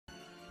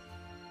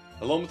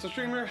Hello, Mr.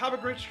 Streamer. Have a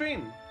great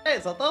stream. Hey,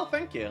 Zata,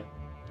 thank you.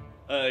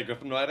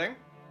 Griffin Riding.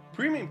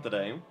 Premium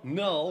today.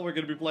 No, we're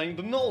gonna be playing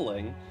the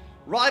Gnolling.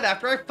 Right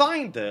after I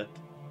find it.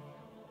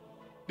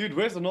 Dude,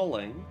 where's the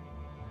Gnolling?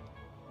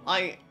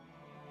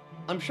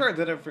 I'm sure I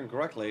did everything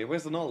correctly.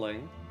 Where's the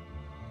Gnolling?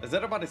 Is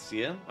everybody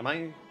see it? Am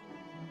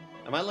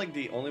I like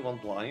the only one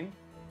blind?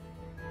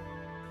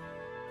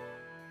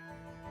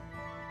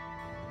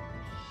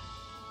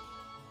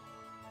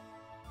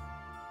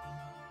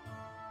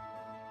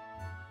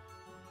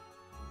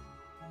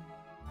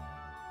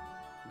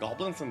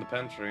 Goblins in the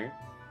pantry.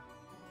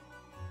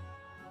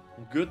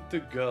 Good to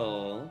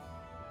go.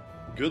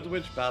 Good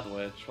witch, bad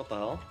witch. What the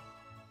hell?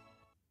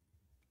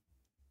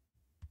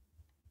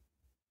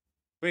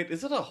 Wait,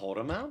 is it a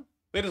Hoda man?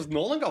 Wait, is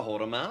Gnolling a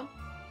Hoda man?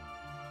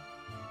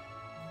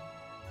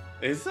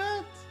 Is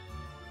it?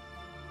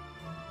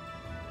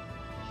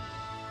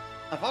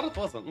 I thought it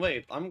wasn't.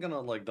 Wait, I'm gonna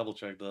like double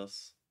check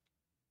this.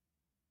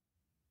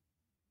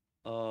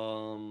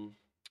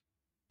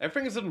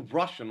 Everything is in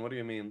Russian. What do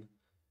you mean?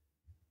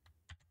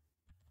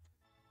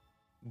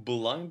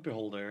 Blind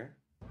Beholder.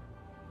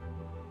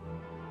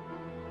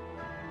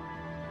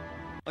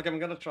 Okay, I'm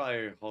gonna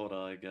try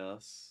Hoda, I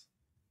guess.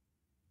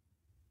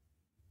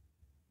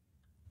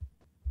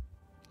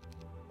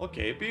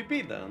 Okay,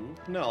 PP then.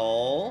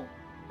 No,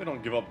 we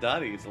don't give up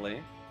that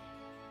easily.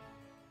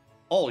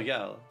 Oh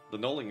yeah, the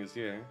Gnolling is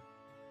here.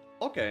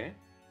 Okay.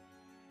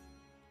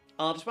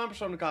 There's members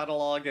from the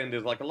catalog, and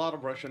there's like a lot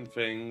of Russian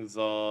things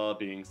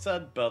being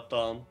said, but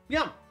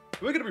yeah,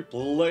 we're gonna be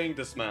playing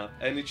this map,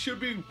 and it should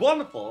be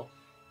wonderful.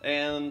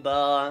 And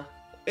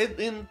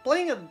in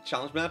playing a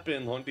challenge map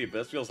in Haunted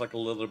Abyss feels like a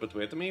little bit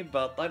weird to me,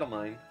 but I don't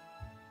mind.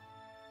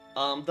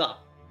 Duh.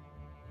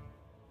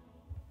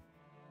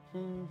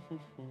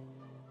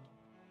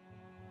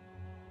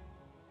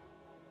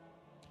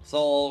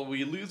 So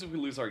we lose if we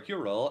lose our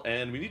hero,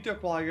 and we need to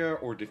acquire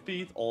or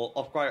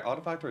acquire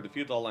artifact or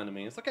defeat all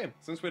enemies. Okay,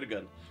 seems pretty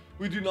good.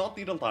 We do not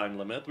need a time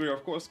limit. We are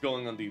of course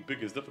going on the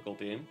biggest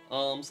difficulty.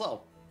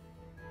 So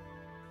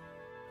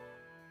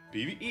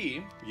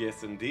PvE,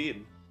 yes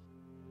indeed.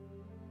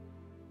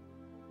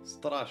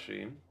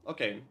 Strashi.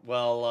 Okay,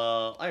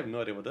 well, I have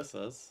no idea what this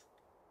is.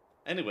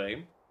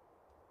 Anyway,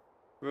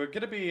 we're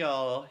gonna be,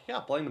 yeah,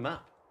 playing the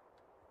map.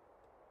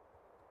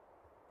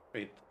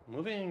 Wait,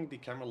 moving the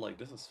camera like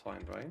this is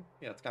fine, right?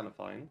 Yeah, it's kind of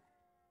fine.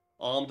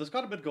 There's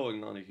got a bit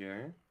going on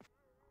here.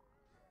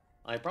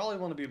 I probably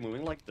want to be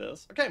moving like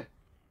this. Okay.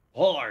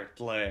 Hard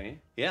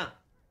play. Yeah,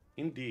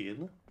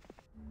 indeed.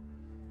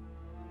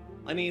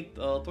 I need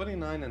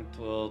 29 and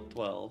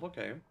 12.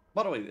 Okay.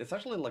 By the way, it's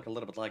actually like a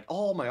little bit like,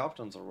 oh, my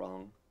options are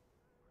wrong.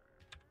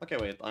 Okay,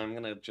 wait, I'm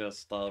gonna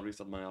just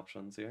reset my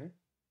options here.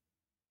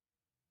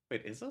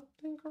 Wait, is it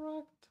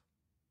incorrect?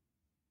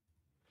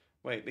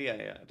 Wait, yeah,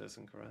 it is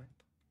incorrect.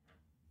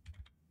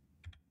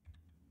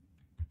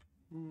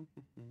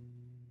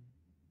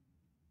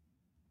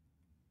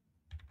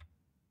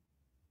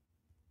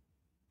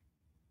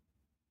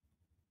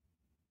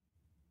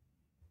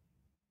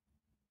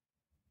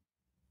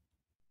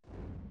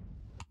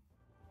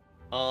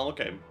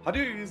 Okay. How do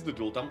you use the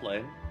dual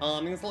template?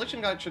 The installation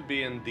guide should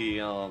be in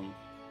the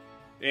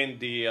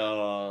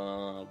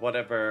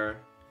whatever,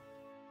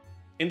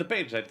 in the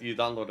page that you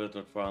downloaded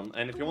it from.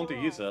 And if you want to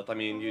use it, I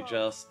mean, you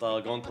just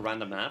go into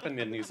random map and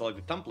then you select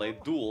the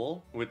template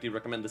dual with the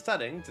recommended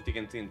settings that you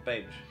can see in the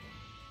page.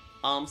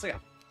 So yeah.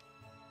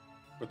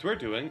 What we're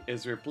doing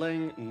is we're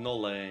playing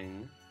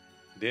Gnolling.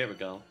 There we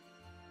go.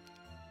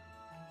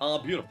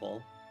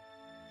 Beautiful.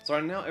 So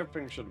right now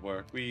everything should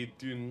work. We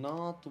do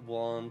not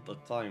want a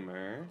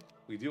timer.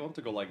 We do want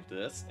to go like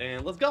this,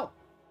 and let's go!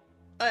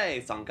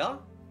 Hey, Sanka!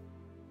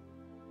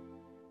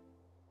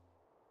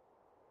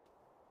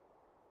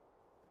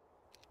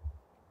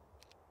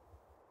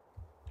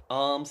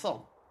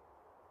 So.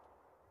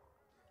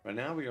 Right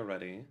now we are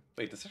ready.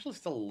 Wait, it's actually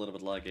still a little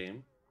bit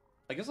laggy.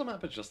 I guess the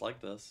map is just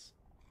like this.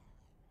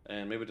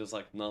 And maybe there's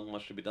like not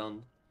much to be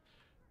done.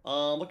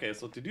 Okay,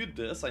 so to do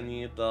this I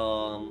need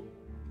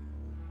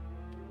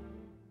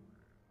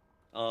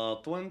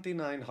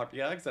 29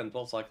 Harpy eggs and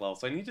 12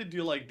 Cyclops. So I need to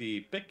do like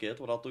the picket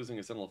without losing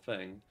a single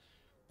thing.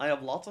 I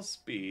have lots of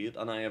speed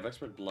and I have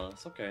expert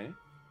bless. Okay.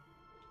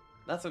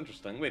 That's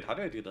interesting. Wait, how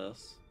do I do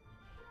this?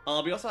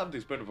 We also have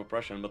the Spirit of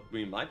Oppression, but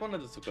we might want to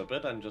just equip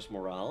it and just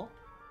morale.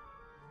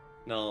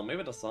 No,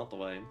 maybe that's not the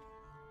way.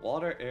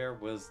 Water, air,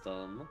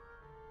 wisdom.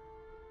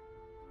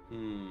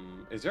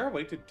 Is there a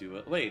way to do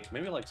it? Wait,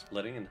 maybe like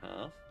splitting in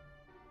half?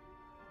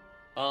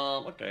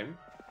 Okay.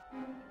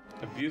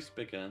 Abuse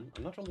picket.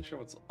 I'm not really sure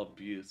what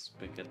abuse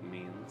picket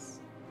means.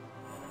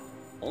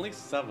 Only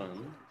 7.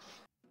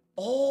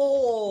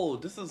 Oh,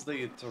 this is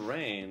the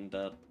terrain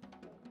that...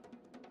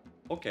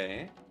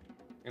 Okay.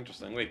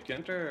 Interesting. Wait,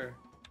 Kenter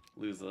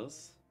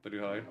loses pretty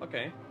hard.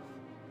 Okay.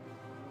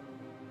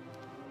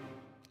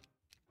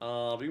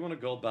 We want to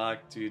go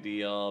back to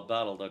the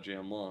battle that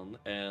GM won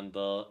and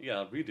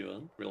yeah, redo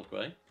it real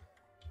quick.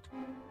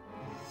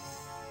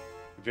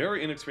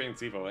 Very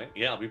inexperienced Evo, eh?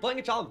 Yeah, we're playing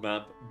a challenge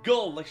map.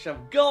 Go, Chef,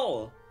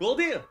 go! Will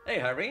do! Hey,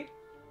 Harry!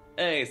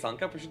 Hey,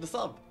 Sanka, appreciate the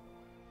sub.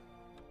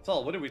 So,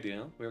 what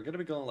do? We're gonna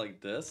be going like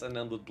this, and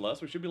then with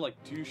Bless, we should be like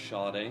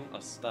two-shotting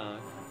a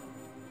stack.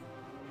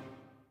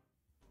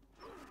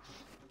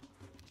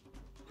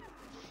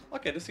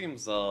 Okay, this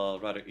seems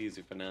rather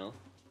easy for now.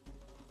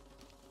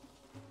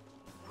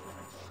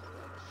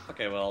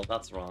 Okay, well,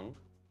 that's wrong.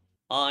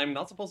 I'm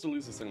not supposed to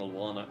lose a single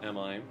one, am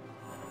I?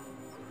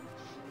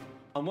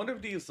 I wonder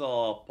if these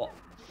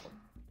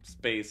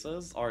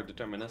spaces are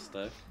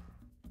deterministic.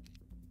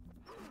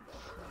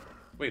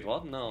 Wait,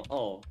 what? No.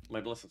 Oh,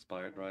 my bliss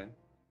expired, right?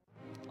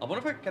 I wonder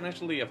if I can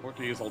actually afford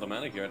to use all the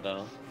mana here,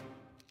 though.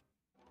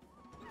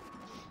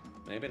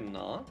 Maybe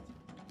not?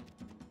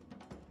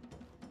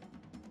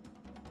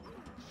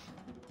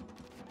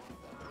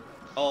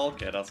 Oh,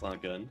 okay, that's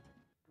not good.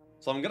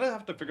 So I'm gonna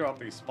have to figure out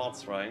these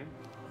spots, right?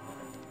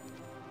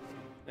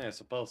 Yeah, I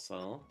suppose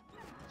so.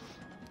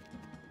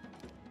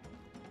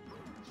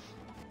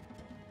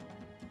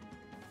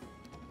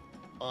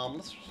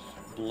 Let's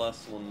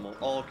bless one more.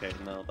 Oh, okay,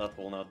 no, that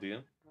will not do.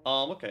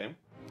 Okay.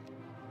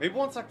 Maybe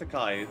one sec to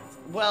kite.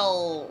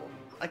 Well,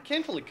 I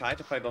can't really kite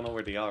if I don't know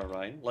where they are,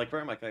 right? Like,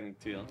 where am I kiting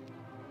to?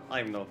 I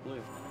have no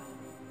clue.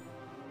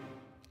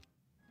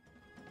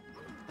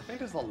 I think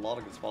there's a lot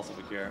of good spots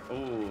over here.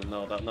 Oh,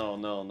 no,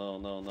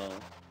 no.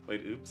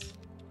 Wait, oops.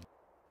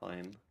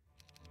 Fine.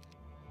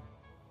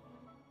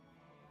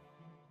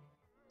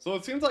 So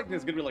it seems like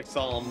there's gonna be like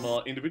some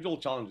individual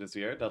challenges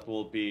here that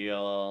will be, you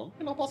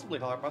know, possibly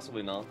hard,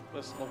 possibly not.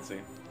 Let's see.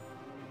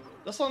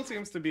 This one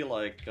seems to be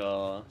like,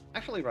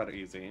 actually rather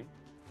easy.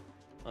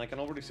 I can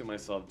already see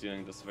myself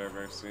doing this very,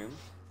 very soon.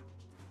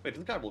 Wait,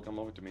 this guy will come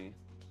over to me.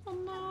 Oh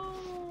no!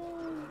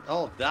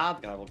 Oh,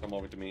 that guy will come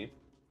over to me.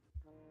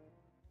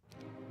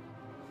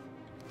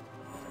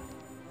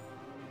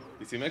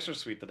 You seem extra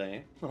sweet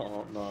today.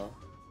 Oh, no.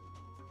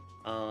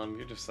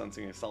 You're just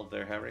sensing yourself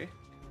there, Harry.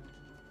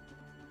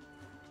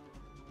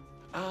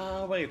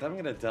 Wait, I'm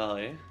gonna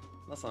die.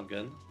 That's not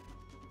good.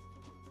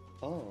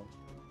 Oh.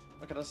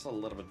 Okay, that's a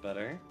little bit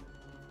better.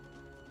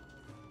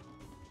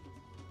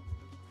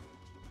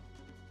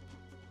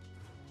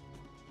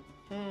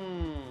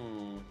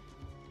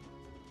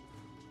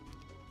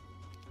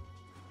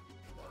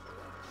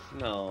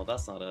 No,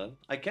 that's not it.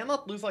 I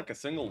cannot lose like a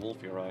single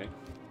wolf here, right?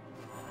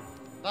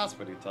 That's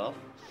pretty tough.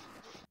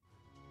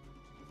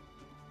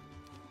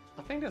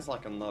 I think there's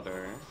like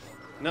another...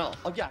 No.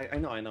 Oh yeah, I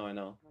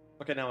know.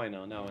 Okay, now I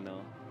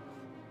know.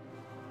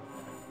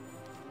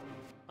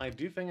 I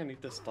do think I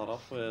need to start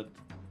off with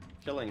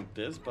killing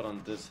this, but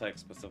on this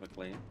hex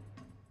specifically.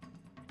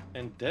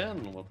 And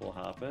then what will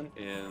happen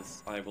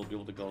is I will be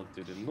able to go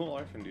to the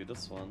north and do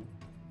this one.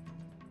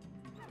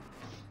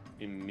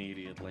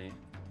 Immediately.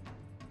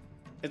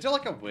 Is there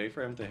like a way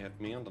for him to hit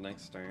me on the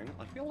next turn?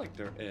 I feel like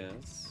there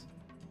is.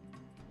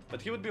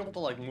 But he would be able to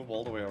like move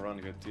all the way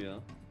around here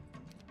too.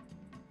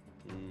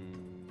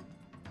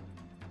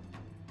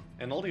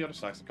 And all the other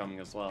stacks are coming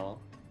as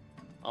well.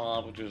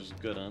 Which is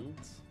good.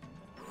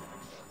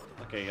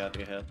 Okay, yeah,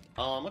 they hit.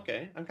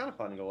 Okay, I'm kind of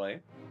finding a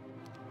way.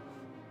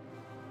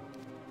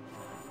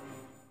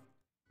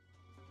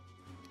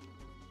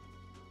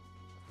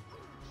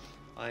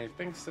 I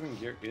think sitting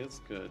here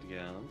is good,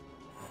 yeah.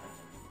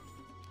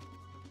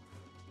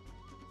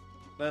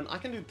 Then I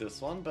can do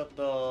this one, but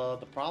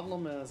the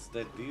problem is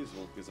that these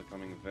wolfies are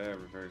coming very,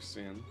 very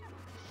soon.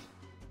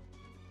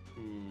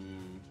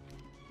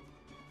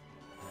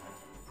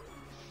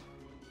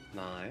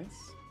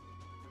 Nice.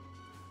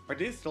 Are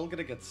they still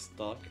gonna get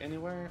stuck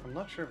anywhere? I'm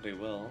not sure if they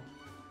will.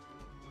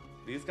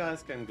 These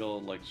guys can go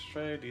like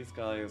straight, these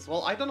guys...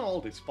 Well, I don't know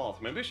all these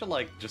spots. Maybe I should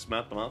like just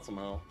map them out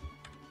somehow.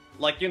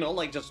 Like, you know,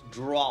 like just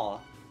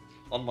draw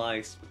on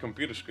my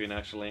computer screen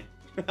actually.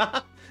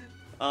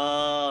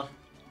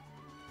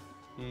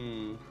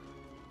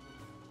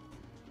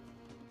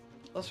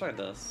 Let's try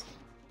this.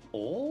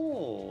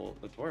 Oh,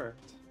 it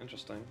worked.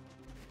 Interesting.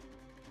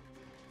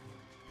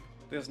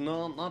 There's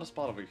not a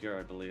spot over here,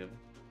 I believe.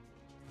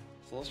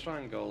 So let's try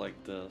and go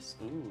like this.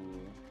 Ooh.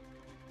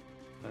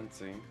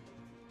 Fancy.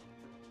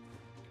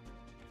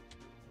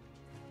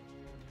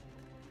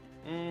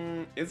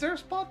 Is there a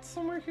spot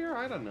somewhere here?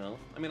 I don't know.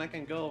 I mean, I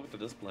can go over to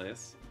this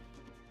place.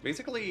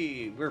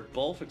 Basically, we're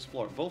both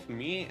exploring. Both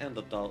me and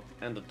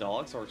the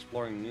dogs are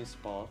exploring new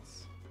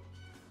spots.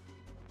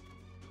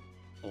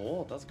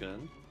 Oh, that's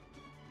good.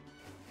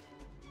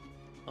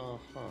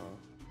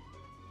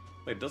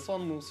 Wait, this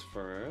one moves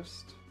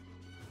first.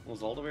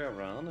 Moves all the way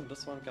around, and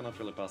this one cannot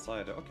really pass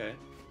either. Okay.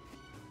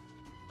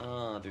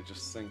 They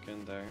just sink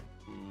in there.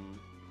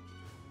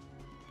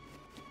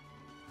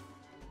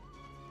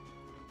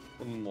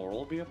 Would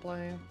Moral be a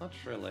play? Not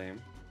really.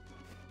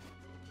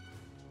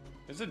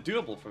 Is it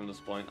doable from this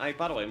point?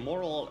 By the way,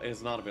 Moral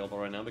is not available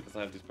right now because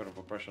I have this Spirit of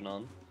Oppression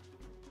on.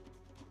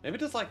 Maybe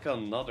there's like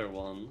another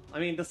one. I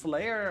mean, this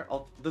layer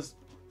of... This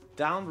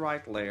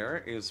downright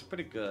layer is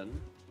pretty good.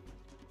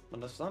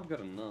 But that's not good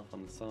enough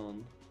on its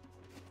own.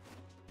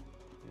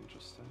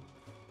 Interesting.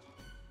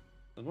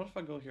 Then what if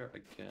I go here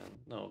again?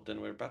 No, then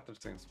we're back to the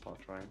same spot,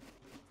 right?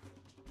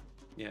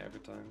 Yeah, every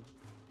time.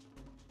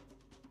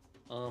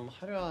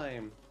 How do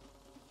I...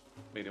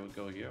 Wait, it would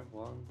go here.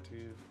 1, 2,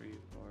 3, 4,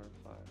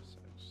 5,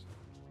 6.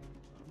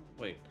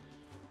 Wait.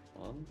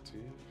 1, 2,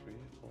 3,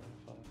 4,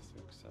 5,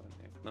 6, 7,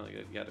 8. No,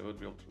 yeah, it would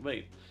be.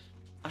 Wait.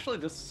 Actually,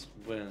 this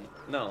win.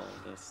 No,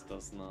 this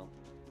does not.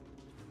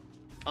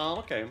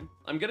 Okay.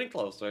 I'm getting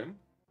closer.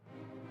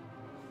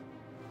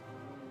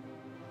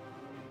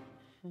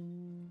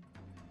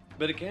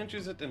 But I can't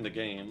use it in the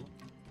game.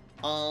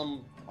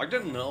 Are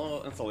there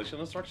no installation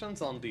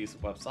instructions on this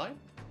website?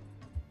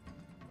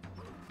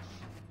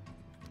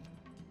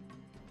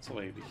 So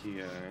wait,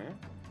 here.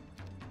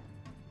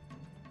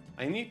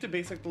 I need to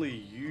basically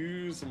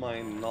use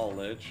my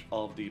knowledge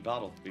of the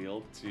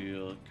battlefield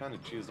to kind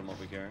of choose them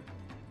over here.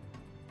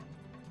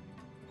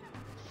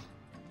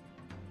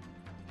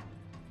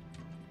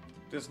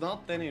 There's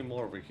not any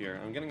more over here.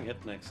 I'm getting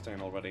hit next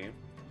turn already.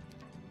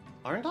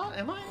 Aren't I?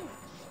 Am I?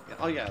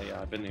 Oh yeah,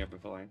 I've been here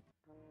before.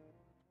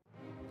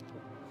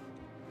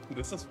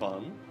 This is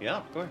fun. Yeah,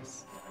 of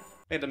course.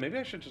 Hey, then maybe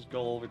I should just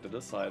go over to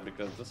this side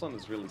because this one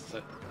is really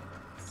safe.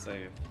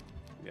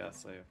 Yeah,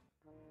 safe.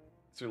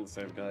 It's really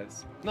safe,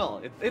 guys.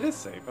 No, it is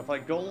safe. If I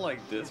go like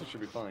this, it should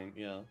be fine.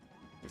 Yeah.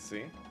 You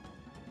see?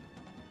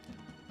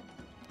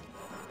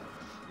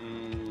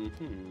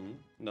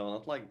 No,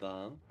 not like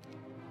that.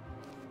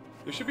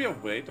 There should be a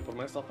way to put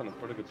myself in a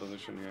pretty good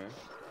position here.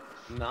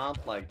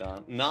 Not like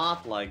that.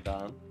 Not like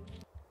that.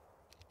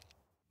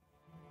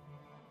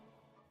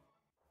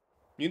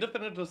 You need to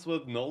finish this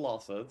with no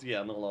losses.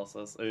 Yeah, no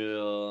losses.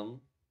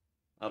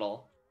 At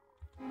all.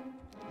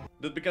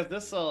 Because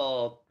this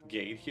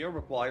gate here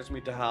requires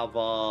me to have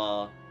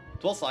 12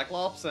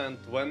 Cyclops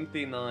and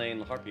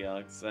 29 Harpy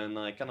eggs, and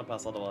I cannot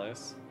pass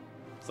otherwise.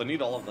 So I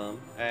need all of them.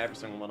 Every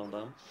single one of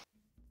them.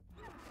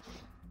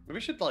 Maybe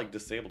we should like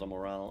disable the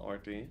morale,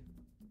 RT.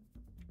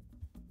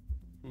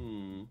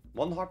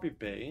 One Harpy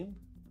Bane?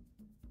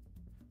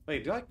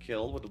 Wait, do I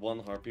kill with one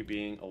Harpy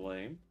being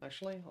away?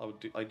 Actually,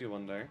 I do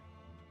wonder.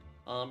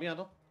 Yeah,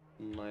 that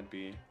might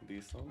be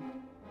decent.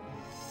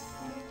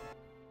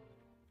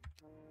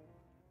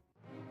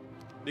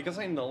 Because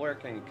I know where I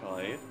can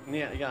kite.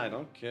 Yeah, I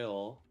don't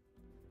kill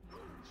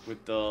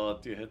with the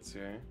 2 hits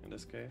here, in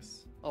this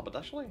case. Oh, but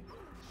actually,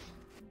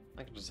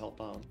 I can just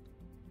help out.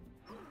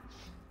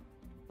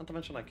 Not to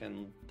mention I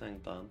can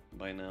tank that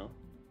by now.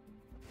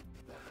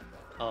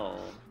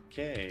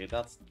 Okay,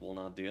 that will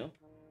not do.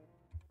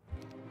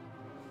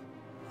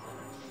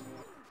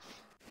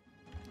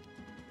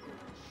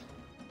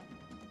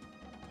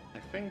 I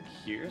think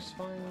here's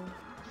fine.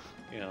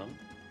 Yeah,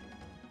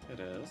 it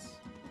is.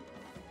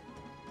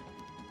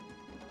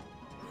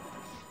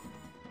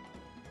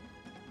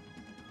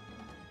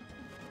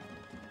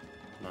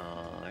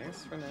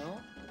 Nice for now.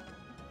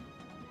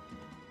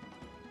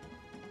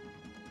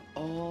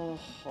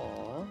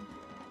 Oh-huh.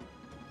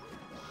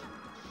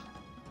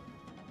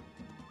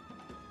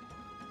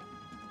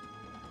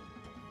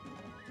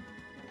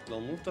 They'll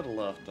move to the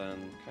left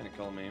and kind of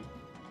kill me.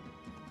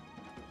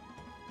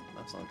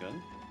 That's not good.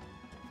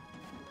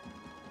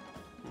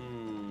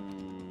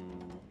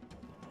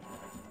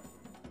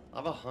 I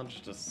have a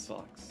hunch this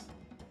sucks.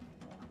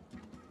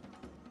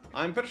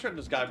 I'm pretty sure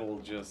this guy will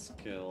just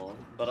kill,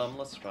 but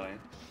let's try.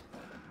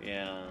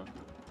 Yeah.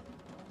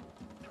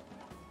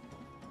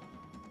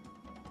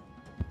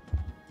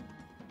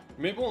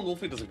 Maybe when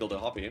Wolfie doesn't kill the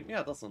Harpy.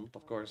 Yeah, it doesn't,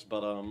 of course,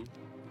 but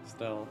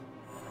still.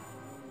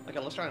 Okay,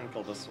 let's try and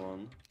kill this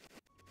one.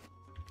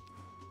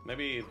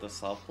 Maybe the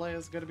south play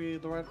is gonna be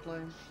the right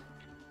play?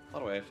 By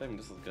the way, I think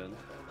this is good.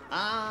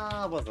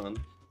 Ah, wasn't.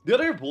 The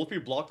other Wolfie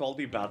blocked all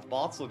the bad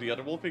spots, so the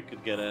other Wolfie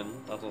could get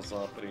in. That was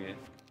pretty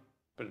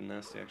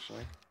nasty,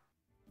 actually.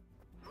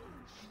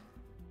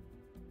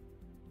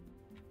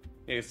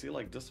 Yeah, you see,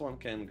 like, this one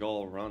can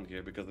go around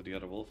here because of the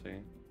other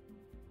Wolfie.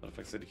 But if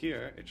I sit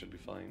here, it should be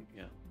fine,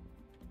 yeah.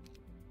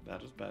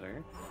 That is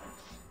better.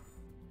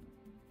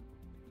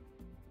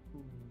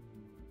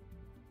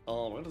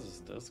 Oh, where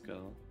does this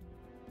go?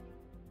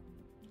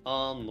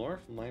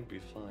 North might be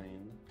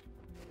fine.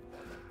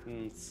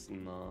 It's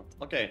not.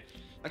 Okay,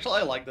 actually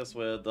I like this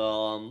with,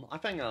 I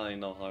think I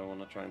know how I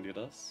want to try and do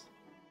this.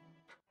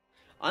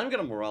 I'm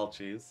gonna morale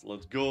cheese.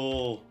 Let's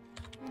go!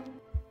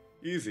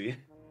 Easy.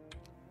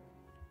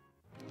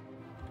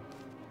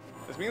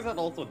 This means that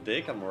also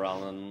they can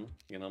morale and,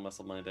 you know, mess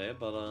up my day,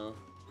 but,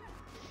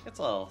 it's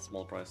a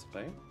small price to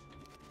pay.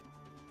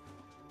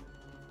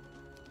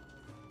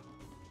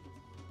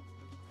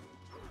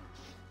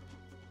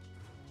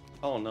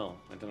 Oh no,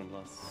 I didn't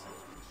bless.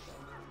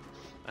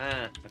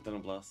 I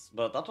didn't bless.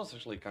 But that was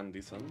actually kind of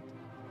decent.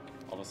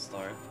 I'll just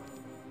start.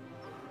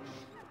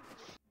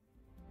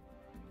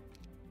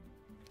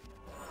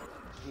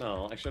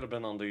 No, I should have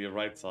been on the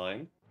right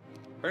side.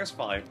 First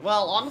fight.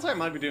 Well, honestly, I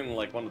might be doing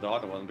like one of the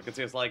harder ones because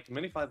there's like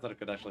many fights that I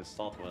could actually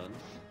start with.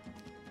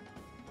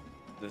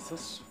 This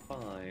is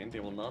fine. They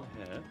will not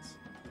hit.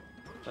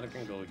 Then I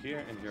can go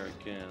here and here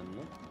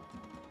again.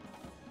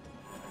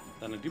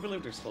 Then I do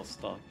believe they're still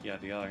stuck. Yeah,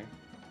 they are.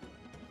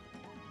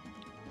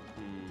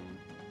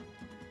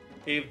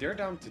 If they're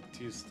down to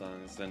 2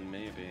 stuns, then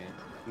maybe.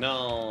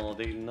 No,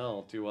 they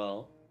know too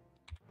well.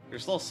 You're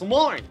so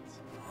smart!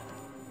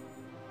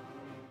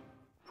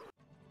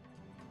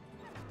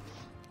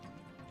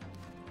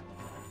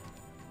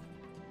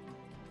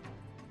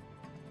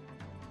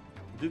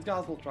 these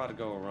guys will try to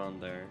go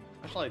around there.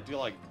 Actually, I do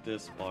like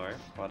this part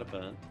quite a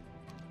bit.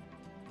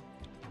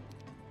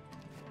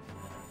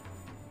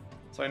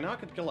 So now I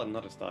could kill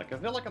another stack. Is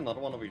there like another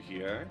one over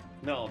here?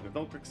 No, there's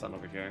no quicksand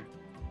over here.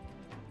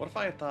 What if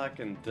I attack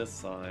in this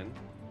side?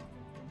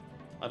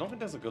 I don't think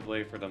there's a good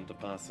way for them to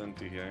pass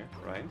into here,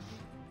 right?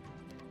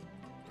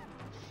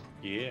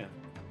 Yeah.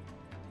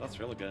 That's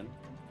really good.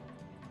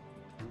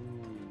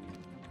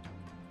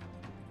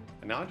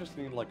 And now I just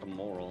need like a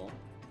moral.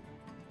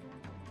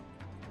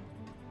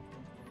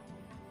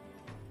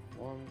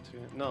 1,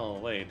 2... No,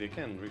 wait, they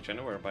can't reach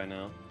anywhere by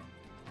now.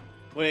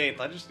 Wait,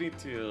 I just need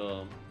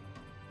to...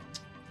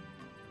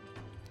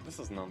 This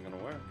is not gonna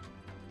work.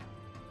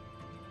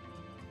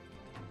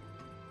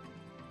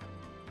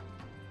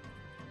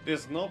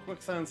 There's no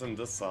quicksands on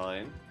this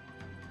side.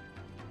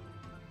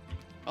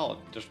 Oh,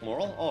 just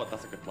moral? Oh,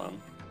 that's a good plan.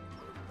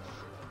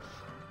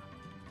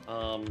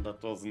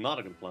 That was not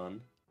a good plan.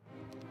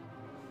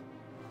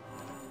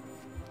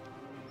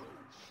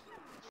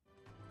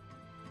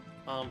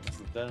 This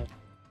is death.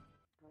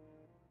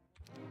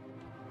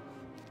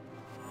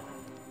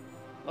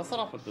 Let's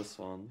start off with this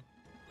one.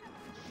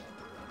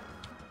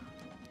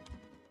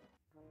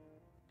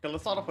 Okay,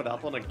 let's start off with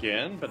that one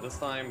again, but this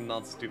time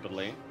not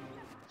stupidly.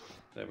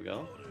 There we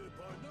go.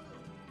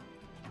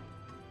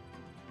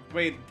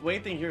 Wait,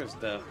 waiting here is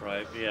death,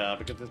 right? Yeah,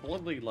 because there's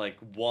only like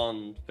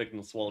one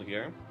thickness wall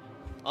here.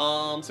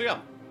 So yeah.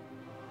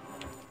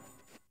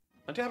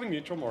 Aren't you having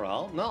neutral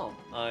morale? No,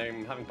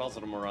 I'm having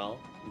positive morale,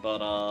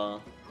 but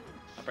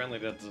apparently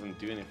that doesn't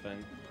do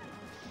anything.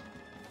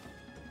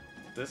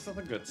 This is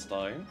a good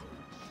start.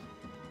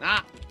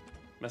 Ah!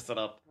 Messed it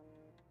up.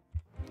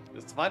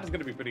 This fight is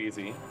gonna be pretty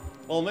easy.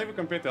 Well, maybe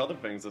compared to other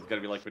things, it's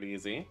gonna be like pretty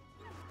easy.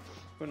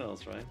 Who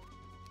knows, right?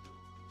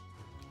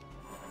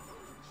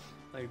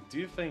 I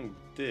do think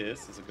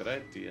this is a good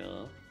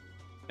idea.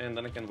 And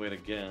then I can wait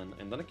again,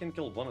 and then I can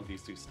kill one of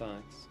these two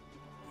stacks.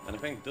 And I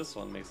think this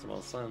one makes the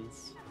most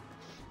sense.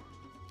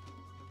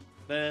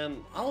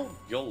 Then I'll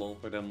YOLO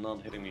for them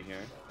not hitting me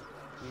here.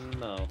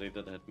 No, they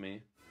did hit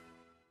me.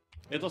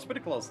 It was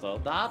pretty close though.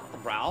 That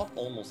route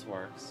almost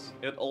works.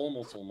 It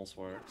almost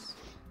works.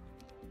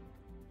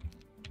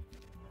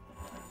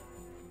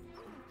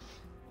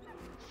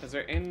 Is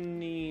there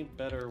any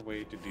better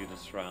way to do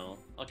this route?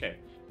 Okay,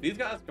 these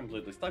guys are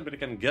completely stuck, but they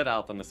can get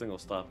out on a single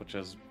stop, which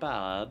is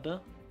bad.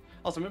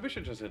 Also, maybe I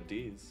should just hit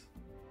these.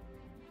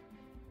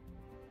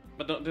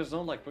 But no, there's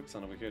no like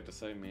quicksand over here to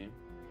save me.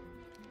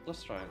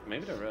 Let's try it.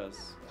 Maybe there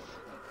is.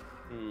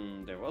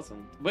 There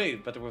wasn't.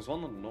 Wait, but there was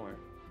one on the north.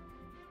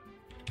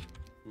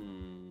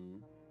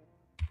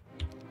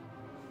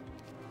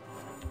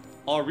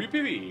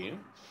 PvE?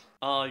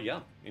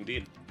 Yeah,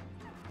 indeed.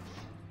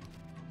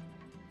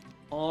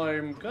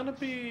 I'm gonna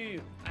be...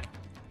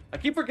 I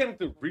keep forgetting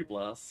to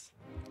reblast.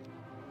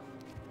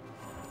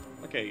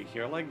 Okay,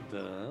 here like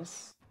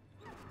this.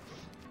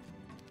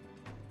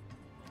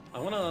 I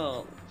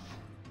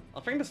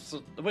think this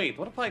is... Wait,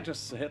 what if I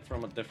just hit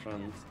from a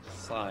different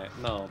side?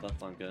 No,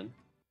 that's not good.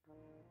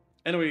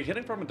 Anyway,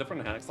 hitting from a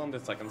different hex on the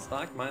second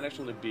stack might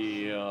actually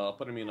be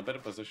putting me in a better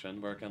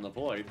position where I can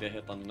avoid the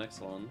hit on the next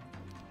one.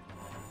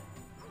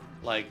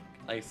 Like,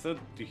 I stood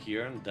to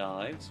here and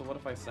died, so what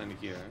if I stand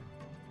here?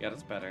 Yeah,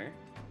 that's better.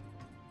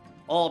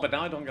 Oh, but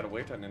now I don't get a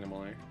wait turn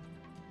anymore.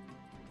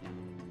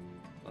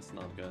 That's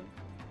not good.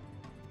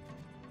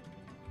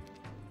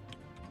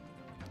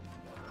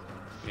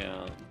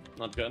 Yeah,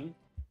 not good.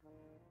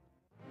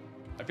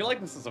 I feel like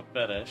this is a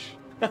fetish.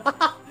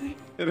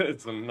 It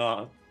is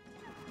not.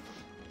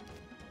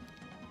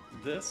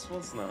 This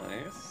was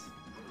nice.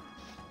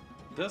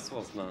 This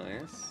was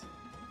nice.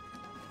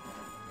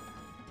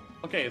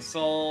 Okay,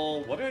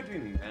 so what do I do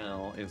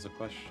now is a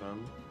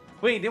question.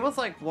 Wait, there was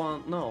like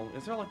one... No,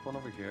 is there like one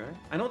over here?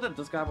 I know that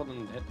this guy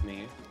wouldn't hit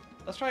me.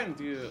 Let's try and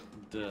do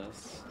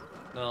this.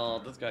 No,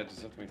 this guy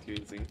just hit me too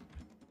easy.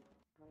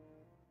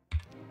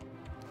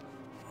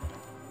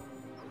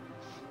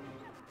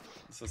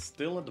 This is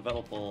still a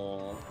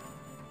developable...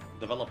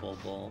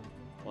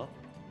 What?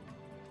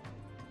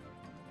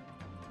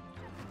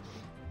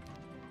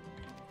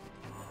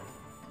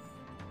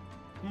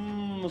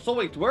 So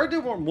wait, where are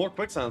there more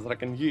quicksands that I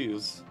can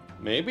use?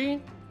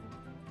 Maybe?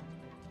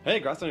 Hey,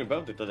 congrats on your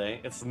birthday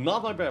today. It's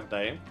not my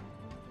birthday.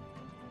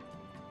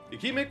 You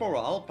keep making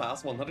morale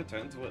past 100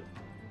 turns with...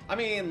 I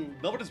mean,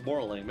 nobody's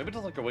moraling. Maybe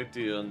there's like a way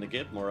to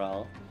negate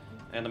morale.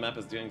 And the map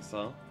is doing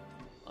so.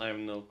 I have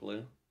no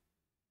clue.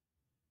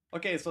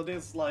 Okay, so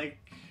there's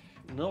like...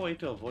 no way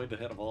to avoid the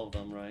hit of all of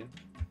them, right?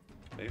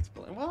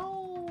 Basically.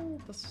 Well,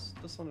 this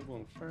one is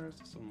going first,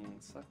 this one going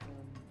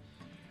second.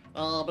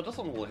 But this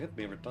one will hit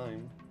me every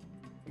time.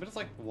 Maybe there's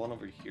like one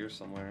over here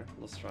somewhere.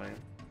 Let's try it.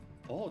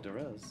 Oh, there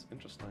is.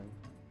 Interesting.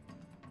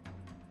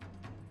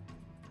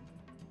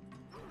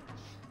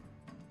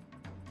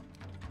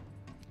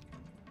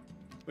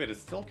 Wait, it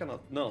still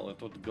cannot... No,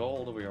 it would go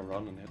all the way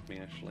around and hit me,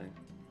 actually.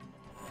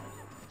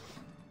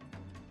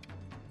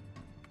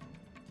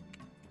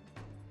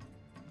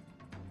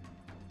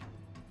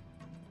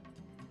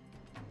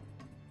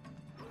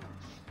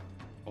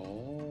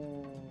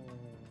 Oh.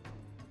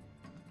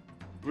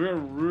 we're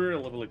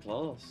really, really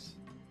close.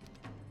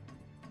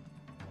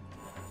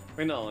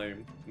 Wait, no, I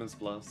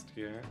misblessed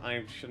here.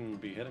 I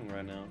shouldn't be hitting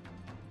right now.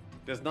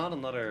 There's not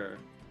another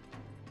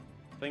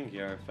thing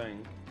here, I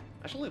think.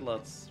 Actually,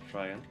 let's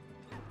try it.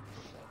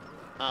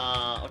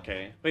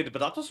 Okay. Wait, but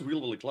that was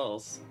really, really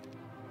close.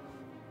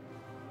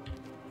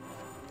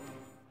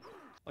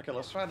 Okay,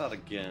 let's try that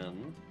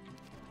again.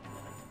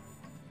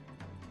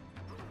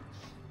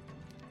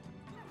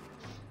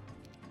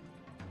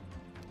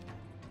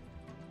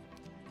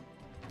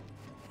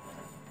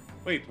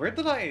 Wait, what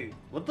did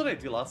I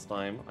do last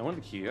time? I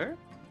went here?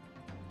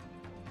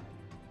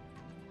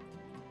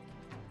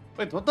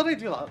 Wait, what did I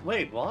do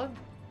wait, what?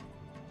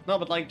 No,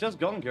 but like, just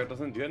going here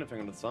doesn't do anything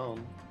on its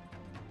own.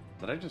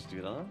 Did I just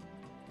do that?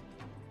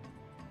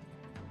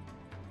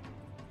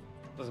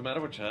 Does it matter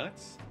what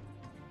checks?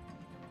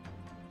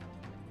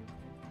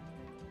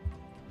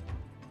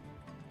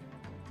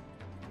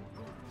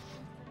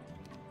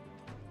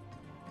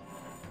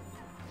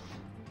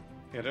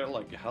 Yeah, they're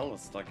like hella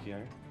stuck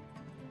here.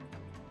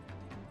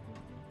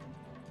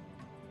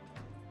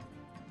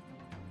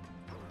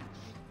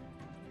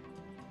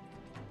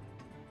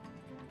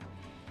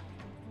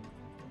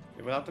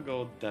 We have to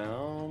go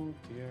down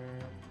here.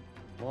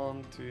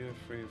 1, 2,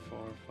 3, 4,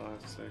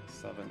 5, 6,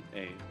 7,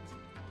 8.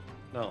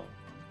 No,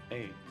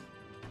 8.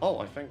 Oh,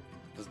 I think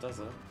this does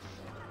it.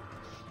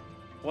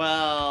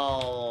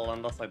 Well,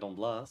 unless I don't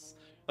bless.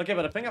 Okay,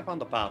 but I think I found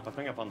the path.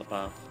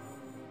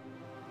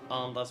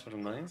 That's pretty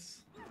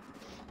nice.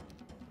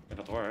 If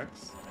it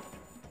works.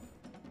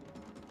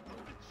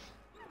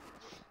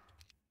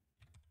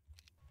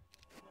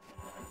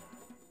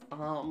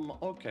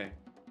 Okay.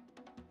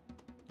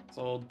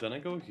 So then I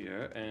go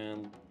here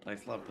and I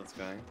slap this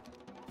guy.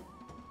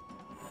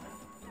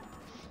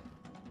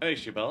 Hey,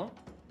 Shibel.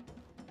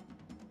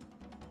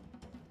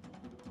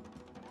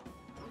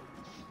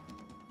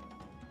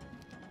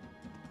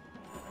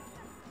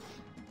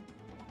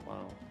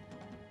 Wow.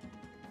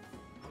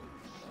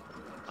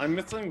 I'm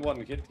missing one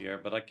hit here,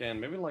 but I can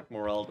maybe like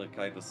morale to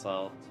kite this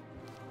out.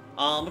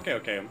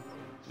 Okay.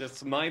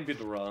 This might be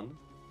the run.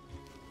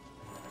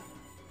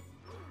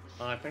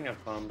 I think I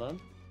found that.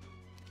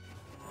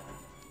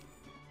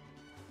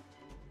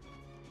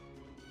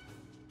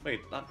 Wait,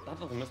 that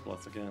doesn't miss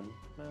bless again.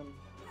 Man.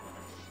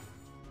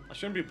 I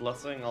shouldn't be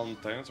blessing on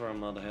turns where I'm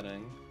not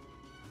hitting.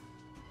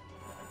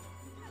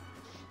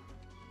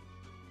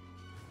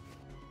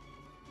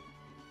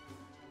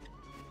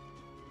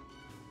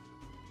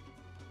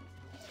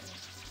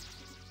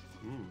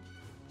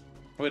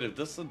 Wait, if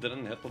this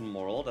didn't hit with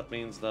moral, that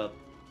means that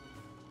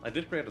I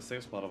did create a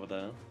safe spot over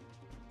there.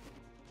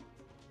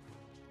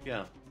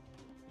 Yeah,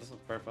 this is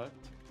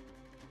perfect.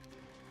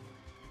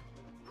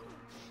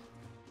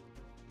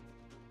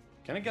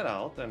 Can I get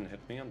out and hit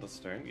me on the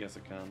stern? Yes, I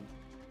can.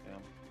 Yeah.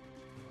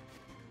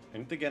 I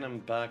need to get him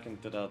back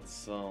into that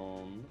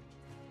zone.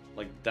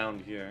 Like down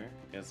here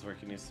is where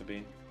he needs to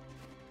be.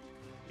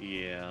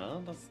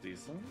 Yeah, that's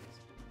decent.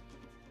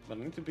 But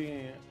I need to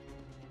be...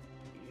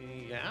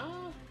 Yeah?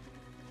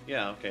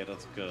 Yeah, okay,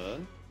 that's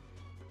good.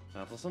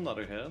 That was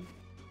another hit.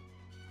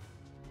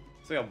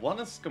 So yeah, one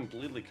is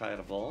completely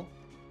kiteable.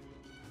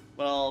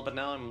 Well, but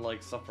now I'm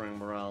like suffering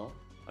morale.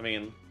 I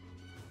mean...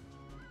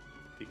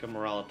 He can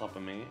morale on top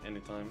of me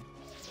anytime.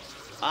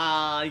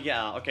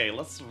 Yeah, okay,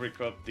 let's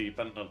re-equip the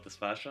Pendant of this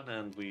fashion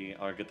and we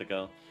are good to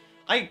go.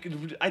 I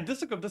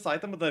dis-equipped this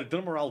item, but I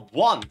did morale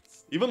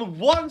once! Even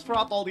once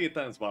throughout all the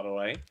attempts, by the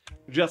way.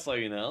 Just so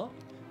you know.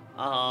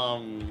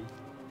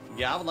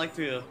 Yeah, I would like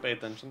to pay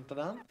attention to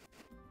that.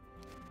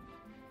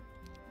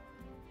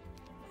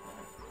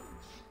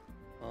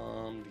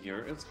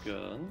 Here is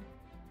good.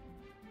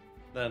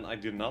 Then I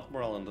do not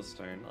morale on this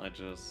turn, I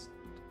just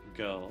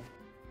go.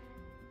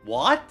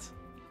 What?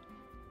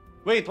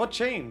 Wait, what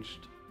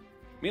changed?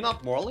 Me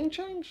not moraling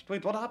changed?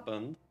 Wait, what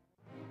happened?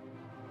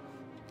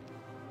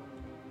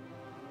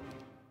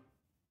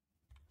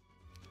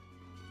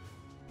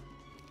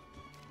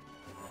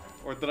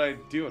 Or did I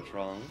do it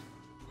wrong?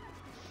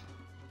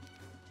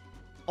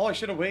 Oh, I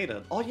should have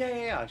waited. Oh,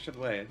 yeah, I should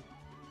wait.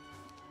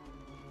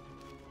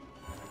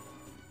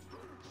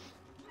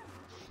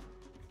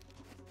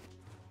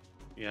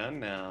 Yeah,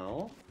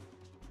 now.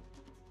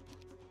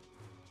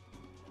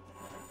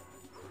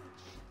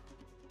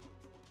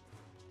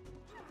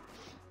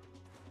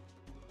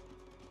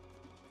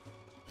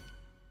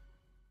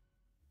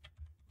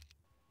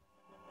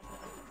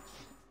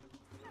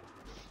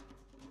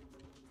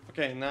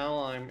 Okay,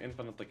 now I'm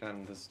infinitely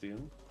kiting this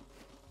dude.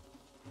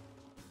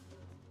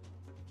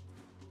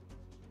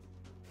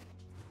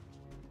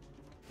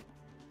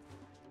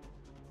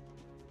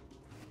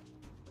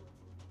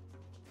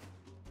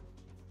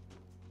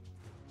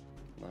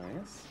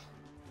 Nice.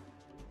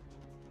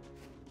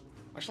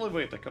 Actually,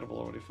 wait, I could have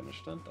already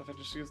finished it if I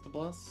just used the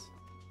bless.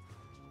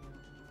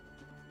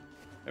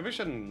 Maybe I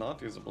should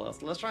not use a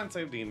bless. Let's try and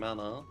save the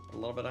mana a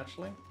little bit,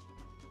 actually.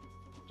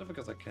 Just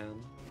because I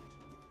can.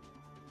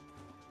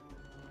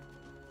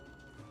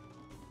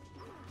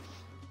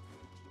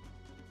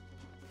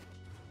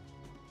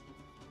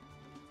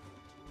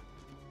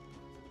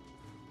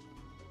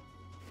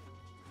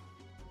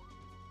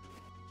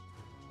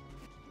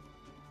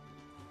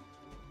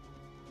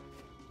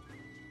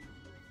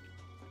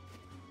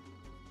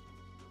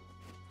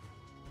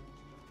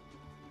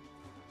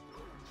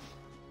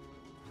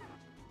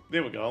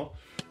 There we go.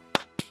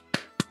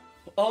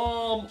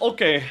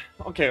 Okay.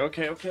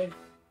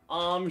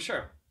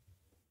 Sure.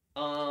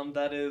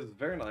 That is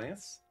very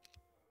nice.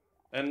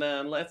 And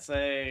then let's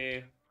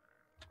say,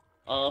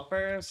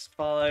 first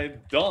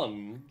fight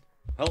done.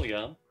 Hell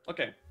yeah.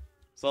 Okay.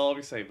 So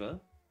we save that.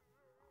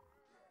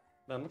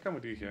 Then what can we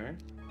do here?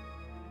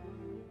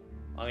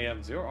 I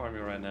have 0 army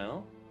right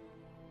now.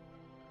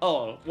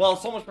 Oh, well,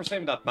 so much for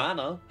saving that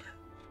mana.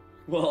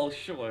 Well,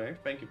 sure.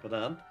 Thank you for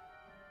that.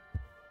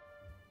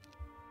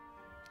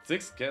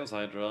 6 Chaos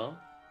Hydra.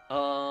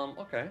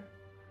 Okay.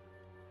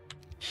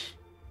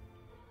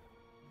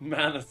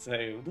 Mana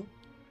saved.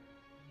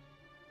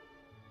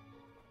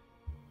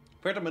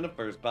 30-minute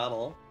first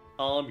battle.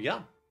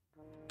 Yeah.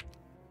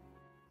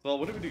 So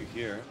what do we do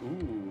here?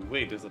 Ooh,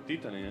 wait, there's a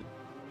Titan here.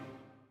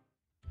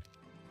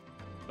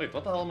 Wait,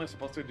 what the hell am I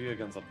supposed to do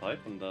against a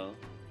Titan, though?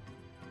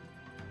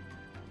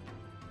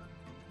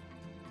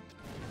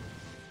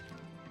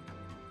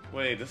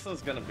 Wait, this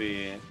is gonna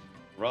be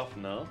rough,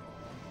 no?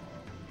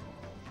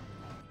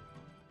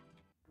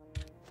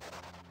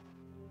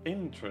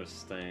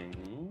 Interesting.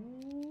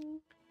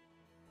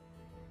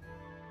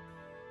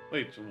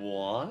 Wait,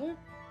 what?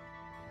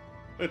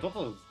 Wait, what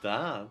was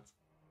that?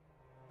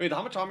 Wait,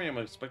 how much army am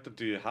I expected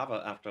to have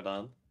after that?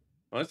 Am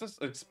I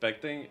just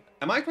expecting...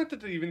 Am I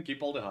expected to even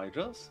keep all the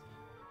Hydras?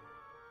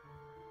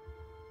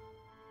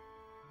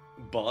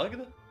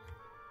 Bugged?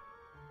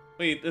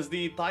 Wait, is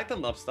the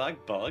Titan upstack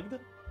bugged?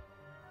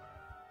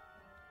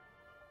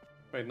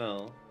 Wait,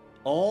 no.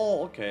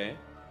 Oh, okay.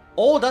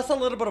 Oh, that's a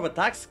little bit of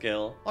attack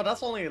skill. Oh,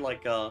 that's only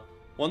like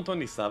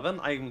 127.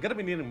 I'm gonna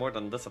be needing more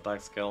than this attack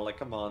skill. Like,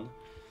 come on.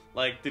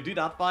 Like, to do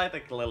that fight, I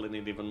clearly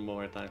need even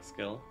more attack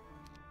skill.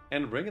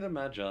 And Ring of the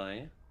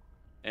Magi.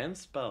 And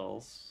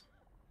spells.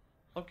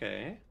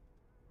 Okay.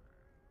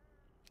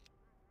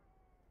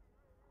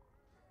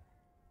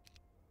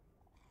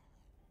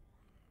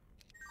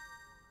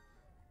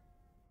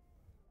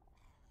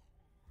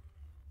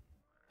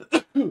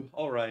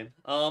 Alright.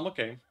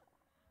 Okay.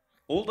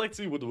 Old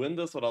XE would win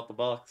this without the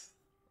box.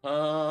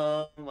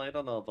 I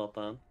don't know about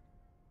that.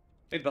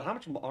 Wait, but how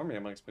much army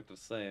am I expected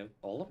to save?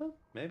 All of it?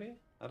 Maybe?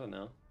 I don't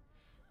know.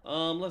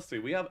 Let's see.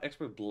 We have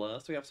Expert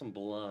Blast, we have some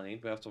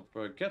Blind, we have some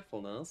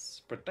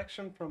Forgetfulness,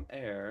 Protection from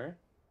Air.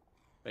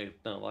 Wait,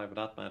 no, why would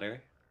that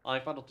matter? I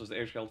thought it was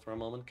Air Shield for a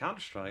moment.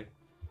 Counter-Strike.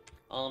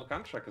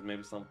 Counter-Strike is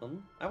maybe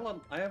something.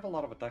 I have a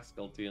lot of attack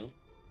skill too.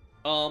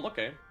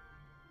 Okay.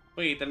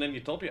 Wait, and then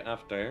Utopia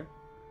after.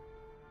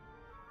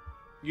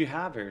 You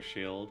have Air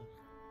Shield.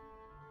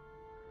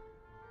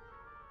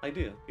 I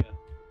do, yeah.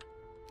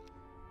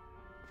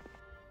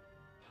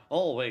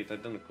 Oh, wait, I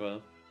didn't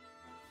equip.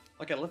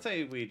 Okay, let's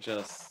say we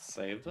just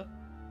saved.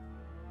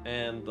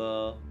 And,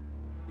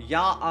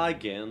 yeah,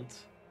 Agent.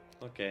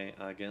 Okay,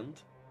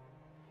 Agent.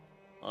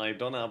 I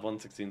don't have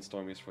 116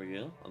 Stormies for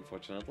you,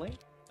 unfortunately.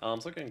 So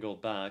we can go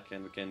back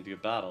and we can do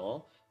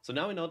battle. So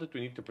now we know that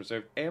we need to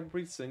preserve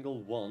every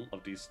single one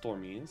of these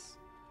Stormies.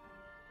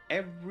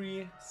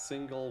 Every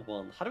single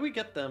one. How do we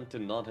get them to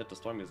not hit the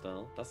Stormies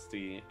though? That's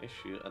the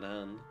issue at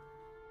hand.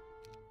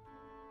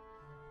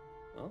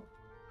 Oh?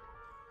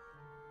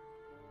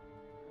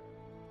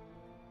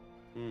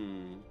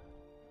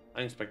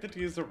 I expected to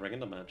use the Ring of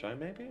the Magi,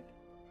 maybe?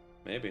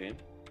 Maybe.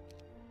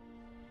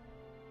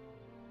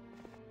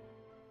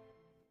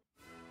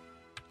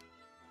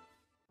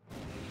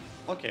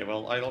 Okay,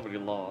 well, I already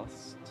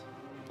lost.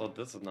 So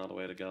this is not the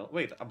way to go.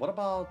 Wait, what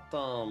about,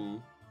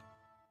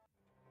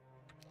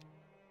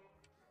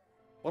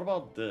 what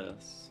about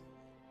this?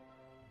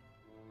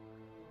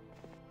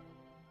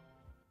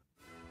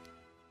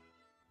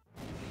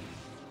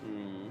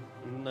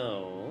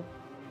 No.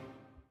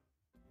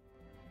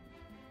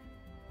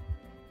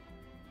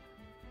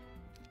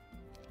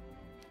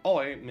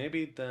 Oh,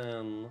 maybe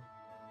then...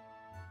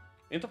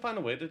 I need to find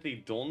a way that they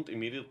don't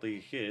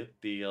immediately hit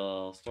the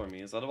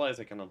Stormies,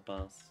 otherwise I cannot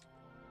pass.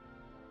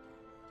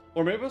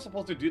 Or maybe we're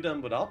supposed to do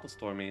them without the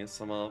Stormies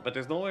somehow, but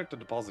there's nowhere to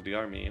deposit the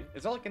army.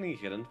 Is there like any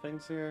hidden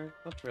things here?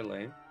 Not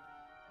really.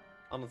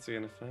 I don't see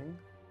anything.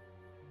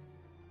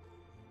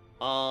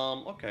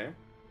 Okay.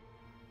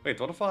 Wait,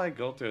 what if I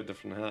go to a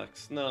different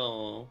hex?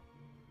 No.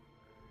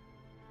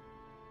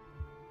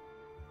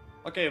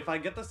 Okay, if I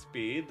get the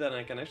speed, then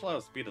I can actually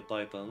have speed of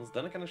Titans,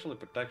 then I can actually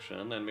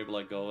protection, and maybe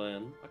like go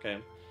in. Okay.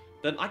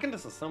 Then I can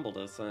disassemble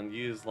this and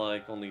use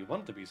like only one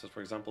of the pieces,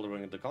 for example, the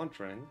Ring of the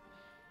Conjuring.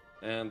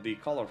 And the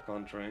Color of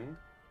Conjuring.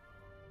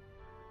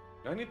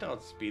 Do I need to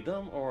outspeed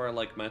them, or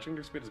like matching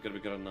their speed is gonna be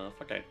good enough?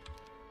 Okay.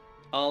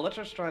 Let's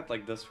just try it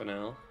like this for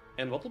now.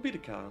 And what will be the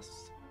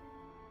cast?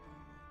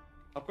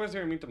 Of course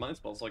they're immune to mind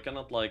spells, so I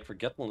cannot like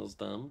forgetfulness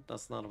them.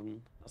 That's not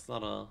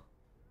a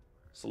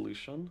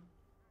solution.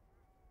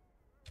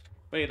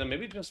 Wait, and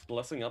maybe just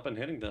blessing up and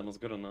hitting them is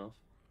good enough.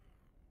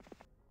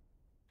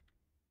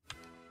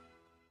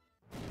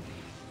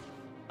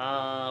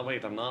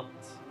 Wait, I'm not...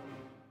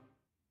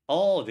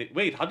 Oh,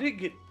 wait, how did he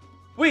get...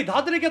 Wait,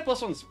 how did he get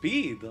 +1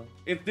 speed?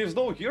 If there's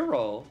no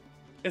hero,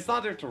 it's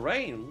not their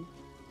terrain.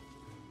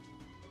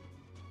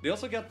 They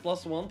also get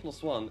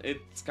 +1/+1.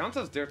 It counts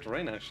as their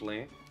terrain,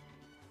 actually.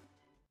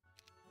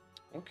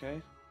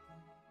 Okay.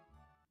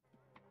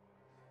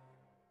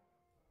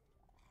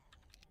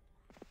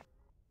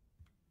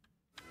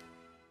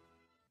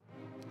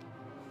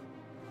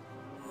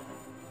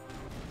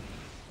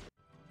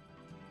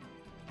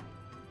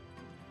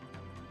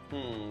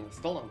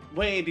 Still on.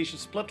 Wait, you should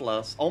split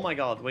less. Oh my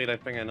god, wait, I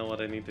think I know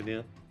what I need to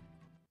do.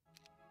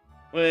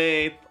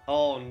 Wait,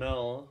 oh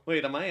no.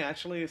 Wait, am I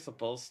actually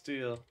supposed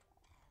to...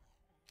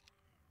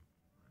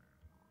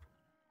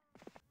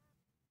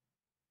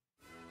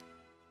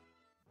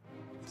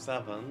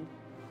 7?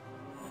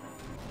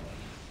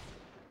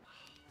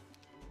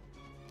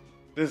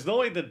 There's no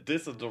way that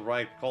this is the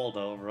right call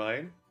though,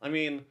 right? I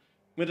mean,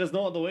 there's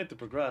no other way to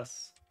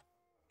progress.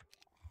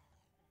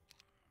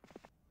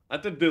 I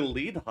have to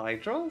delete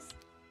Hydras?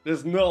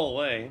 There's no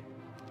way.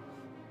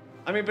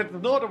 I mean, but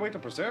there's no other way to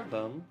preserve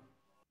them.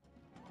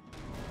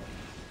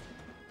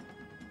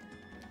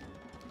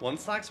 One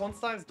stacks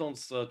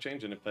don't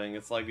change anything.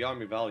 It's like the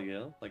army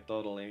value, like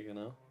totally, you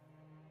know.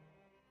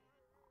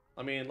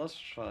 I mean, let's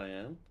try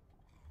it.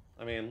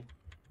 I mean,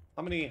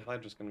 how many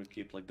Hydras can we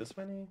keep? Like this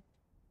many?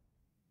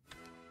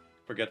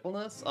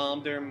 Forgetfulness?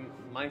 They're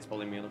mind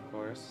spell immune, of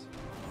course.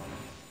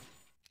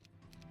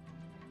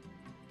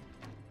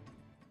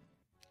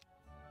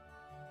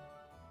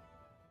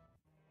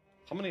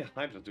 How many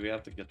Hydras do we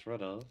have to get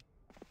rid of?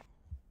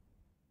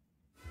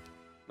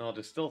 No,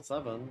 there's still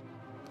 7.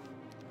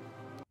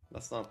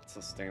 That's not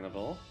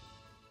sustainable.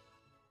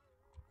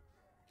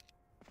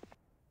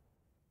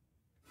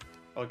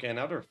 Okay,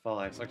 now there are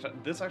 5. So actually,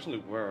 this actually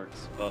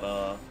works, but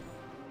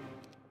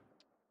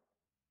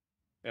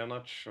yeah, I'm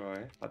not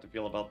sure how to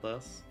feel about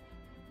this.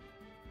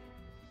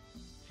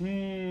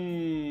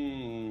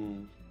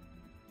 And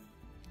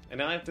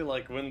now I have to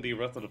like win the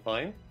rest of the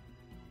fight.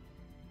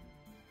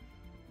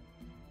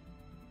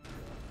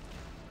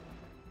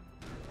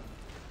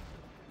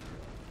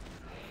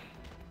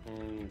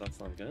 That's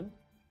not good.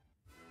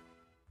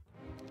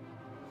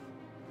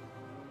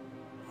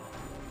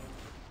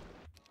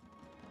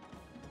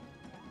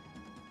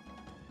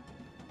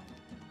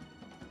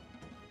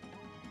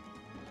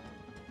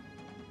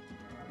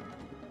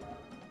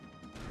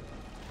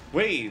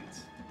 Wait.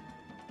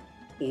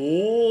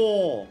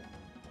 Oh.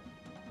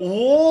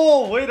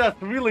 Oh, wait,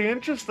 that's really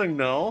interesting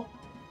though.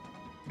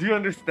 Do you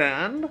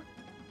understand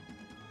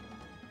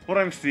what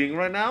I'm seeing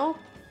right now?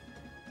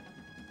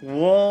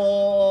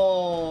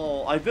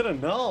 Whoa, I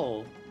didn't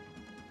know.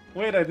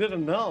 Wait, I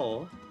didn't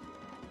know.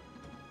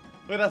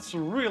 Wait, that's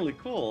really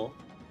cool.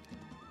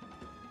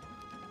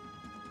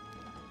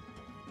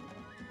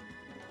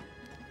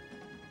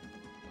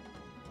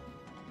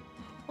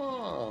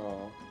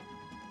 Oh.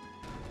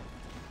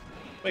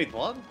 Wait,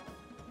 what?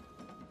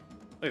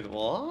 Wait,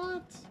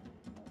 what?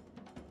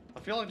 I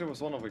feel like there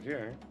was one over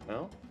here.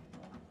 No?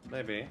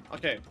 Maybe.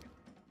 Okay.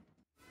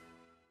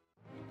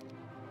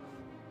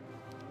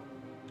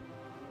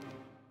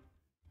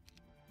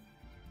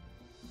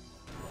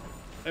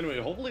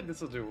 Anyway, hopefully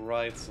this is the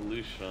right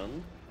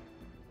solution.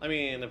 I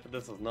mean, if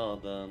this is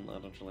not, then I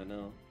don't really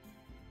know.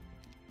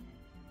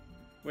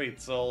 Wait,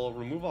 so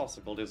remove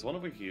obstacle. There's one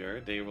over here.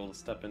 They will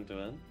step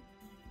into it.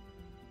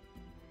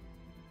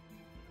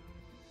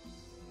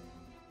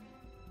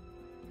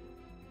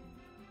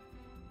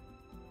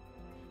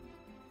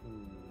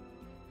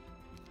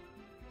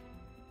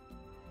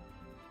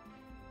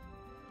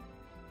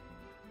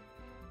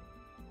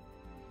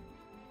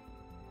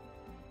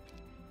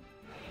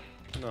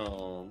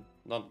 No,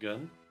 not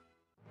good.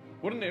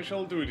 Wouldn't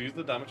initially to reduce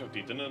the damage of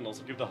Titan and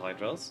also give the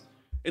Hydras?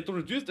 It will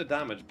reduce the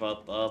damage,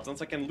 but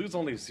since I can lose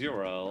only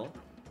 0,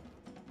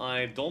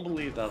 I don't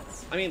believe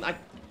that's... I mean,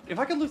 if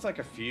I can lose like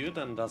a few,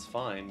 then that's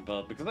fine,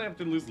 but because I have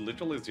to lose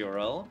literally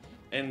 0,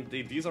 and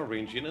these are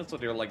range units, so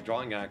they're like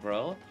drawing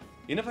aggro,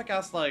 even if I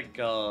cast like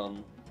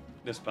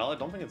this spell, I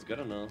don't think it's good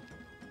enough.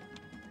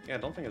 Yeah, I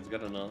don't think it's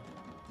good enough.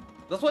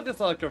 That's why there's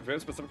like a very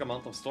specific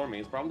amount of Stormy.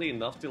 It's probably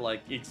enough to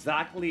like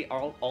exactly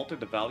alter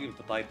the value of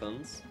the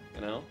Titans,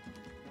 you know?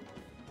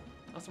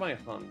 That's my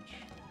hunch.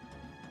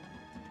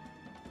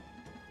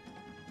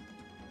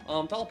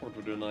 Teleport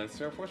would be nice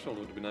here, Force Shield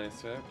would be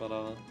nice here, but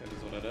it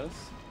is what it is.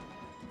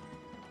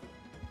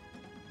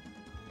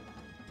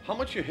 How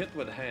much you hit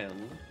with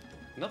hand?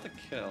 Not a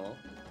kill.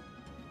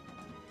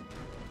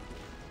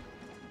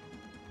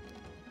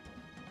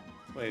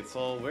 Wait,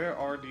 so where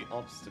are the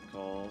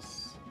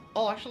obstacles?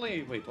 Oh,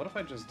 actually, wait, what if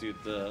I just do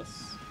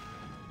this?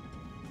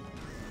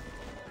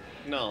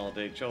 No,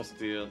 they chose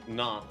to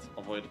not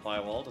avoid the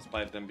firewall,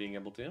 despite them being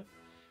able to.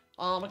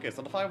 Okay,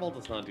 so the firewall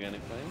does not do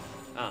anything.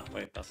 Ah,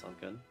 wait, that's not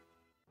good.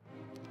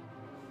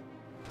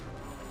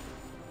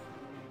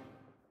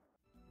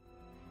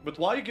 But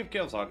why you give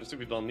Chaos Artists if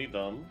you don't need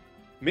them?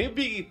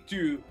 Maybe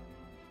to...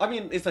 I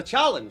mean, it's a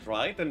challenge,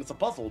 right? And it's a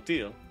puzzle,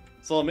 too.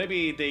 So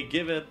maybe they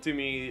give it to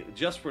me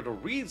just for the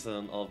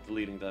reason of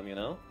deleting them, you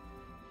know?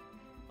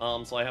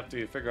 So I have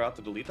to figure out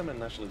to delete them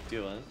and actually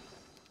do it.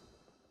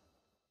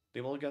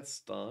 They will get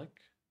stuck.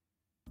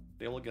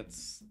 They will get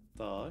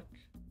stuck.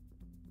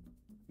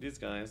 These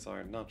guys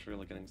are not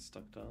really getting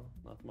stuck though,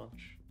 not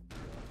much.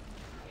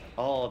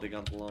 Oh, they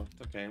got blocked.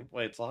 Okay,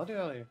 wait, so how do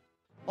I...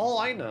 Oh,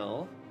 I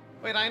know.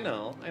 Wait, I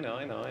know.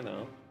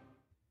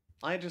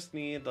 I just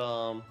need,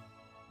 I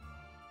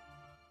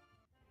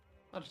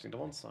just need a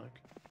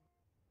 1-stack.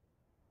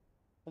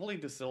 Hopefully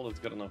this still is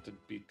good enough to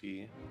beat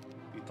the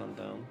ton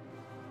down.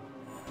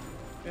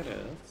 It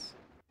is.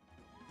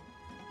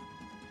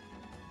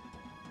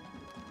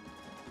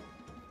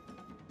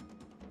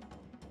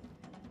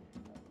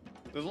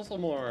 There's also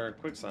more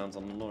quicksands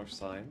on the north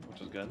side,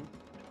 which is good.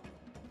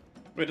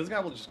 Wait, this guy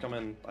will just come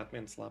in at me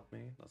and slap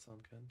me? That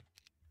sounds good.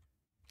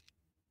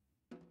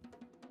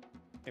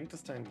 I need to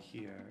stand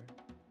here.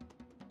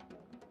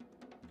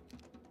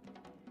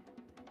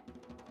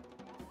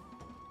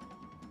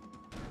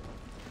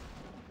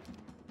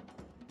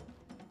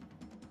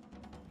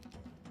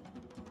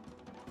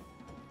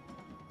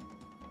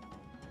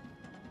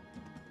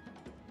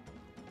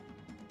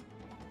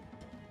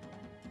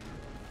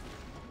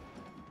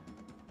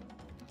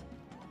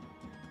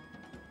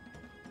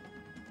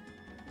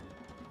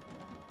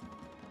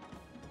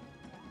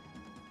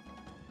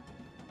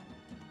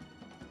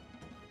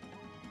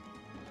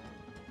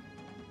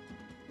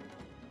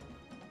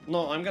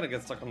 No, I'm gonna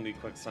get stuck on the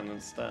quicksand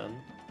instead.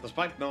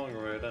 Despite knowing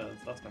where it is,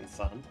 that's kind of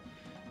sad.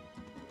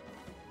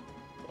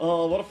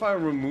 What if I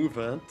remove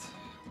it?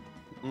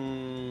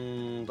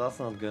 That's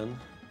not good.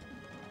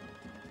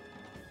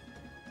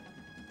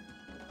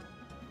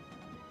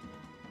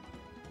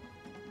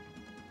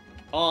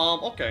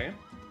 Okay.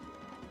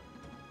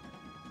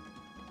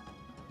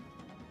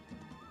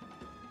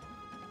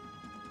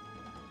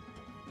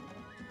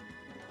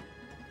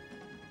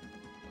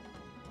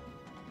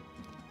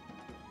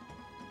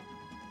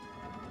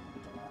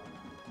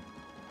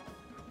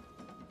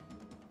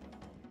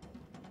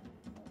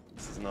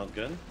 This is not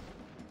good.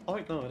 Oh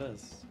wait, no, it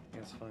is.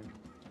 Yeah, it's fine.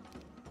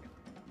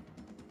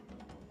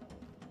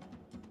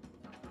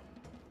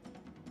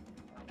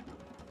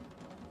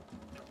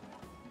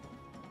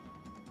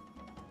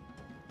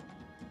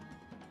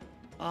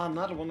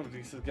 Not one of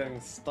these is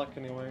getting stuck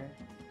anywhere.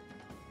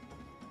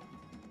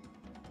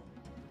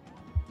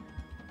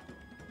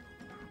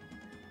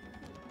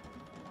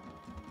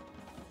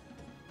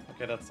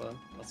 Okay, that's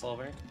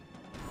over.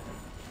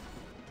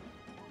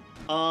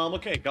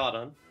 Okay, got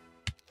it.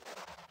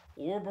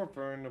 Orb of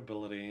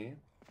Vulnerability.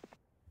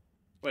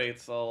 Wait,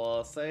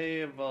 so,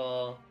 save,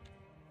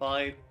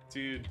 fight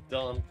to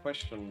done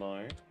question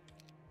mark.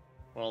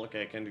 Well,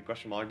 okay, I can do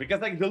question mark,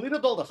 because I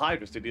deleted all the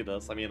hydras to do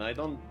this. I mean, I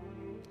don't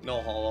know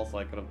how else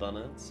I could have done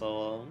it,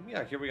 so,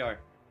 yeah, here we are.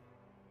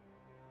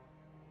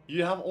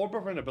 You have Orb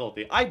of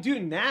Vulnerability. I do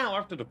now,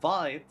 after the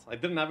fight. I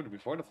didn't have it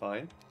before the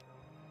fight.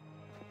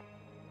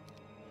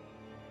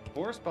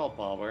 4 spell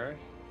power.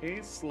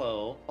 Haste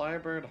slow,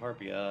 Firebird,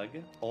 Harpy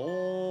egg.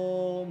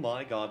 Oh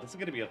my god, this is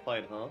gonna be a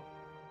fight, huh?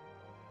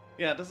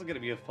 Yeah, this is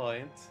gonna be a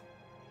fight.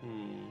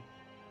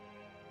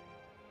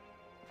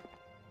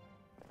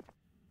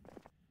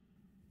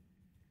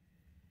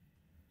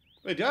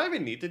 Wait, do I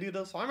even need to do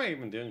this? Why am I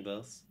even doing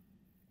this?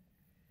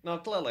 No,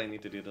 clearly I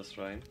need to do this,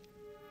 right?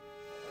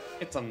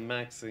 It's a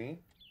maxi.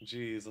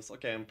 Jesus.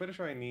 Okay, I'm pretty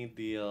sure I need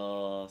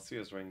the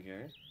Sears ring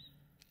here.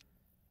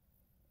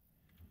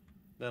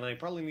 Then I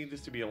probably need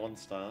this to be a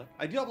 1-stack.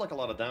 I do have like a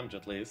lot of damage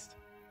at least.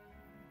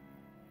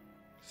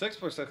 6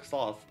 for 6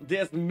 off.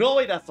 There's no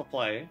way that's to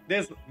play.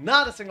 There's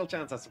not a single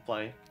chance that's to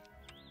play.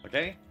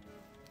 Okay?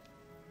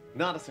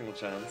 Not a single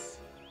chance.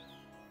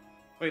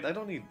 Wait, I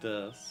don't need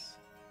this.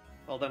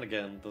 Well, then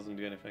again, it doesn't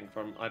do anything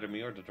from either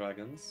me or the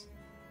dragons.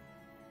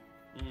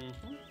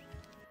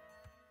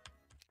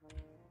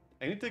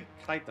 I need to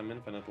kite them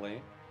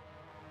infinitely.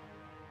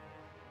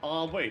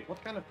 Wait,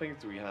 what kind of things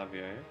do we have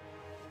here?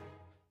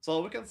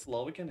 So we can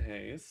slow, we can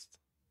haste.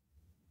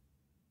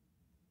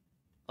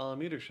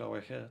 Meteor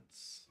shower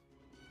hits.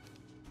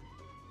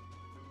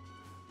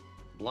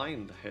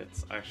 Blind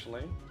hits,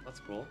 actually. That's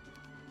cool.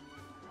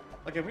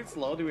 Like, if we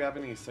slow, do we have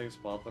any safe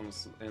spots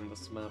in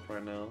this map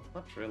right now?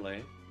 Not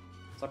really.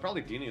 So I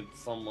probably do need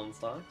some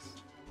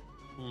 1-stacks.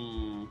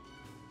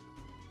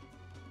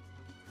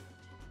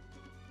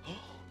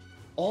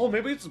 Oh,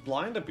 maybe it's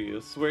blind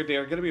abuse, where they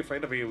are gonna be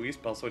afraid of AoE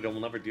spells, so they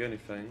will never do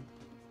anything.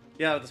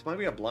 Yeah, this might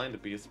be a blind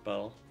abuse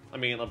spell. I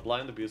mean, a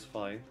blind abuse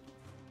fight.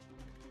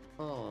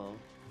 Oh.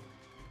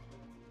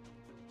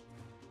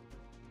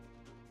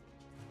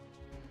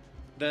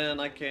 Then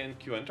I can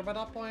Q-enter by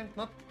that point?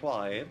 Not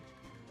quite.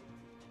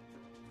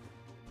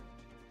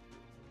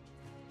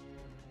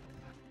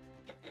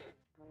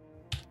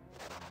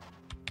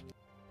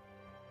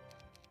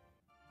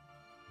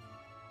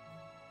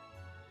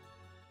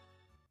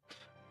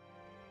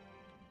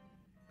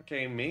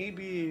 Okay,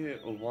 maybe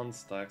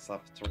 1-stacks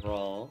after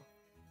all.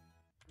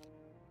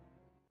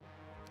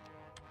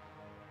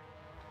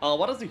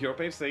 What does the hero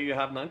page say? You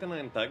have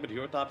 99 tag, but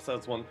hero top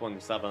says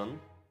 127.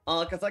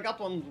 Cause I got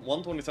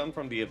 127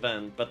 from the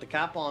event, but the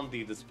cap on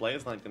the display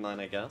is 99,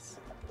 I guess.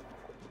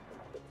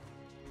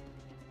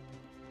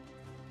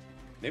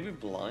 Maybe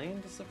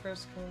blind is the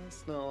first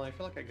cast? No, I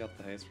feel like I got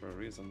the haste for a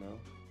reason now.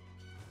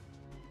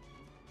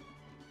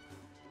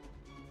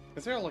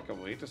 Is there like a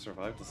way to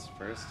survive this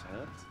first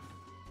hit?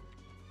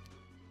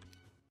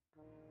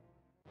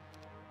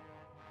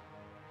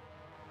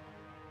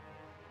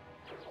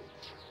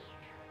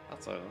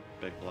 That's a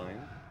big blind.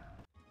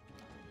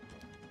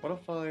 What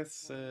if I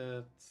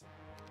sit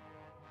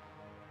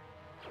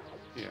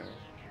here?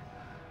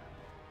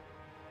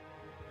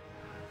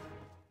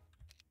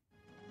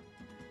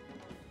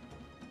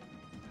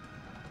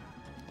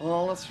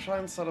 Well, let's try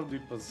and set up the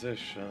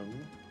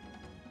position.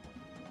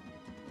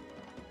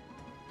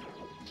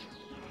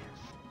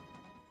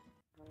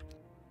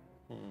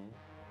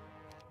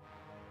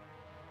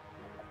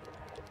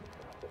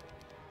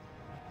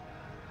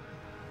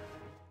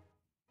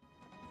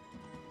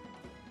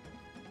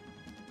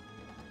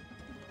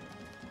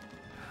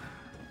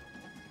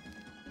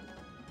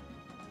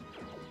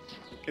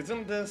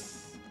 Isn't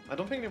this... I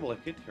don't think they will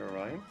hit here,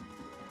 right?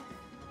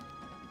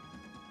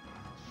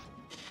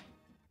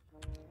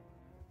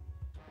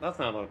 That's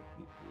not a...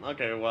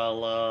 Okay,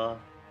 well,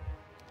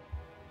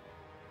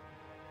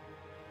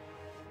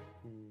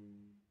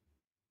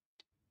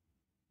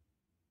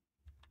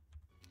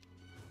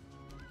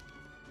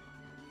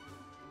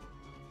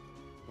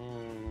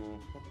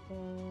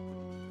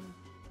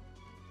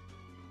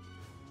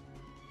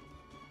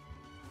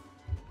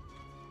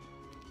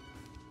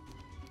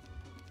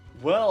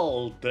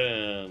 Well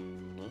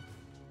then...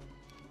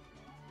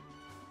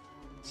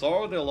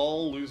 So they'll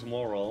all lose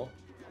moral.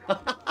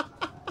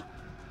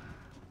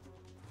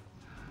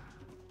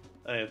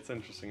 Hey, it's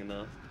interesting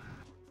enough.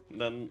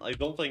 Then I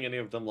don't think any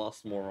of them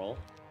lost moral.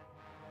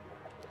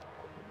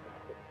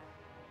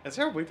 Is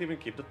there a way to even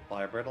keep the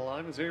Firebird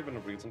alive? Is there even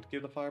a reason to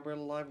keep the Firebird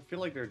alive? I feel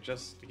like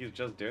he's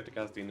just there to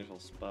cast the initial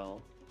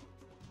spell.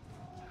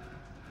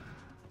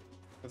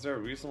 Is there a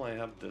reason why I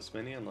have this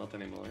many and not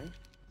anymore?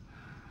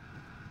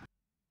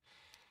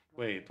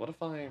 Wait, what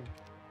if I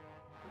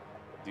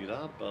do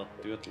that, but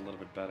do it a little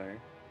bit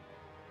better?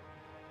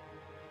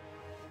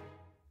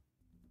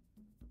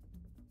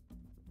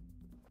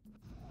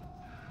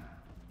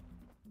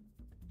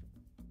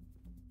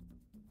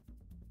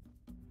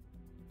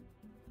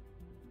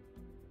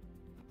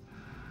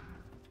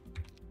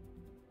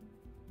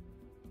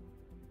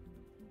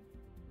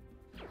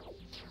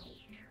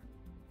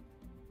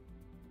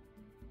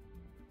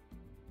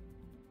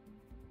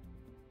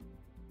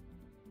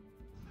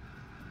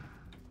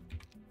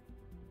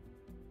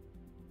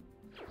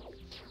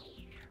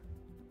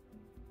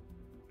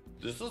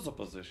 This is a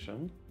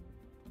position.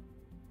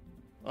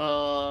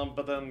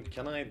 But then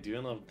can I do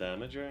enough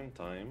damage here in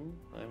time?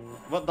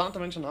 Well, not to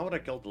mention, how would I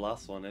kill the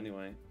last one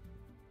anyway?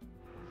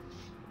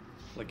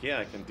 Like, yeah,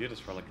 I can do this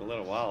for like a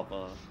little while,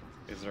 but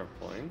is there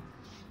a point?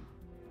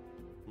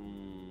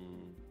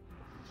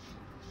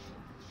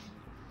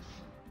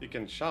 You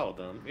can shout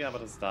them. Yeah,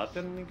 but is that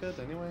any good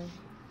anyway?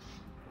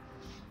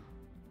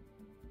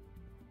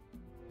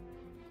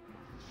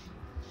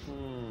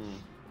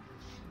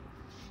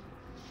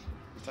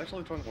 It's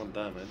actually 21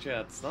 damage. Yeah,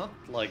 it's not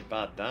like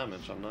bad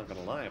damage, I'm not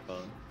gonna lie,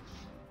 but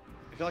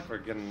I feel like we're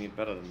gonna need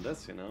better than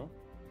this, you know?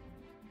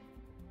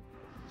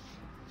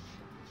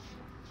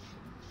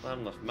 Not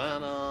enough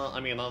mana. I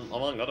mean,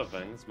 among other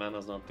things,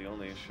 mana's not the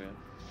only issue.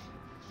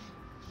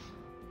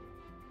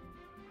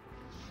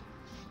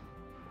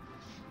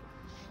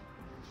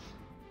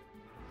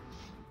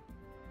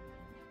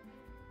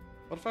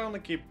 What if I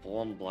only keep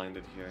one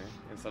blinded here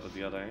instead of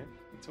the other?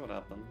 Let's see what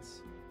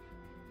happens.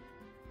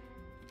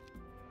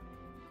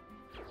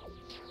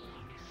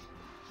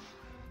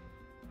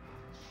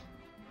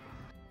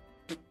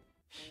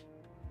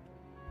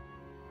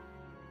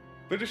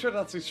 Pretty sure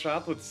that's his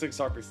strat with 6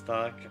 Harpy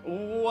stack.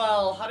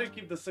 Well, how do you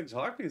keep the 6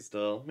 Harpies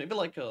though? Maybe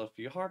like a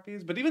few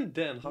Harpies? But even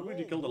then, how would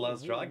you kill the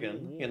last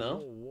dragon, you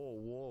know?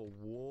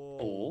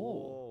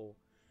 Oh.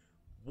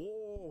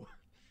 Whoa.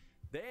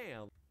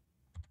 Damn.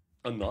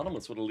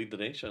 Anonymous with a lead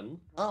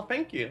donation. Oh,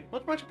 thank you.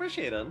 Much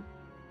appreciated.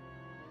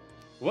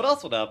 What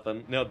else would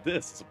happen? Now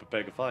this is a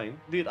Pepega fine.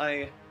 Dude,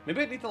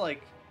 maybe I need to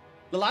like...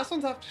 The last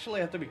ones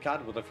actually have to be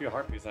cut with a few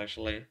Harpies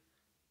actually.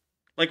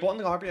 Like, one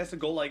Harpy has to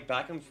go, like,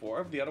 back and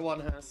forth, the other one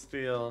has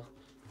to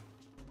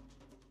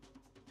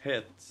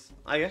hit.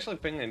 I actually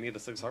think I need a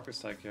 6 Harpy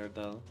stack here,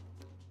 though.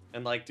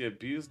 And, like, to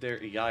abuse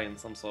their EI in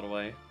some sort of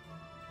way.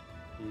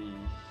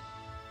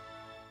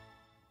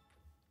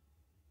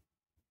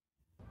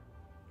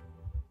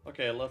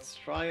 Okay, let's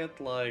try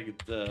it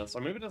like this.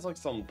 Or maybe there's, like,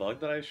 some bug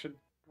that I should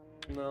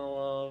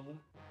know of.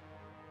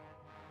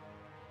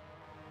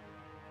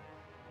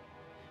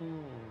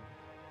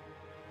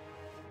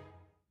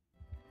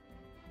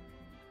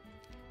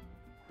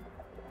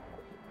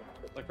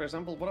 Like, for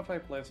example, what if I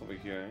place over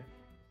here?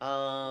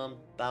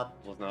 That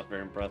was not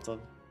very impressive.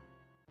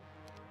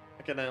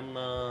 Okay, then,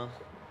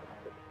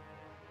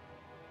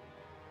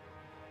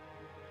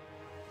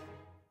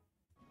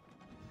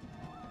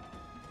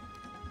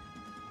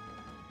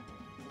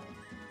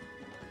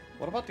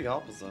 what about the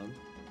opposite?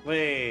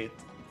 Wait,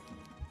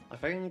 I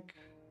think...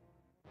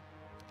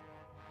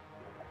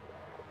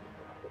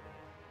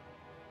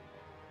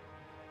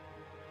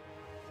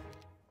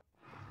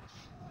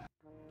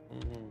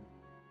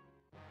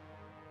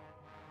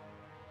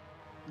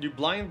 You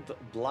blind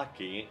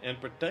Blackie and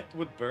protect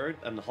with Bird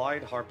and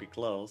hide Harpy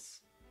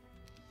close.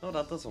 No,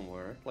 that doesn't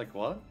work. Like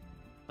what?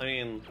 I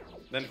mean,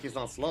 then he's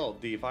not slow.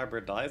 The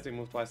Firebird dies, they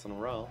move twice in a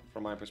row,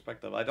 from my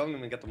perspective. I don't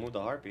even get to move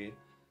the Harpy.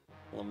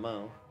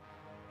 Lamo.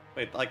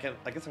 Wait, I guess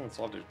I can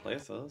swap these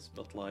places,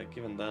 but like,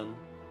 even then...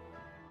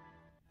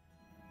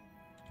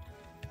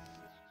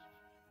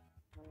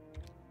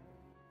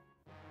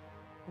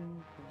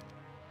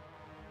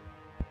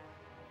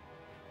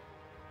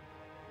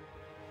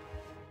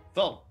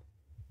 So.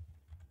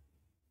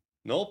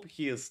 Nope,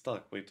 he is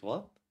stuck. Wait,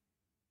 what?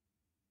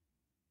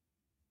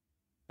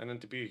 And then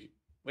to be...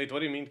 Wait, what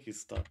do you mean he's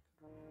stuck?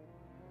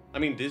 I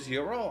mean, this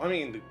hero? I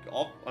mean,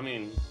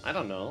 I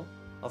don't know.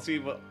 I'll see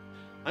what...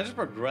 I'm just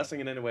progressing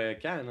in any way I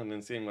can and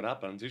then seeing what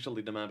happens.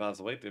 Usually the map has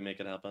a way to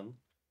make it happen.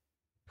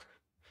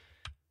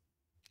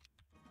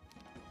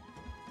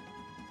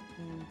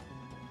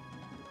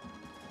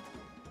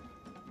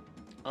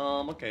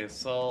 Okay,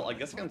 so I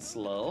guess I can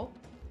slow.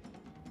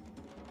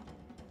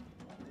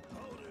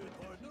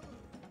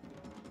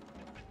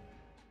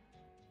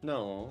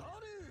 No.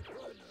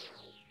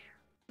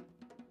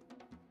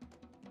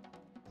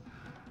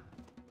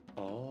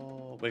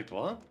 Oh, wait,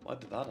 what? Why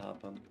did that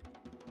happen?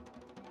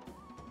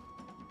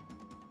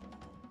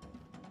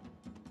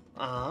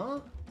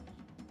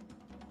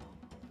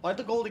 Why'd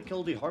the goalie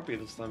kill the Harpy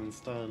this time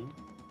instead?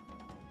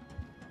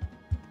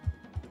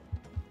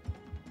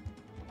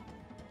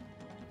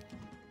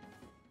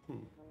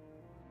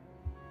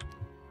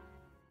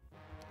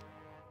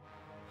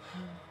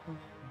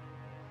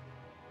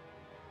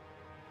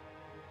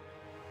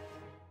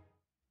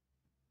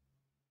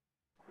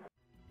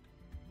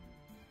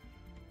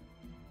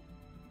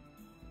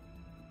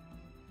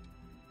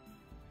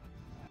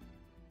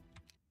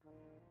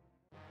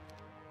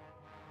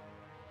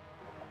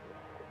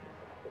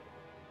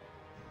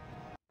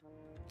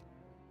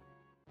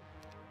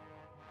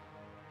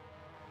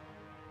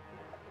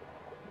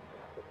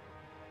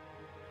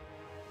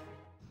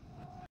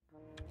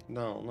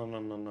 No.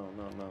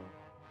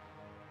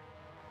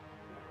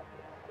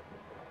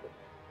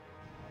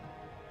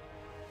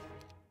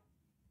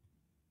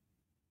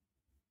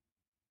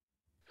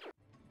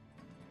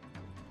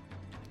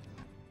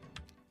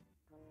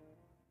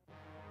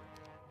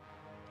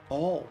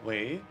 Oh,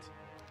 wait.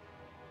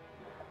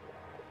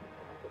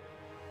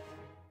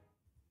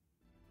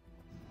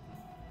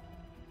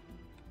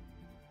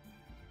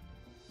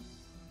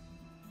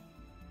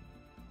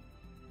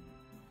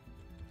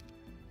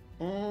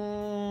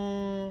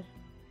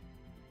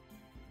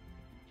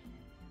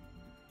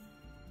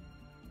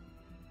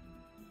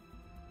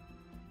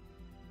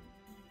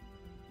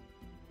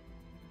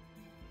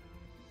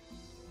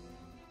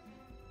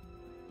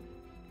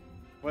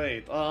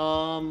 Wait,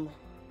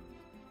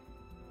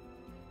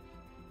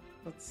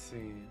 let's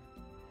see.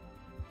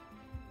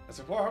 As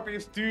a 4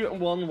 Harpies, 2,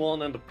 1,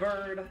 1, and a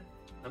bird.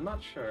 I'm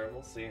not sure.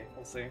 We'll see.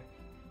 We'll see.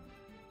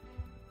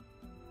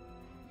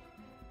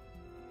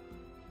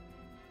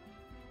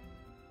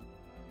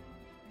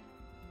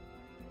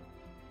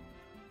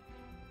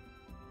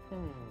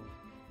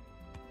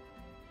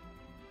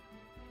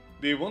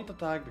 They won't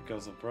attack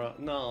because of bro.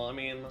 No, I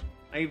mean,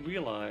 I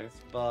realize,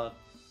 but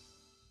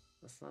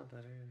that's not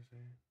that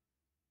easy.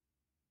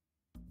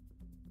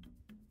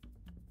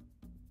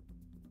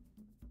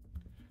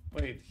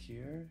 Wait,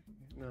 here?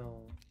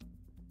 No.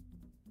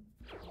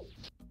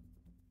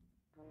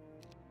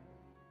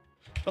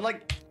 But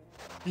like,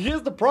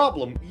 here's the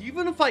problem.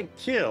 Even if I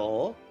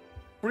kill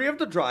 3 of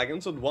the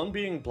dragons with 1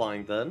 being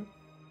blinded,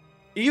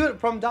 even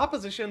from that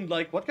position,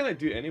 like, what can I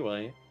do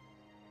anyway?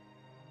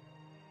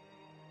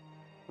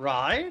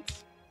 Right?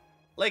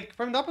 Like,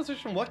 from that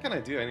position, what can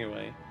I do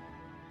anyway?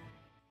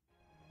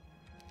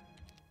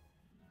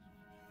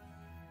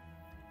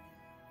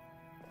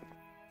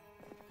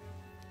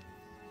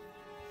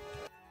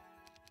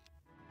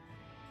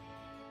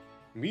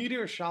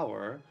 Meteor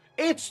shower?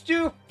 It's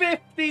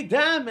 250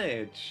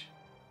 damage!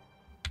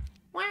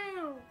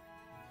 Wow!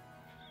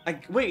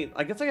 Wait,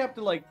 I guess I have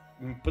to, like,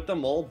 put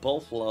them all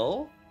both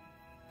low?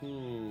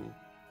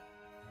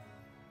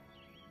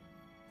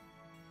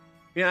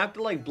 Yeah, I have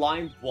to, like,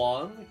 blind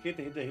one,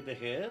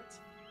 hit.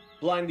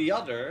 Blind the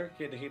other,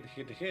 hit.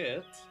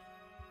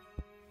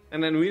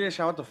 And then Meteor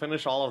shower to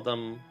finish all of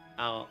them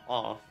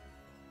off.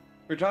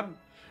 We're trying...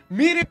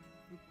 Meteor...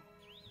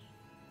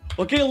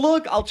 Okay,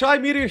 look, I'll try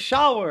Meteor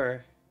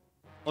Shower.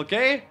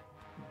 Okay?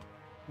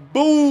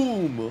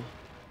 Boom!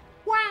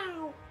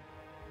 Wow!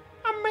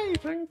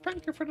 Amazing!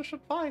 Thank you for this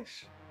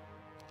advice.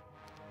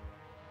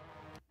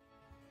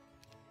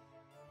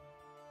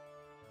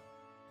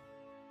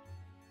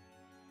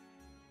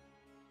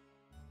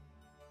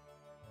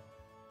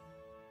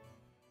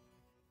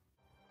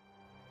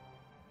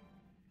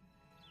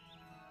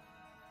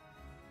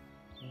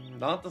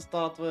 Not to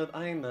start with.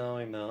 I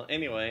know.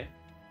 Anyway.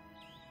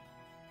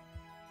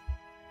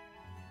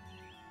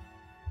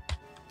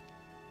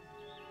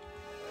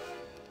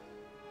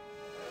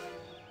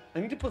 I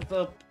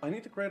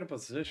need to create a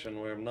position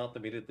where I'm not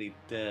immediately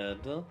dead.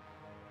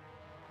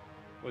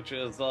 Which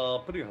is,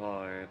 pretty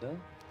hard.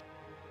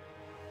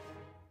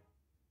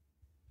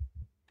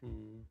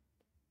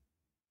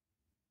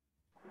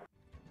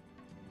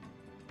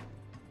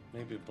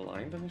 maybe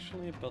blind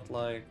initially, but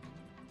like,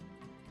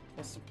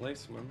 what's the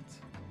placement?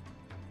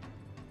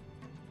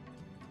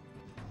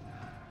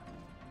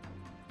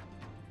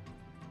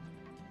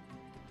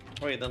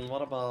 Wait, then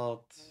what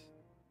about...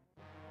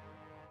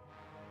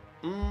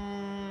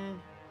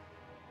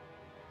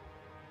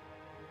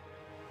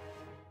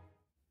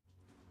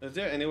 Is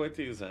there any way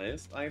to use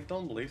haste? I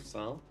don't believe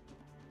so.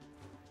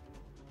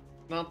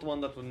 Not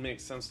one that would make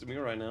sense to me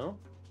right now.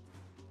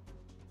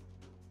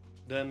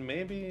 Then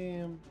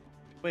maybe...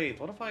 Wait,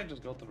 what if I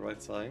just go to the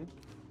right side?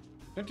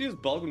 Don't you use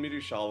bulk when you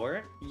do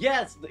shower?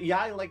 Yes!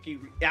 Yeah, like it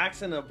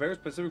acts in a very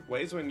specific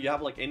way, so when you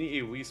have like any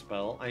AoE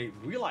spell, I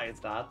realize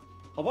that.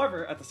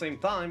 However, at the same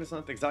time, it's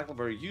not exactly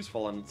very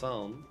useful on its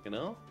own, you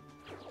know?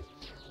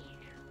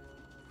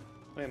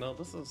 Wait, no,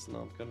 this is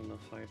not good enough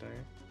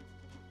either.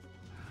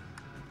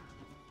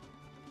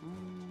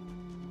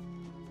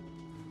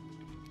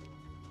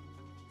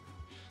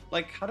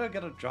 Like, how do I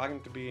get a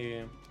dragon to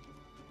be...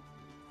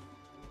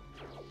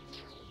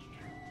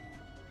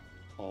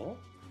 Oh?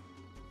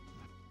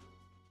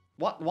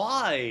 What?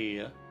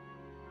 Why?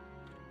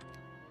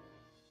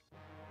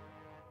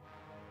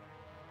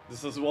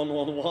 This is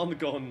 111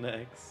 going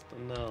next.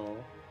 No.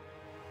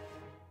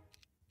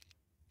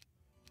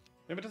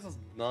 Maybe this is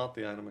not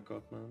the item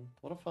equipment.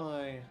 What if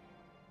I...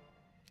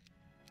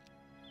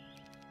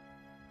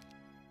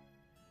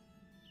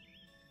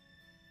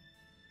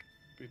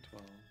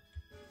 B12.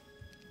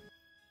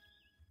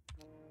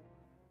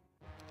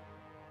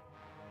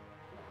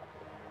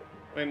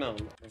 Wait, no,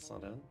 that's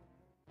not it.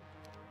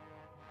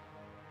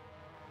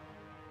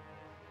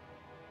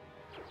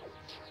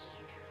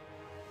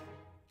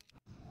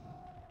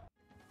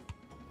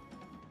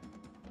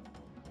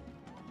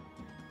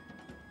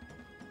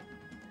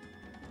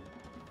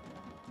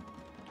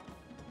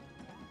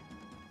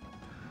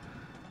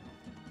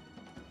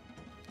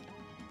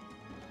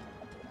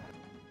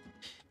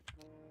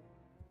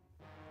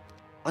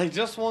 I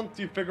just want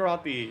to figure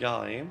out the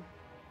guy.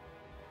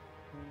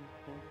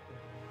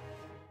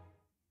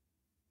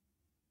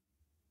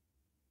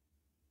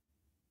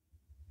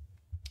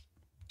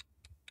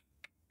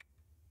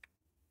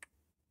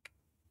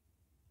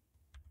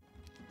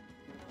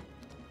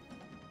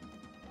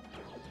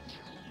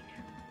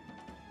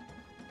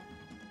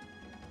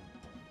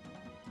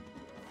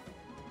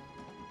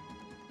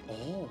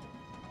 Oh.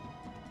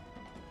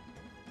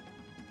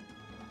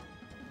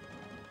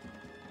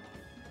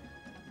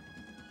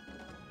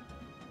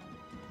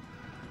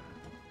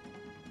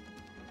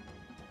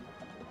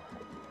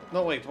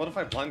 No, wait, what if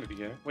I blinded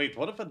here? Wait,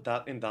 what if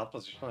in that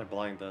position I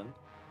blind then?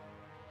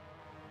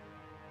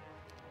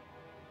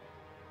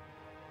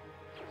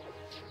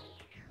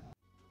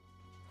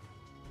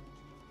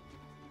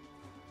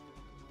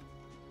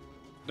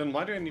 Then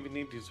why do I even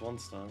need these one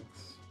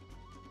stacks?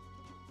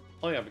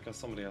 Oh yeah, because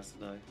somebody has to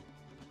die.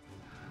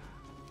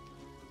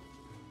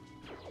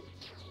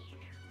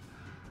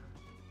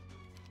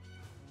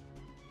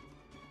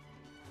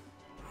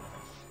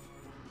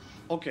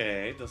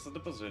 Okay, this is the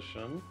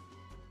position.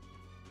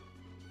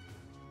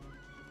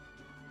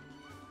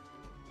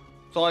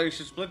 So I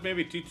should split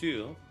maybe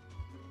 2-2.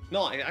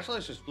 No, I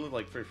should split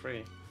like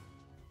 3-3.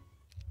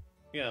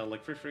 Yeah,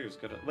 like 3-3 is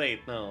good. Wait,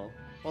 no.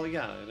 Well,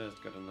 yeah, it is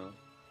good enough.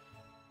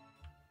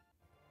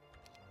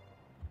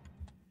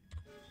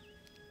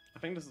 I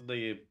think this is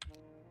the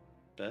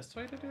best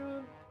way to do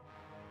it.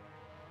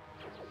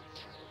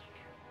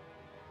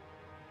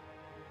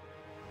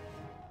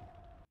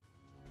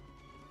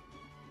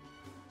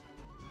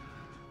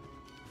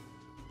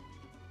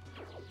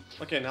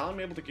 Okay, now I'm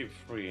able to keep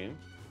 3.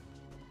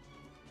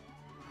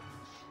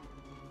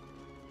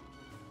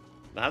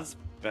 That's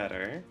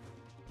better.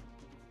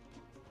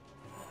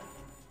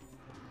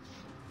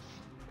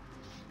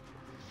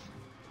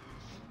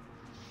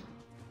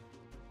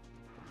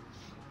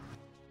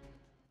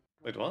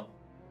 Wait, what?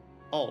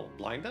 Oh,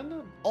 blind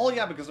ended? Oh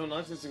yeah, because we're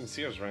not using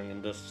Sears Ring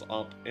in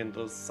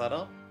this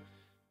setup.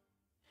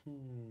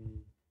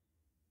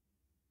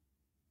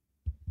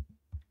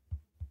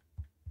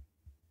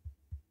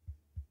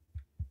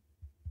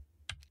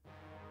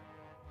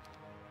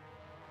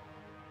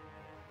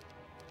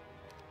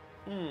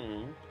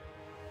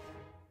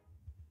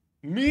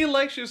 Me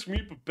lectures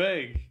me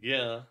big,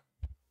 yeah.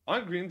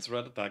 Aren't greens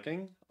red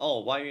attacking? Oh,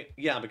 why?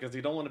 Yeah, because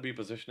you don't want to be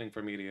positioning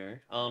for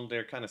meteor.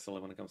 They're kind of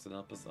silly when it comes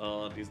to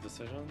these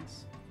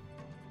decisions.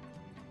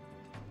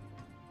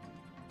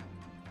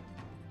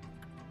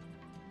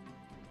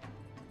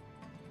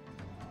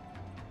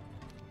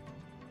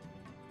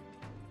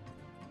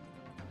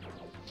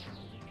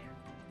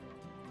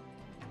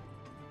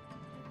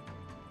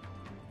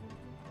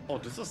 Oh,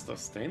 this is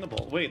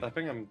sustainable. Wait, I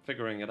think I'm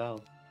figuring it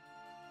out.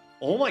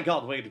 Oh my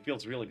god, wait, it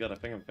feels really good. I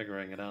think I'm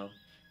figuring it out.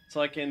 So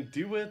I can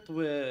do it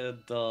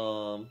with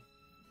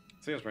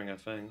Sears Ring, I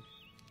think.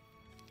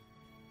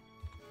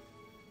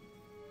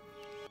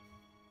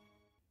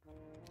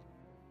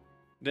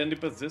 Then the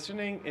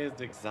positioning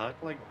is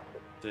exact like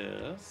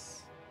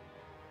this.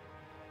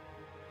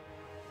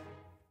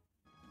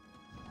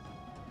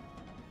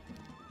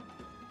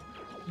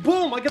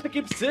 Boom! I get to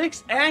keep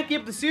 6 and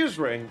keep the Sears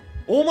Ring.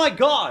 Oh my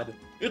god!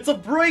 It's a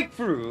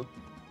breakthrough!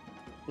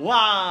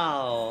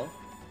 Wow!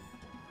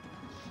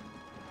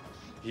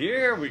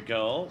 Here we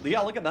go.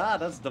 Yeah, look at that.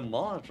 That's the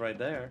mod right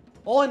there.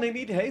 Oh, and they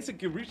need haste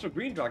to reach the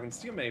green dragons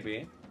too,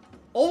 maybe.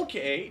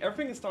 Okay,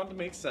 everything is starting to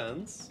make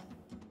sense.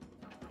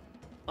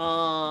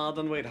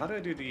 Then wait, how do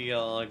I do the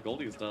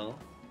goldies though?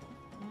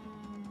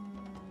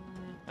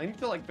 I need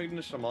to like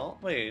finish them all.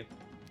 Wait.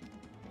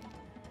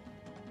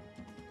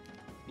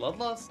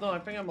 Bloodlust? No, I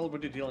think I'm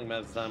already dealing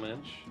mass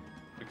damage.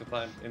 Because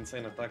I have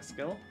insane attack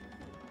skill.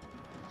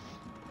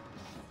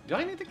 Do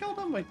I need to kill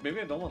them? Wait,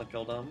 maybe I don't want to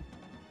kill them.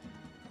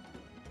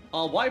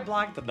 Why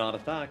black did not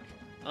attack?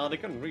 They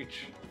couldn't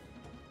reach.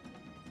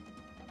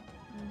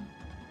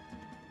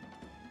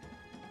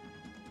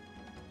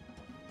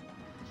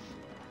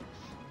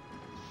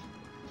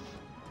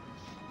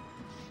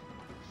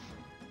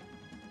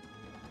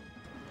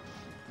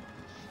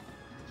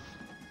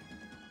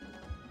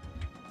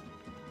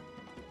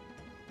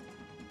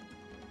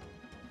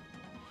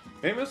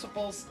 Maybe I'm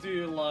supposed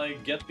to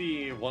like get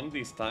the one of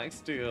these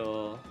tags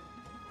to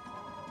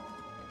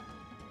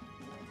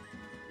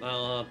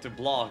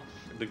block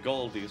the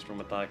goldies from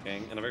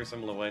attacking in a very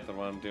similar way to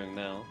what I'm doing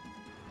now.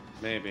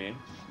 Maybe.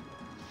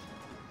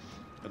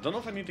 I don't know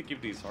if I need to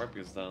keep these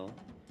harpies though.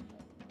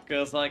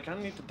 Because I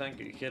kinda need to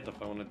tank a hit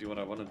if I wanna do what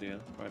I wanna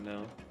do right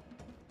now.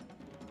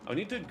 I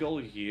need to go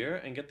here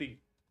and get the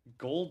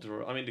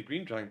the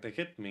green dragon to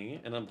hit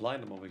me and then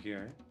blind them over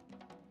here.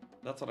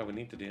 That's what I would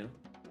need to do.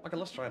 Okay,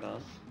 let's try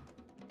that.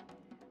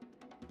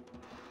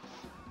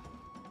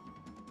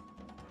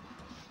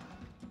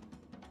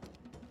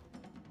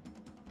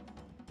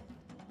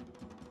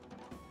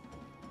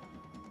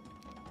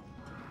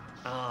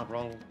 Ah,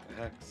 wrong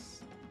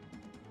hex.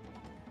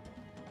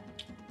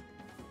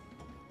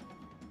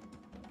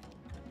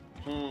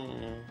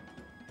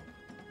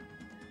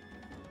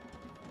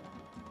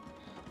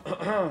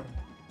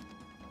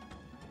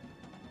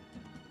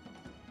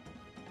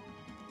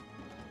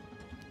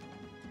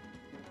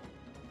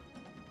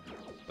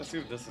 Let's see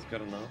if this is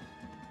good enough.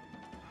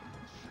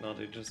 No,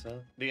 they just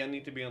said. I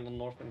need to be on the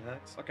northern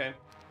hex? Okay.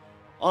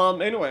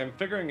 Anyway, I'm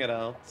figuring it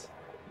out.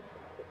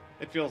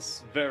 It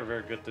feels very,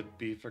 very good to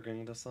be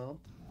figuring this out.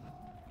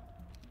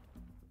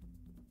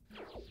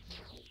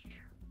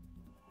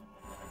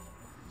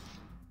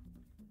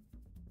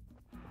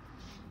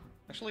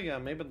 Actually, yeah,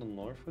 maybe the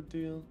north would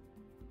do.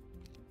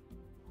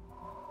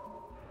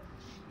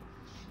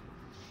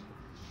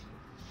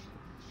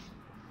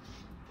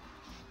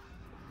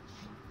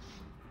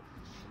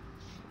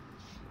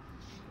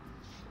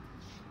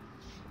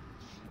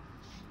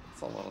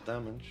 That's a lot of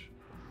damage.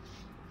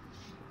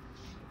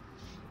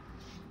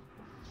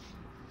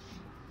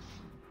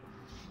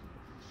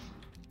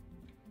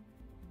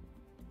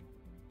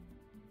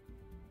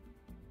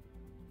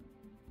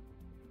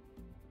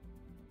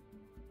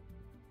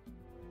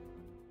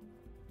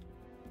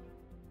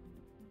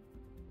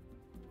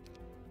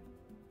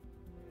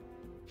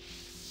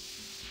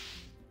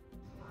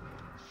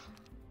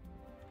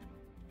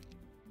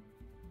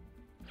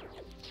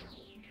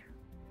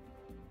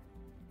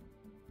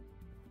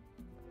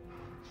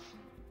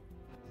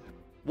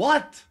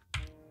 What?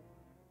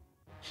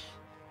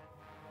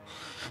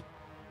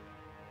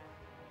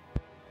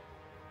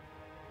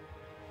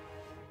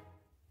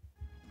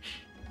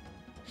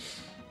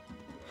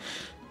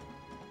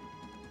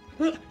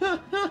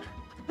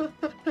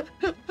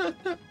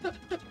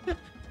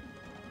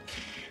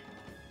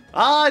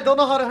 I don't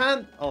know how to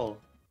hand. Oh.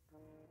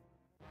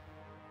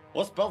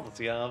 What spell does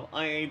he have?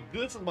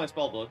 This is my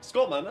spell book.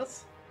 Skull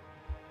Menace.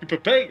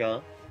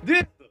 Utopia.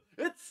 Dude,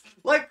 it's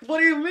like, what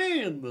do you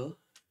mean?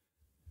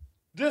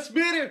 This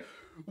meteor.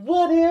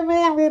 What do you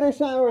mean meteor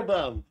shower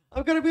them?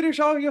 I'm gonna meteor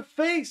shower your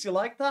face. You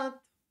like that?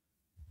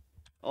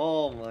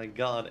 Oh my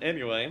god.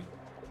 Anyway.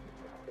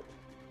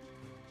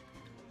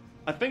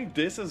 I think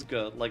this is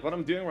good. Like, what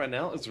I'm doing right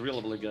now is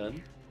really, really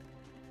good.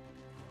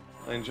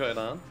 I enjoy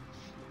that.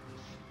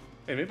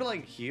 Hey, maybe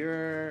like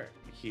here,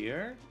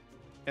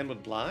 and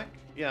with black?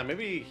 Yeah,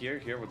 maybe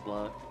here with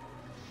black.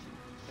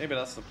 Maybe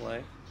that's the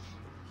play.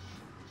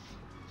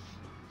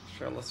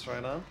 Sure, let's try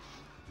that.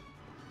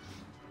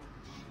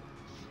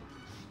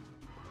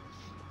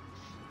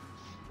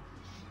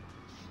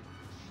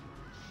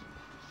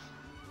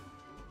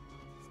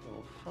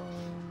 Still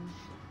fine.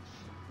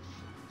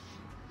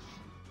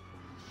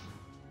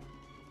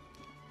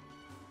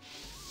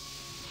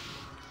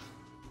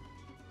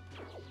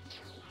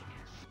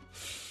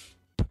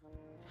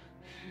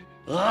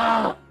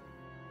 Ah!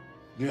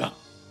 Yeah.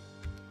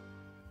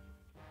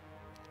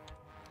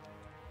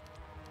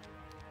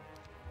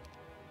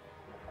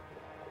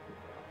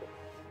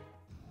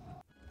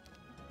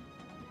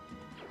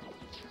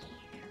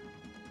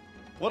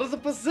 What is the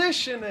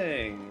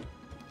positioning?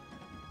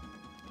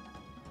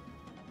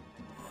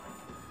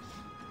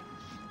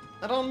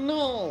 I don't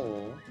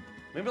know.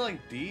 Maybe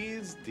like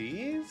these?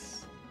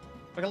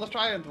 Okay, let's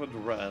try it with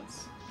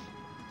reds.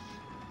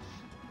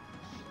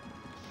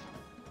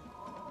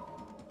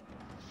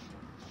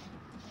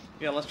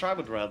 Yeah, let's try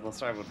with red. Let's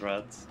try with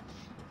reds.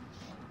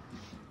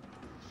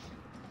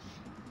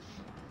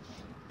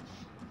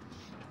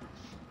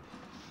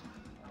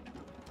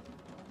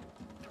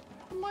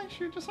 fish,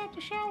 you just have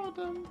to shower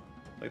them.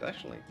 Wait,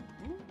 actually.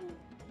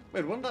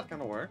 Wait, wouldn't that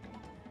kind of work?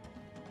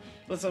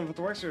 Listen, if it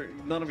works,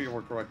 none of you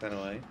were correct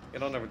anyway. You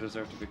don't ever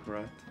deserve to be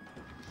correct.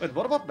 Wait,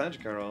 what about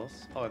magic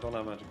arrows? Oh, I don't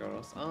have magic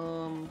arrows.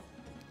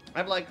 I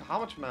have like, how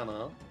much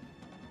mana?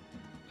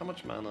 How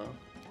much mana?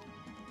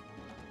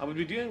 I would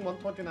be doing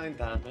 129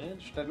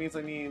 damage. That means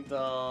I need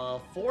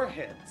 4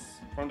 hits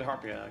from the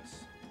Harpy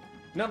axe.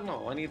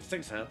 No, I need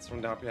 6 hits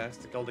from the Harpy axe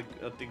to kill the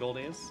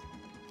goldies.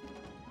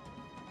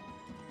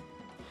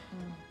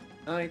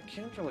 I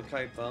can't really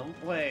kite them.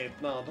 Wait,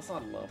 no, that's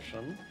not an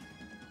option.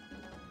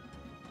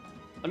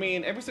 I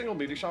mean, every single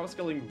meteor shot is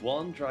killing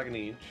 1 dragon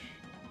each.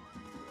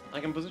 I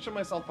can position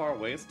myself far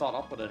away, start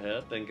up with a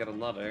hit, then get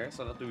another.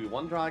 So that would be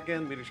 1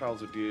 dragon, meteor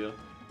showers would do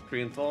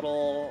 3 in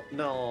total.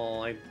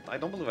 No, I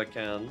don't believe I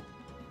can.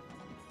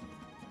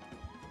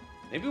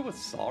 Maybe with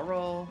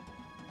sorrow?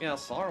 Yeah,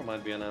 sorrow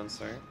might be an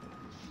answer.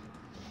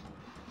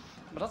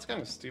 But that's kind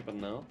of stupid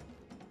now.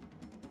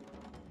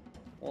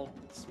 Well,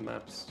 this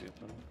map's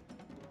stupid.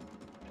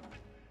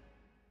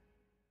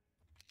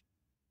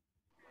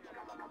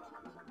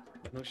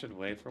 We should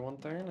wait for 1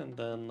 turn and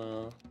then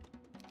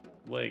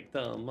wake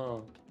them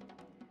up.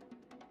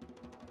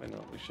 Wait,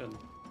 no, we should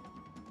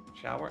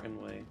shower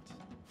and wait.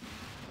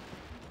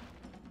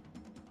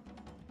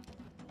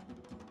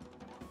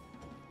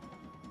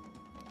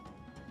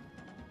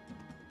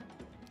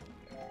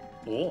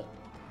 Oh,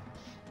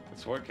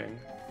 it's working.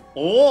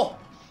 Oh,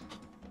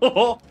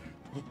 uh-huh.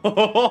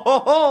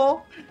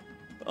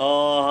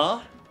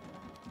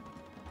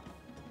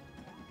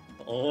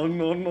 Oh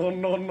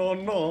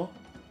no.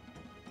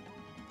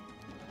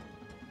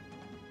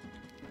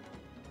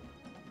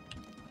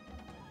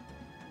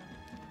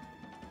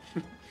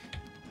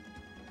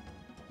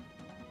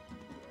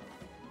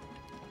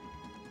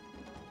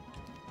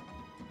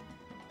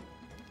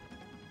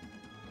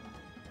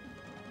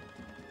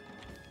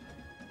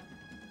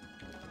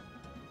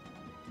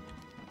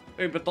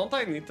 Wait, but don't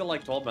I need to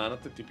like 12 mana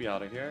to TP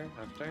out of here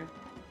after?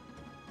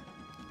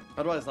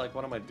 Otherwise, like,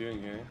 what am I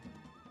doing here?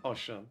 Oh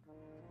shit.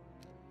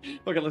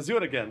 Okay, let's do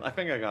it again. I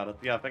think I got it.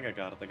 Yeah, I think I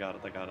got it. I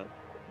got it.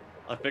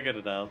 I figured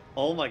it out.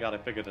 Oh my god, I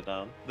figured it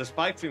out. The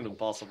spike seemed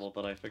impossible,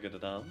 but I figured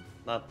it out.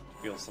 That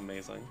feels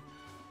amazing.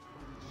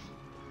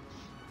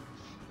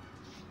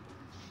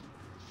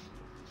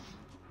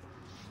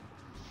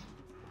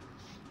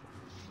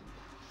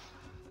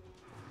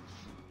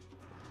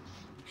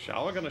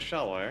 Shower gonna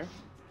shower.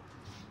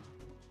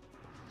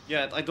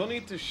 Yeah, I don't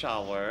need to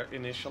shower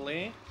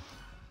initially.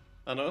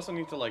 And I also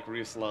need to like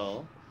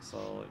re-slow.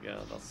 So yeah,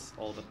 that's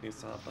all that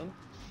needs to happen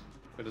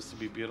for this to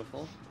be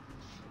beautiful.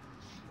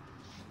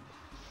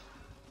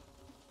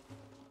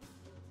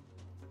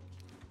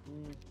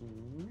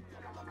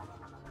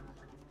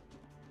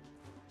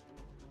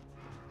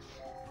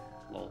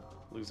 Lol,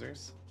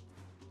 losers.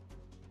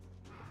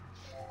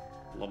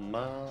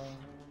 Lama.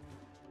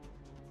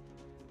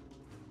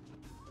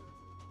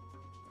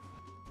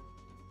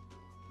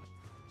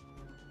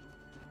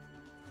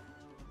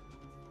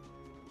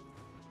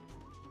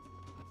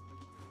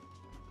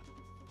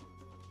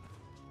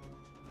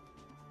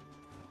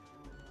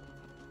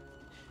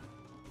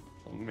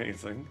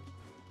 Amazing.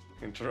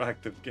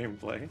 Interactive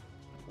gameplay.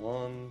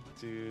 1,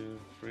 2,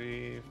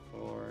 3,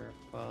 4,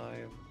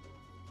 5,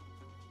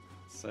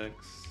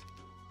 6.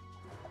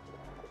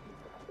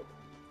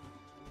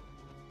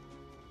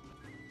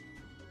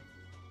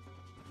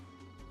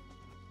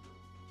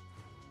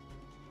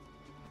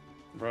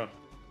 Bruh.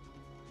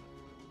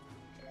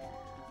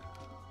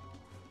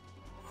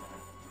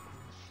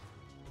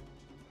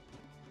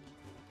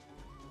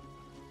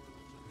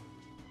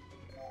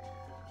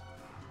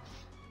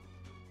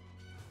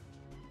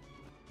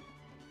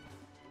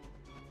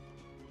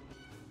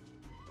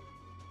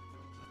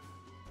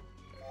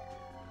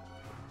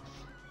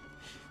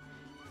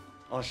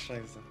 Oh,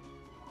 scheiße.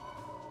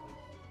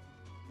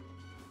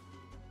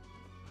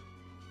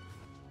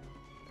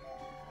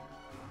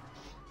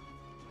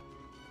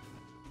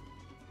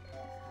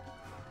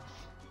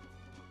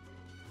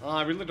 Oh,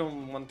 I really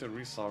don't want to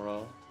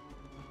re-sorrow.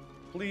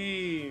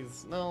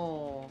 Please,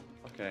 no.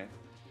 Okay.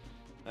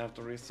 I have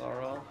to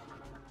re-sorrow.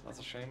 That's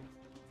a shame.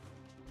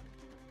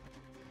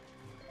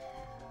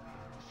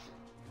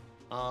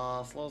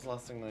 Slow's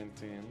lasting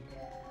 19.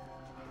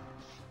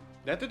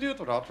 They have to do it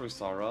without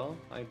re-sorrow?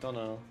 I don't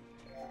know.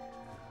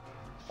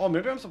 Oh,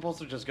 maybe I'm supposed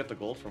to just get the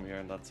gold from here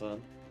and that's it.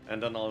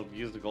 And then I'll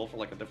use the gold for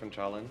like a different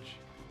challenge.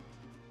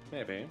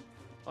 Maybe.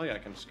 Oh yeah, I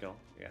can just kill.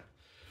 Yeah.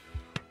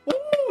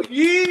 Ooh,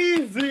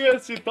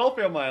 easiest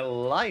Utopia of my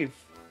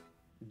life!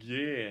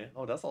 Yeah.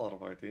 Oh, that's a lot of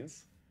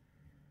RTs.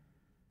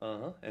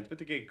 Uh-huh. And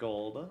 50k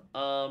gold.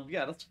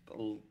 Yeah,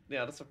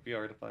 that's a few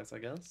artifacts, I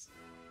guess.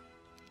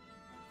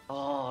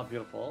 Oh,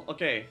 beautiful.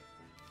 Okay.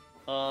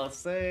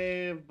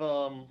 Save,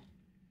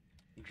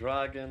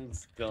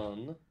 Dragon's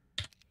Gun.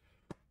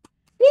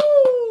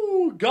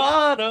 Woo!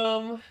 Got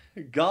him!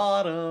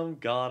 Got him!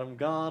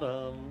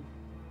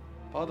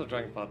 Power the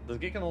Dragon Pot. This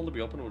gate can only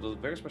be opened with a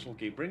very special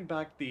key. Bring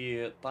back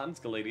the Titan's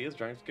Gladius,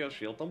 Dragon Scale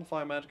Shield, Tumble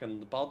Fire Magic,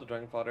 and the Power the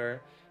Dragon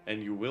Fodder,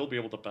 and you will be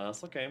able to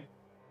pass. Okay.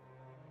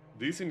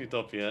 Decent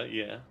Utopia,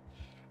 yeah.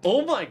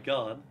 Oh my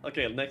god!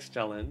 Okay, next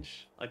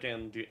challenge. I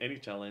can do any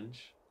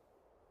challenge.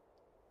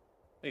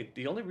 Wait,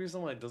 the only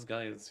reason why this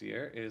guy is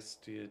here is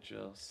to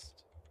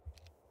just...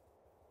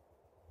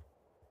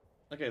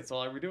 Okay, so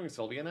are we doing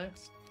Sylvia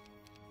next?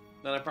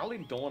 Then I probably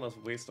don't want to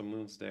waste the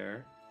moves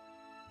there.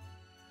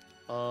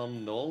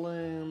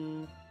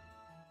 Gnolling...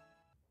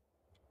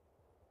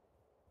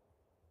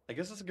 I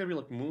guess it's gonna be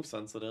like move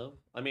sensitive.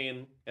 I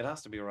mean, it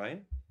has to be,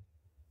 right?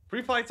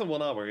 3 fights in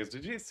 1 hour,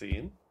 did you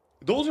see?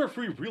 Those are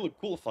 3 really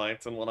cool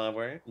fights in 1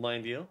 hour,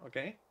 mind you,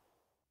 okay?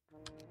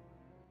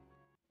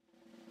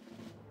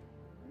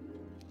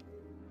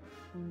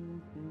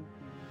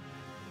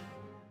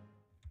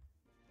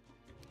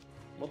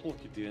 What will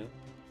you do?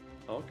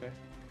 Okay.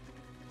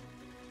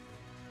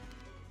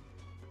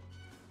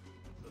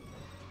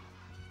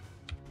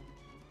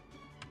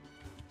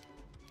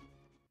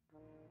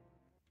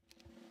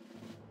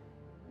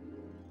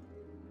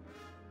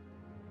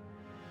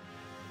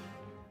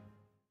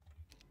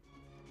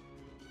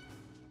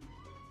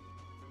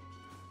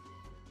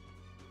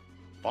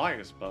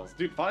 Fire spells.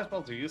 Dude, fire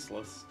spells are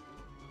useless.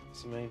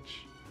 SMH.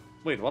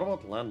 Wait, what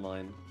about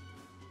landmine?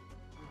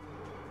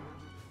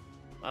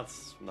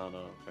 That's not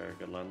a very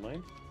good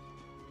landmine.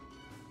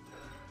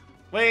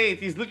 Wait,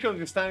 he's literally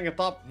just standing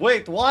atop.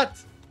 Wait,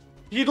 what?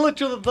 He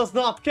literally does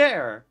not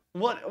care.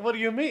 What do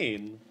you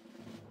mean?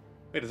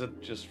 Wait, is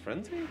it just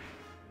frenzy?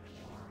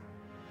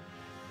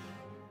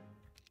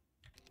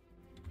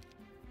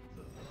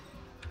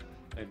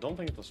 I don't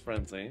think it was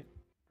frenzy.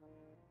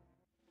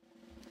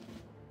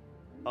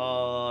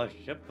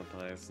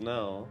 Hypnotize,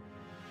 no.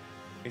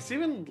 It's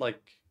even like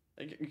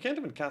you can't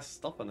even cast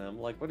stuff on him.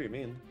 Like, what do you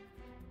mean?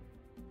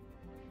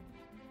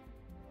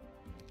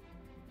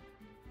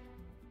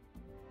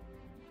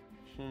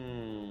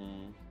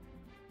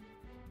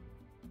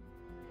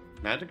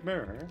 Magic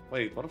mirror?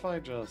 Wait, what if I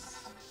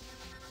just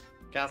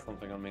cast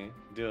something on me?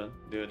 Do it.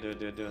 Do it, do it,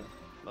 do it, do it.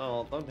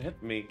 Oh, don't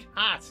hit me.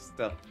 Cast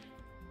stuff.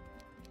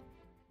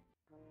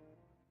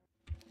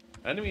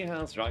 Enemy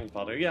has Dragon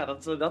Fodder. Yeah,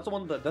 that's the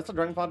one that's a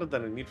Dragon Fodder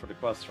that I need for the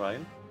quest, right?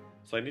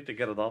 So I need to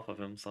get it off of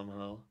him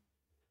somehow.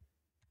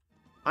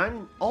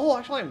 Oh,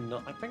 actually I'm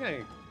not. I think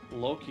I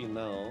low-key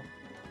know.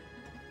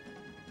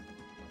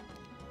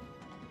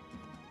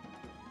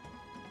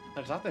 I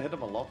just have to hit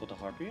him a lot with the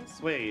Harpies?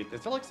 Wait,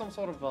 is there like some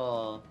sort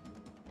of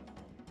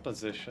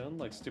position,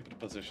 like stupid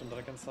position that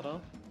I can set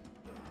up?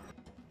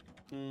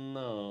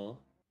 No.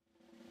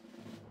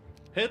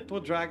 Hit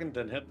with Dragon,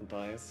 then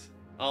Hypnotize.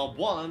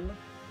 One,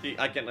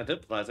 I cannot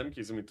Hypnotize him,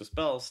 he's immune to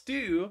spells.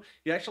 2,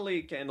 you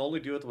actually can only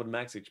do it with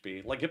max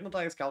HP. Like,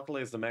 Hypnotize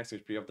calculates the max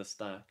HP of the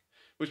stack.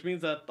 Which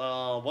means that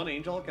one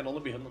Angel can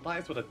only be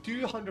hypnotized with a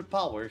 200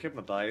 power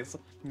Hypnotize,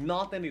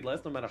 not any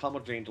less, no matter how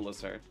much the Angel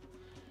is hurt.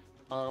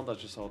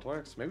 That's just how it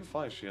works. Maybe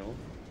Fire Shield.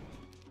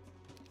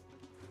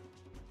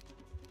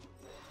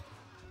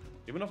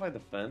 Even if I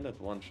defend at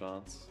 1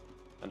 shots,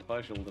 and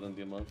Fire Shield didn't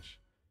do much.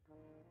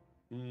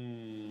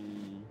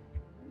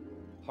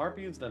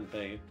 Harpy is then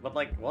bait, but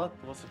like, what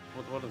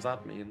does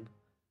that mean?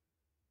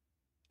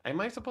 Am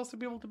I supposed to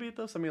be able to beat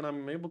this? I mean,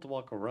 I'm able to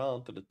walk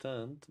around to the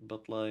tent,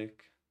 but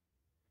like...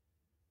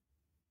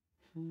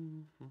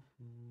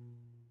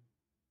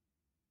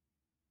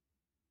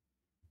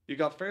 You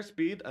got first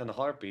speed and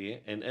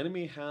Harpy, and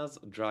enemy has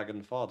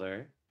Dragon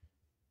Fodder.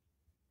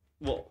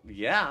 Well,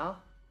 yeah.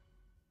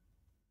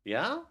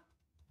 Yeah?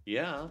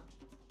 Yeah.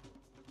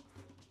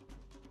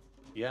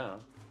 Yeah.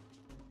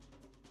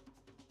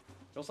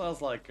 He also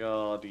has like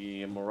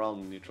the morale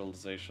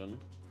neutralization.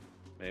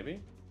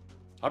 Maybe?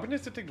 Harpy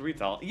needs to take the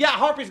retail. Yeah,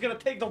 Harpy's gonna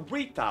take the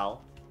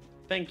retail!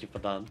 Thank you for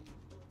that.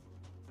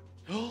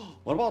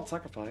 What about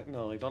sacrifice?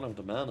 No, I don't have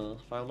the mana.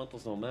 Fire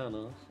Elemental's no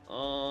mana.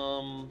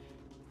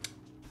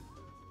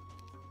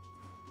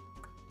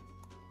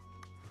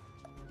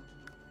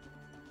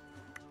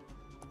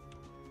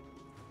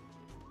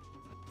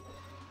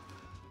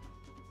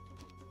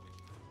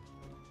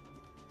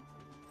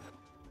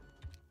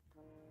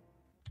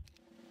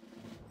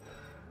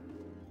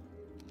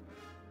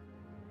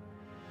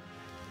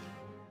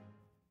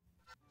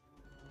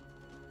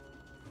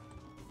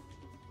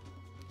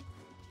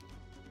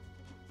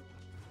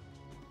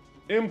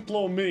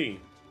 Implo me.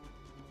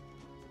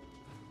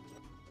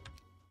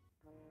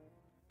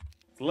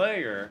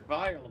 Slayer,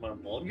 Fire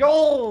Elemental.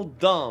 Yo,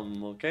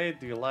 dumb, okay?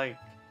 Do you like...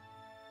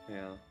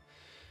 Yeah.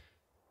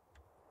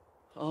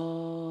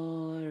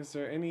 Is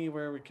there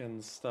anywhere we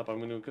can step? I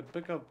mean, we could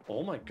pick up...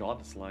 Oh my god,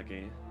 it's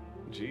laggy.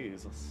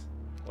 Jesus.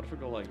 What if we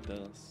go like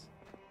this?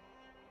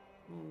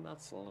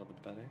 That's a little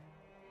bit better.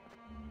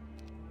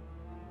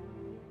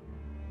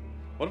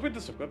 What if we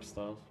disequip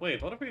stuff?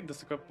 Wait, what if we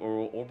disequip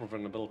Orb of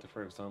Invulnerability,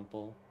 for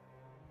example?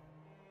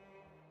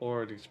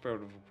 Or the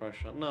Spirit of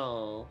Oppression?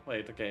 No,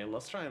 wait, okay,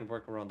 let's try and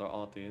work around our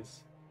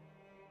oddies.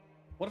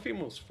 What if he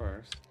moves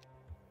first?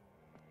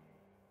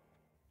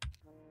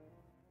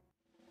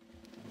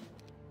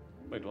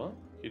 Wait, what?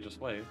 He just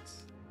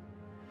waits.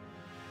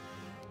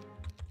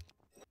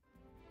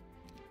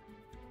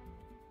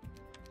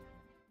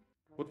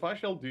 Would Fire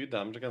Shield do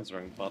damage against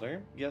Dragon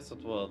Fodder? Yes,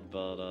 it would,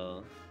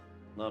 but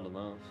Not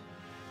enough.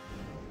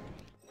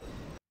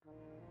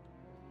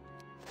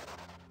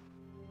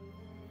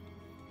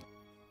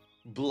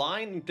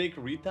 Blind and take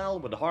retail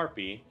with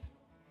Harpy.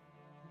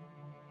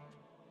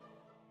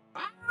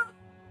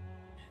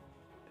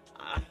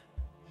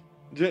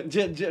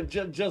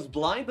 Just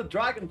blind the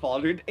Dragon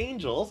Fathered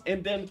Angels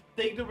and then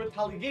take the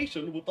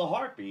retaliation with the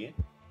Harpy.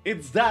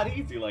 It's that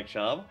easy, like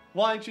Shab.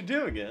 Why aren't you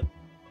doing it?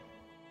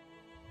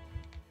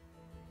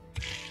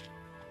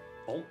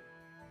 Oh.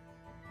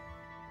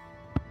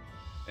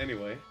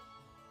 Anyway.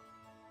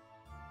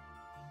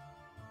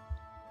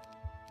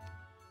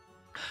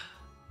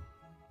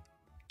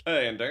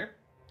 Hey, Ender.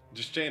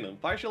 Just chain him.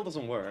 Fire Shield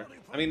doesn't work.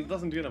 I mean, it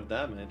doesn't do enough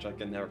damage. I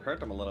can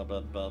hurt him a little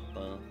bit, but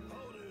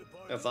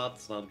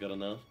that's not good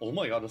enough. Oh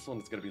my god, this one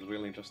is gonna be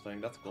really interesting.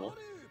 That's cool.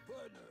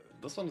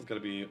 This one is gonna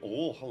be...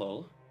 Oh,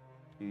 hello.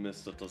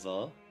 Mr.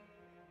 Tazar.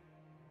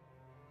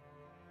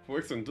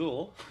 Works in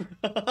duel.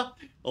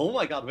 Oh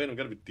my god, wait, I'm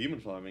gonna be demon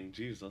farming.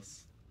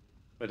 Jesus.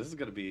 Wait, this is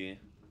gonna be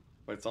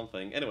quite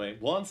something. Anyway,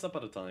 one step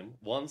at a time.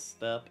 One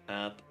step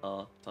at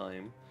a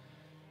time.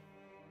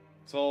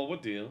 So,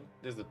 what do you?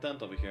 There's the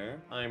tent over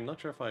here. I'm not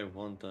sure if I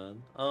want that.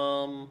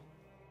 How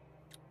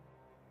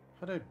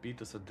do I beat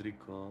the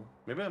Cedrico?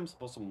 Maybe I'm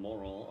supposed to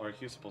moral, or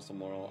he's supposed to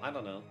moral. I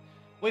don't know.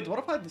 Wait, what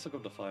if I disagree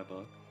with the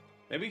Firebird?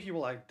 Maybe he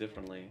will act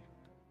differently.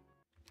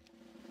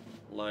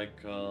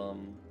 Like,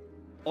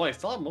 Oh, I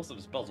still have most of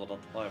the spells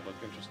without the Firebird.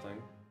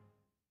 Interesting.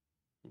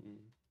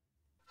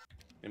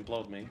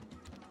 Implode me.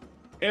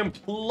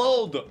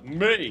 Implode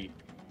me!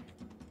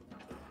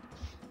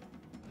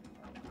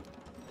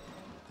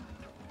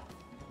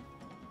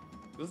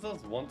 This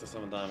does 1 to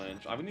 7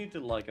 damage. I would need to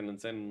like an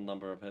insane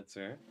number of hits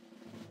here.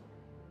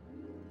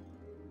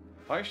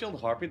 Fire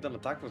Shield Harpy, then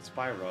attack with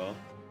Spyro.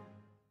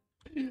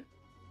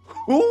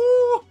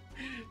 Ooh!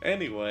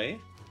 Anyway,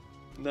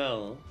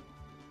 no.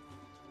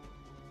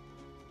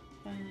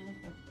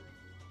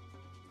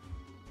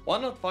 Why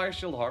not Fire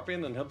Shield Harpy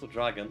and then hit the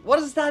dragon? What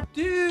does that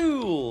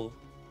do?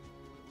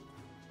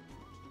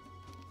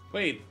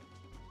 Wait,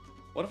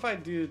 what if I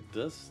do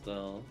this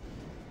though?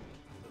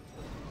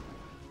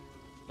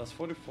 That's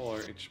 44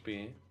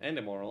 HP and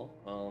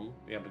immoral.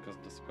 Yeah, because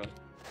of the squad.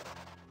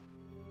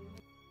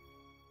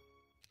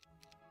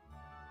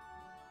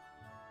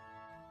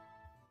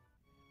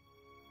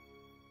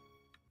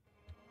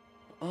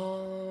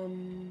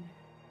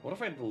 What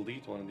if I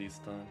delete one of these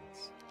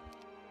stats?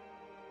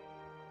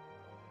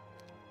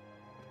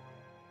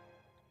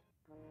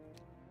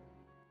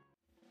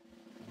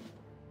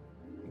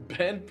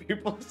 Ban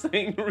people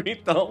saying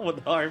retail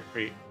with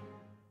Harpy.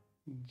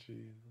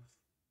 Jesus.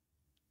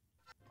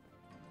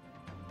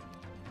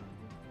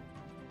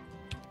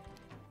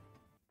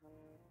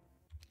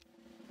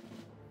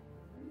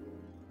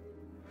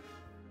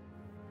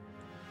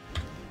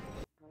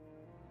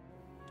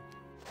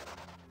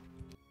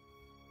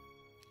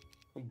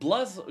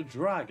 Bless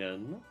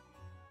Dragon.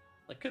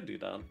 I could do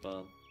that,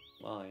 but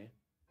why?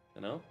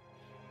 You know?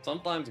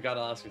 Sometimes you gotta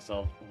ask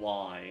yourself,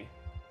 why?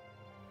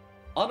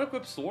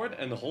 Unequip sword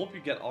and hope you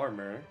get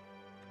armor.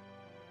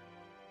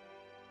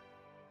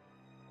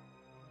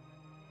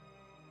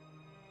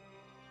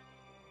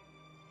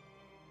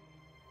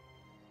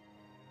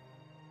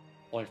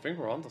 Well, I think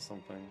we're onto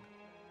something.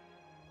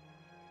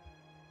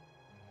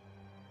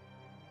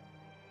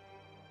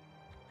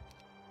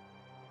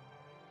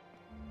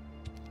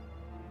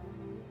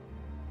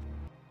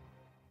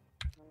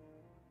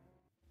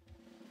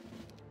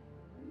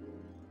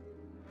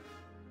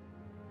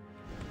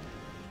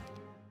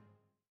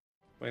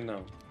 Wait,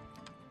 no.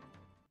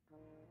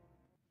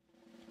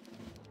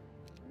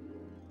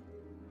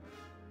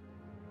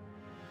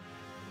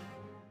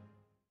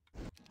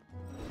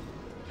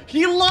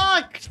 He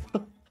locked!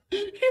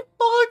 He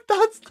locked!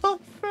 That's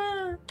not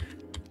fair!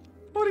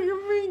 What do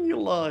you mean you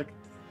locked?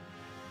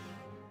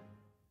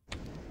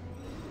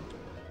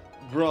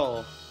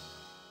 Bro.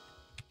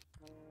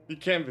 You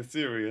can't be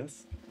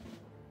serious.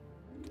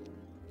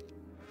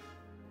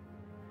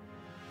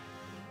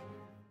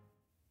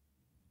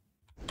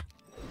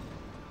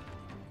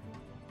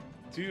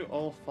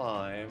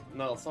 $205.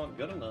 No, it's not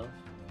good enough.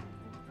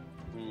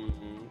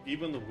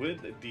 Even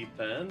with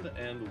defend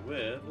and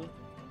with...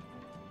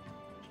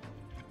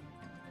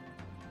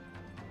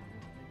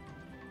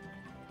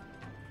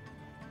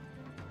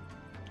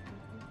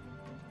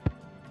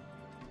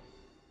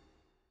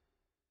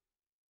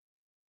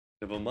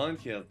 Never mind,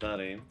 he has that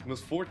aim.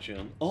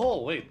 Misfortune.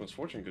 Oh, wait,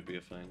 misfortune could be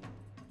a thing.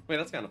 Wait,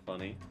 that's kind of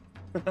funny.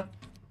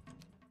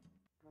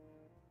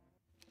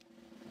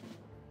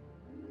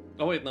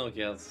 Oh, wait, no, he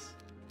has...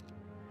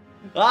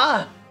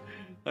 Ah!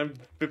 I'm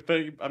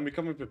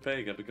becoming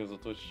Pepega because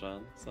of Twitch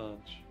chat.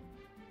 Such.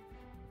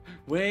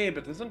 Wait,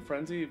 but isn't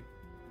Frenzy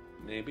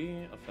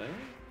maybe a thing?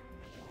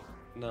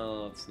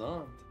 No, it's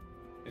not.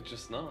 It's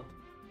just not.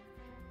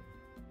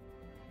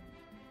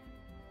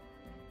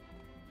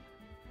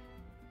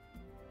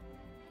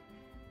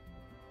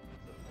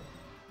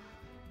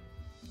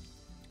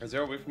 Is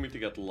there a way for me to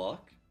get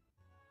luck?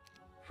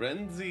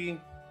 Frenzy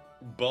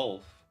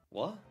both.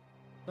 What?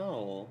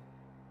 No.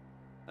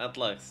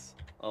 Atlas.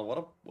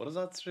 What is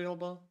that,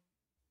 Streelba?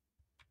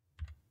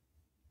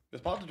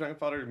 Does Pot the Dragon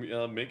Father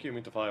make you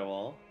immune to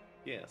Firewall?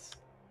 Yes.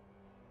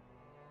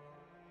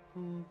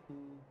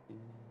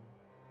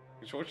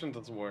 Extortion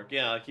doesn't work.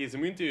 Yeah, he's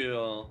immune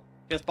to,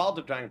 he has Pot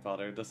the Dragon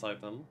Father, this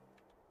item.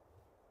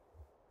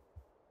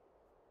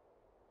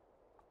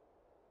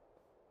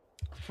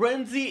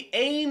 Frenzy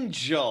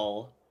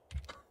Angel!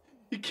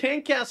 You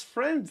can't cast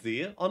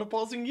Frenzy on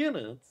opposing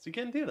units. You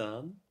can't do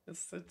that. It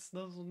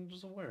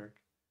doesn't work.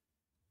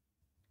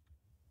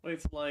 Wait,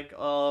 it's like,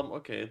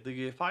 okay,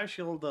 the Fire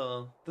Shield,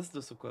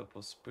 this equip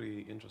was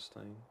pretty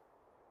interesting.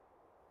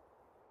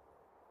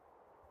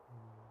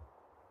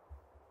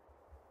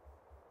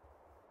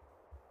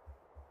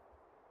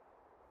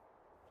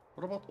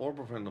 What about Orb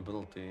of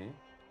Invulnerability?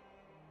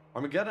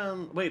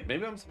 Armageddon, wait,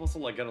 maybe I'm supposed to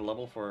like get a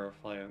level for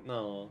fire.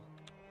 No.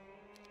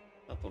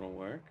 That wouldn't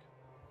work.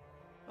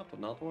 That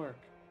would not work.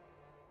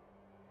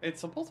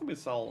 It's supposed to be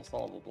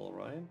solvable,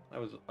 right?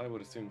 I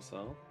would assume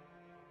so.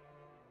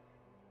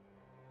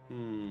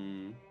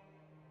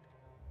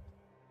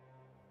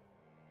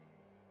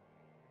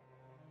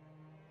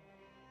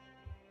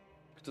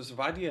 To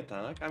survive the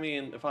attack? I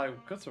mean, if I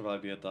could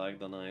survive the attack,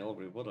 then I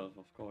already would have,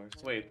 of course.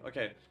 Wait,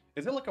 okay.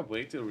 Is there like a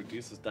way to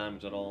reduce his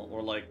damage at all?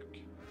 Or like...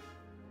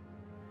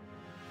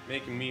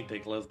 making me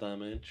take less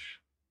damage?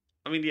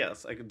 I mean,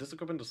 yes, I could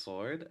disequip the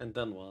sword, and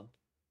then what?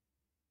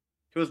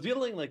 He was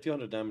dealing like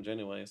 200 damage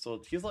anyway,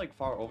 so he's like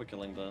far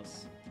overkilling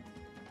this.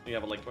 Yeah,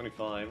 but like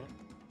 25.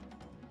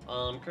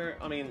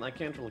 I mean, I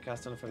can't really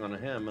cast anything on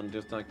him, and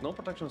there's like no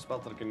protection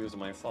spells that I can use on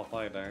myself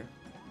either.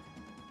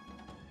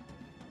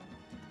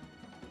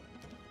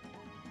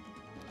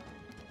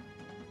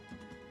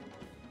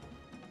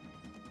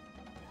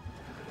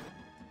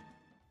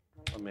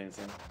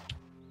 Amazing.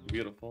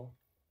 Beautiful.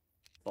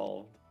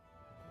 Solved.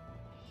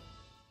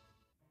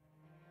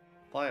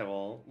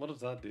 Firewall, what does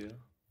that do?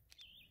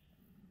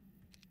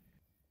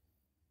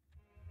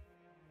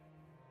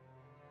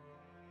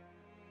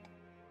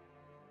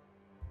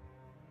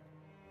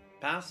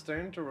 Pass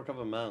turn to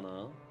recover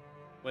mana.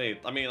 Wait,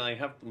 I mean, I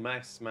have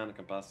max mana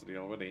capacity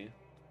already.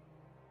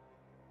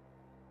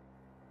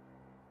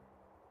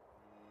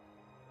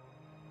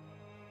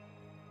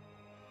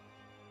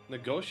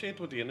 Negotiate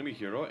with the enemy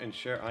hero and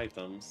share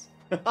items.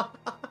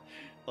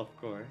 Of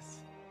course.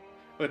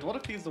 Wait, what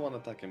if he's the one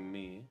attacking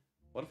me?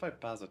 What if I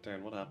pass a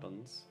turn? What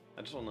happens?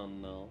 I just wanna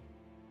know.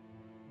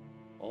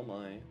 Oh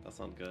my, that's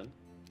not good.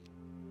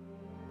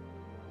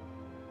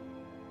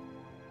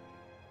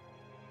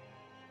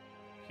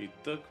 He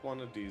took one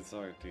of these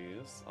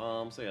arties.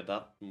 So yeah,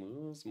 that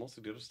moves. Most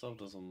of the other stuff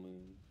doesn't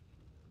move.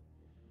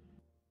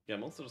 Yeah,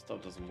 most of the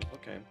stuff doesn't move.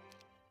 Okay.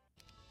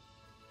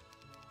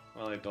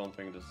 Well, I don't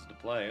think this is the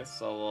place,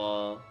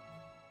 so,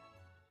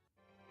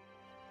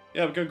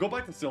 yeah, we can go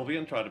back to Sylvia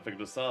and try to figure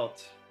this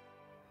out.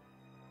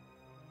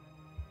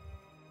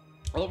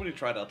 I already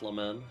tried that,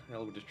 man. I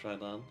already tried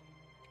that.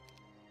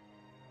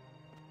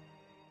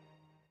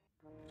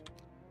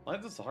 Why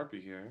is this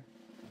Harpy here?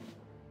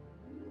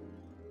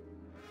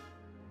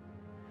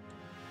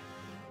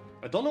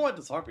 I don't know why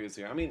this Harpy is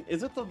here. I mean,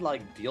 is it to,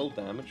 like, deal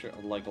damage, or,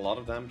 like, a lot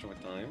of damage over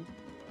time?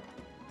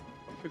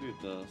 What if we do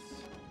this?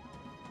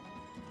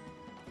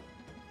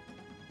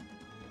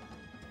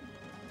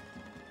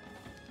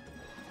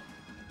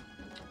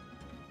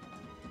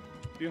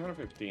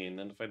 215,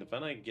 and if I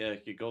defend,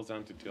 he goes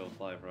down to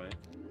 205, right?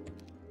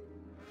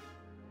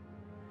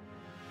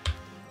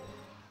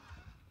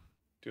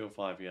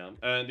 205, yeah.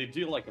 And they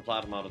do like a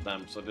flat amount of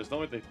damage, so there's no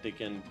way that he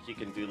can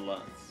do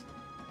less.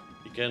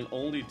 He can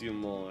only do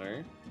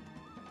more.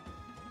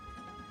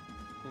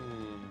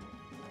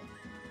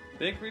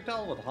 Big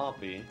retail with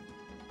Harpy.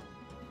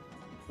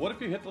 What if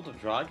you hit with a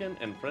dragon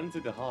and frenzy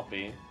the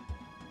Harpy?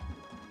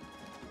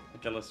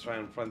 Okay, let's try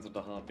and frenzy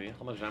the Harpy.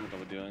 How much damage are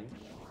we doing?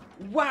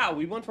 Wow,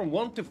 we went from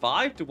 1 to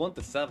 5 to 1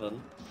 to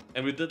 7.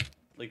 And we did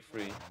like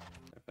 3, I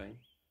think.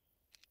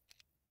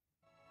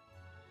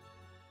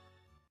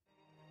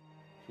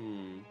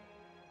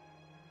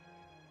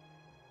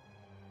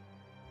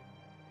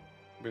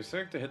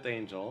 Berserk to hit the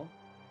angel.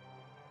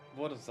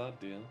 What does that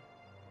do?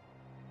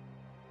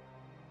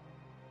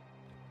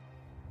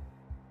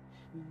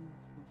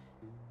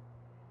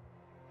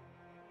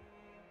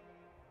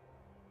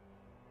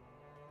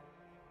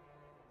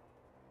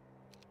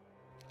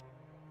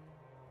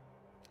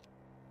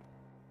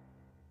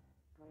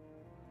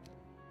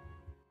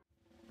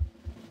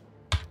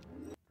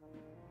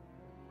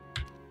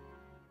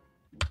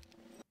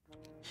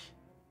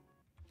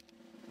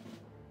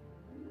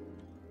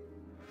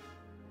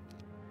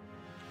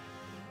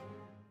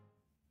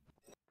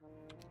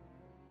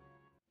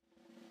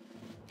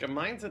 Okay,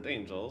 mine's at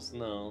angels.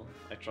 No,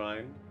 I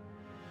tried.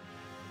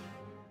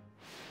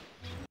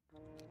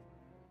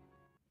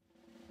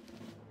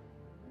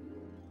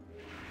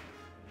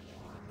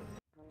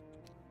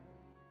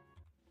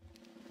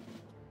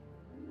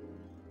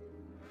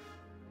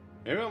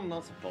 Maybe I'm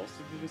not supposed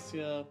to do this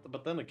yet,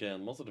 but then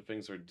again, most of the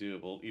things are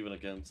doable, even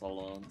against all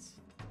odds.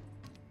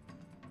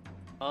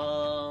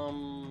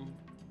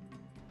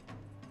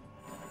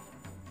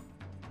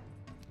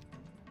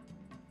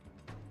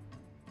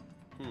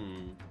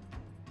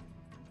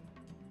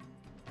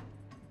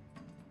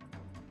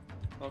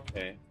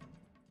 Okay.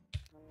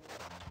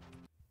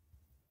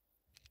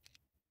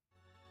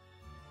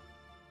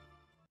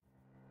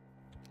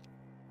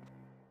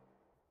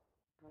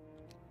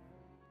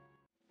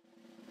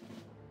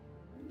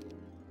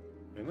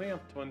 We only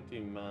have 20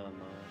 mana.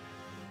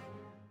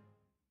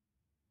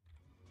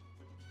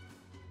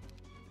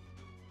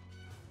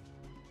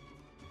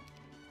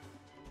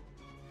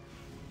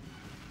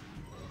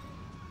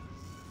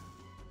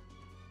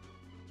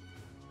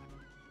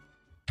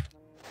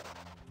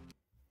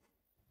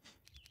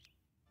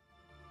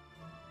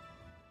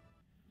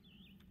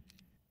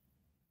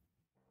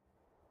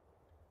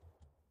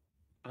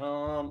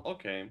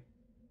 Okay.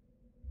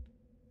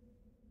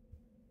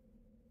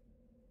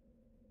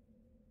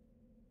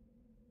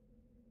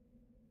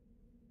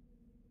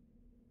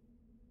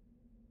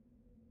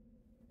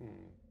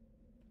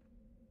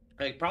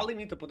 I probably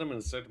need to put them in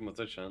a certain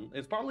position.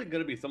 It's probably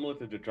gonna be similar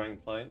to the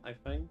Dragonflight, I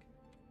think.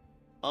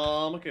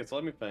 Okay, so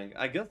let me think.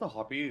 I guess the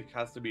Harpy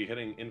has to be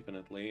hitting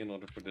infinitely in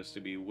order for this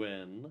to be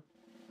win.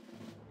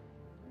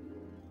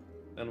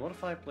 And what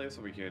if I place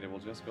over here? They will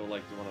just go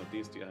like to one of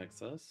these two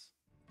axes.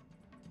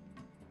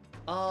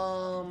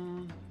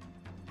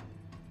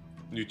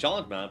 New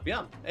challenge map,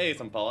 yeah. Hey,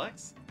 some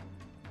Polex.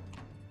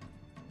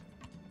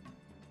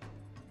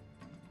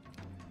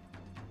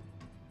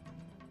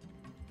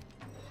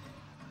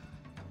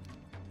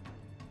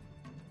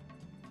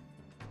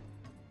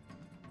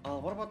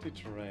 What about the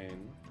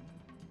terrain?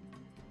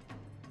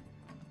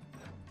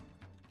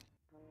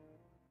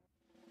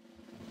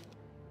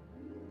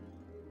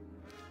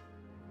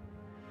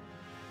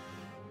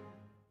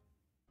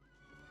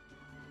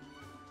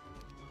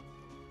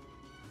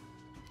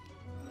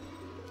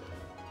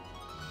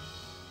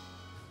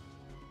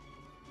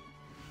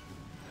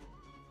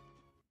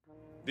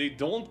 They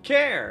don't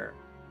care.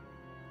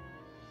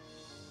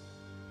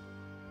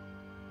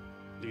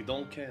 They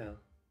don't care.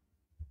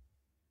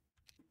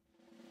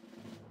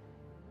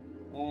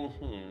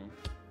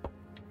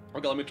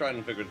 Okay, let me try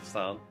and figure this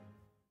out.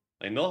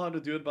 I know how to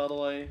do it, by the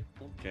way.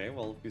 Okay,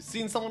 well, if you've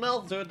seen someone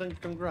else do it, then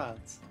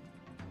congrats.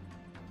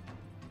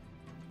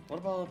 What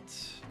about...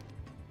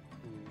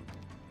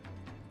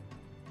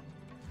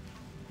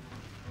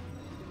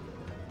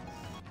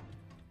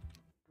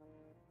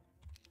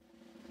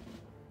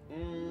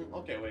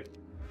 Okay, wait.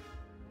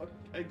 Okay,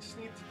 I just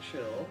need to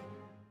chill.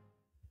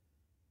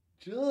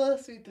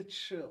 Just need to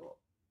chill.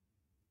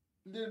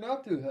 They're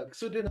not too hectic,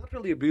 so they're not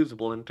really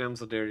abusable in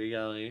terms of their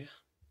AI.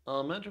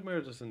 Magic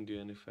Mirror doesn't do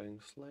anything.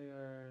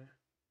 Slayer...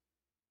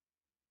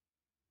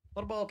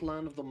 What about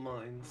Land of the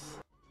Mines?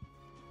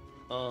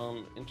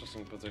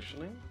 Interesting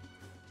positioning.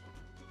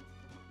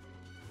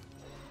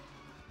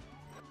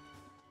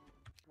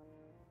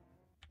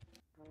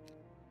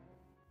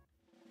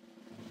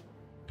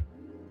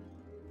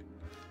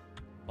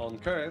 On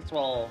Curse,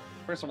 well,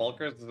 first of all,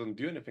 Curse doesn't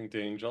do anything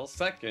to Angels.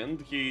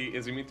 Second, he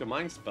is immune to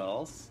mind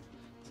spells.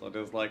 So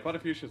there's like quite a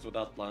few issues with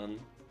that plan.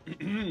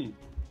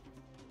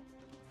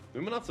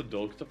 Luminat's a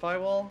dog to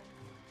Firewall?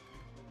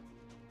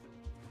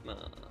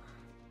 Nah.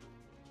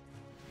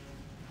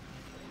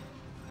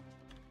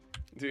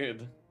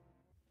 Dude.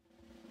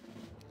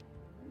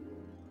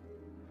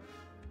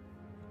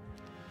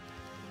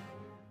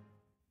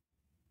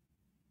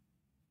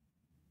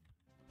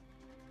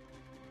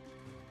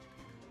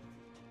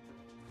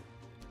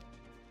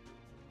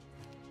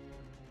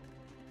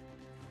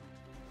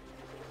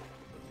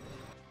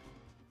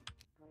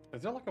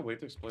 Is there like a way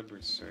to exploit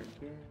Berserk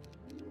here?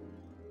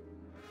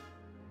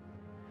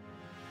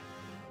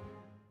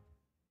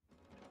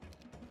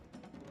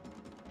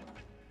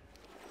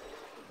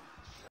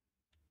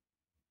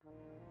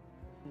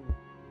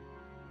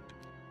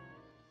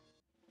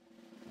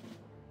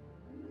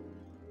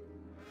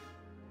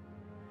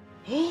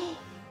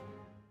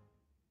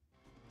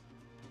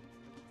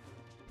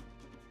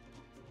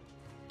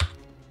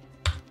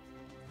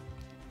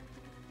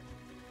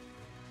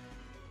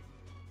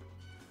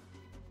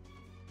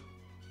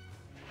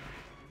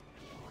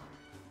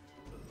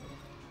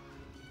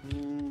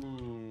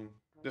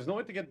 There's no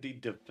way to get the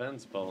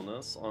defense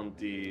bonus on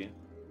the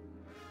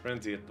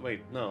frenzy.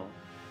 Wait, no.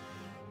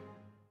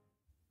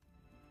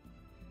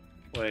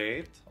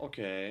 Wait,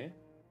 okay.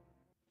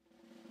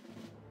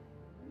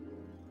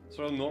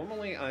 So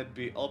normally I'd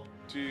be up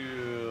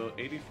to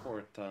 84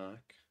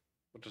 attack,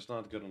 which is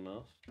not good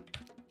enough.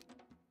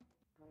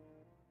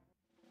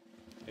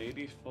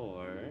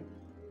 84.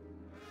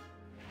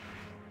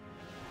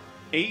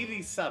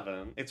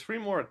 87. It's 3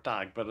 more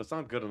attack, but it's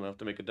not good enough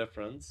to make a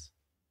difference.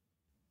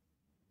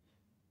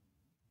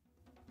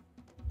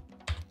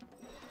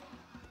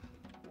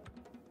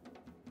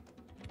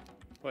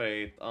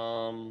 Wait,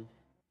 by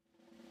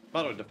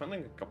the way,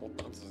 defending a couple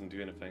times doesn't do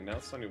anything. Now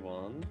it's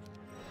 21.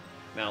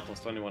 Now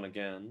plus 21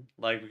 again.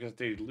 Like, because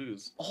they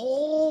lose.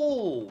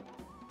 Oh!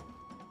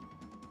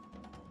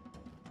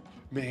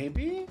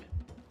 Maybe?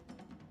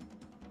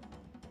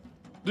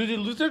 Do they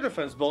lose their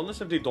defense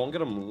bonus if they don't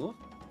get a move?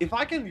 If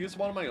I can use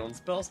one of my own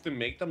spells to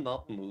make them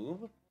not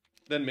move,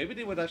 then maybe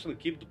they would actually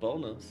keep the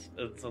bonus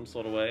in some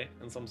sort of way,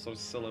 in some sort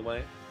of silly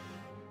way.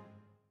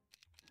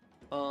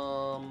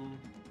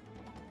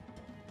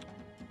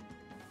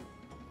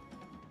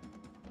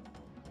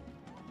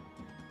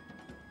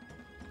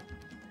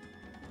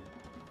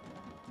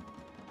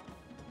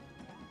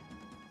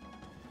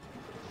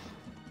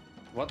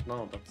 What?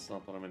 No, that's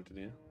not what I meant to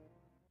do.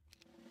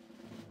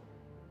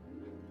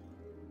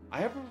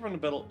 I have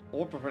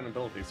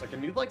preventability, so I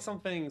can need like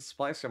something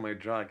spicy on my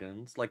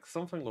dragons, like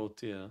something low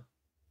tier.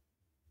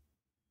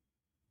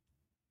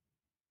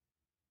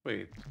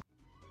 Wait.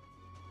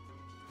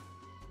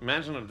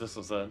 Imagine if this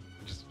was it.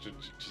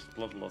 Just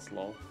bloodless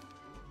lol.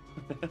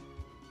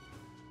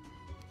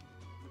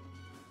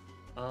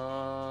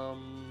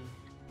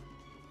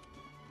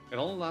 It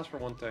only lasts for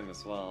one turn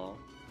as well.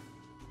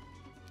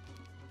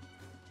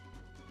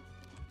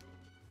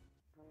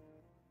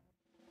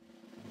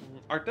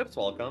 Are tips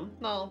welcome?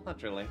 No,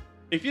 not really.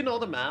 If you know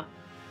the map,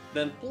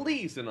 then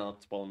please do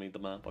not spoil me the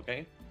map,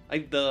 okay?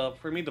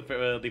 For me, the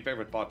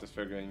favorite part is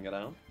figuring it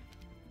out.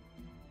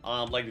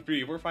 Like the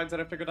 3 fights that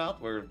I figured out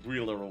were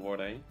really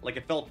rewarding. Like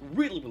it felt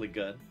really, really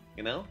good,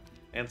 you know?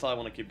 And so I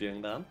want to keep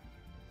doing that.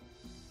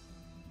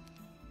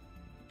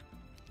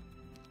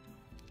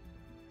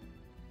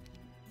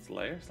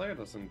 Slayer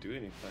doesn't do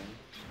anything.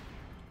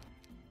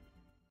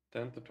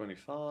 10 to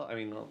 25, I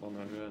mean not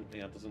 100,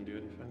 yeah, it doesn't do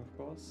anything, of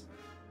course.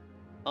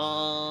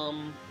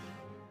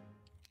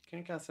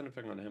 Can't cast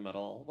anything on him at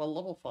all. Well,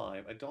 level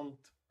 5, I don't...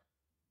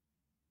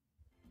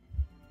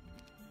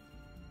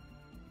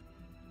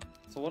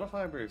 So what if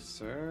I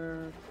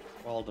berserk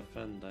while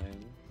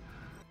defending?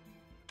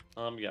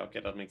 Yeah, okay,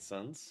 that makes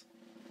sense.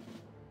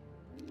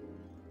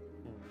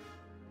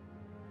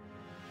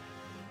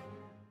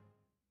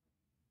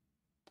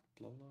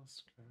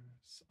 Bloodlust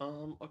curse.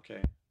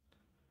 Okay.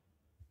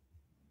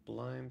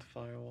 Blind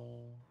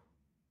firewall.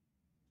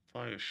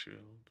 Fire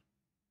shield.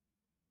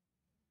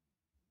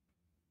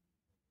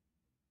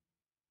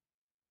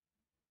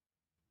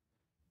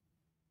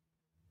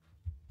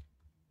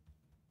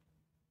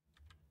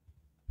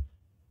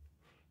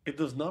 It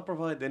does not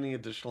provide any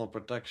additional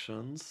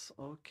protections.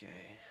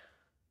 Okay.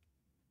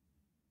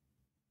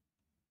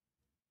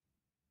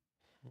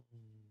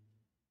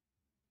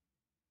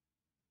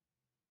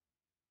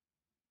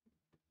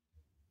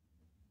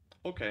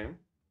 Okay.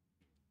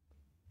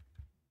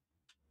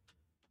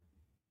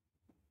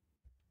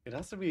 It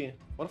has to be...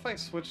 What if I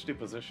switch the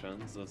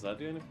positions? Does that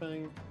do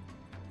anything?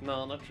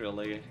 No, not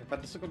really. If I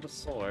just go with the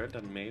sword,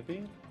 then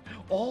maybe?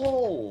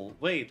 Oh!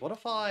 Wait, what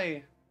if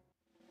I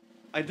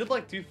did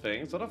like 2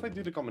 things. What if I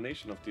do the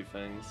combination of 2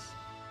 things?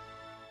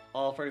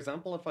 For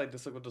example, if I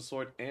disagree with the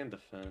sword and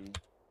defend.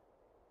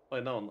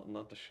 Wait, no,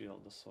 not the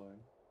shield, the sword.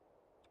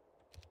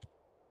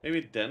 Maybe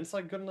then's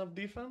like good enough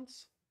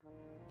defense?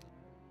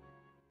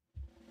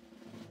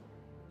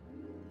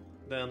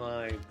 Then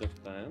I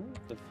defend.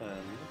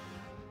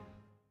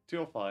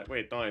 205.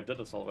 Wait, no, I did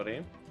this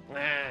already.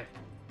 Nah.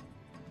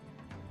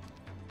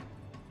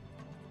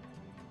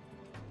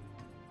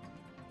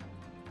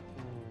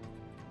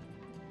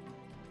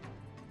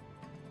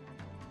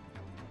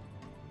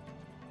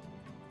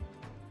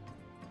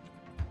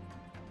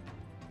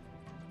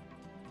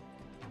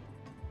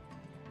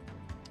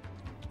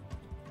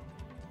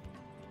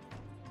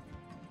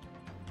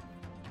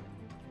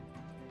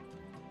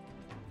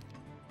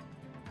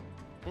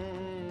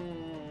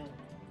 Hmm.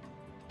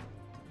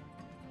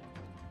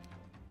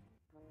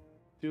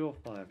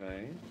 205,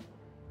 eh?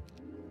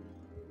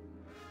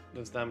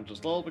 This damage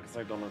is low because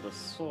I don't have the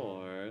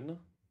sword.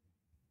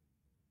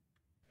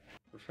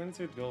 The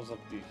frenzy goes up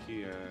to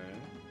here.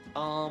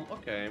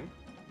 Okay.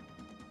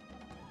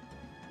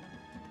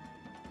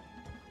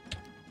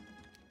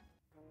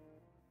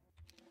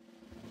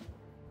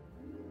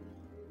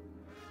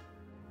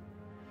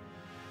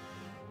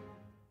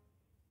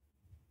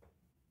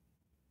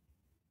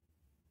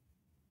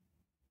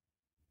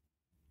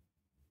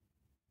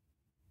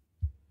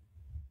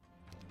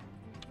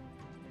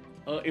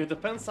 If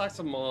defense stacks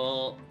them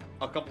a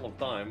couple of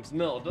times,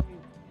 no, it doesn't.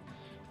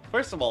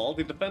 First of all,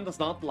 the defend does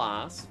not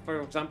last.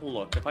 For example,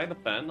 look, if I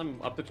defend, I'm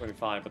up to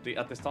 25, but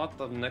at the start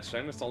of the next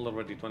turn, it's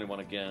already 21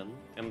 again,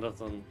 and it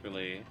doesn't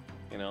really,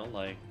 you know,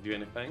 like, do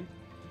anything.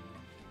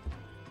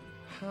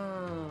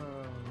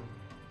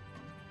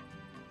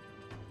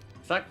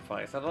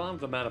 Sacrifice. I don't have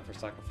the mana for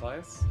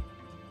sacrifice.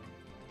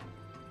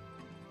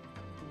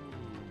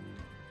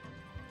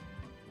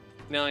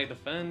 Now I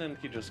defend, and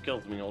he just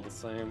kills me all the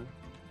same.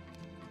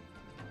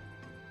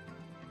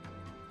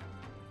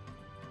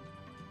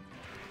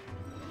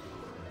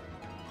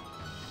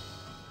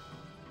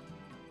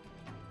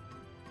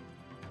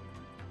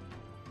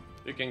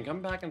 You can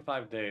come back in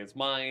 5 days.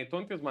 My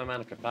 20 is my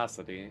mana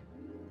capacity.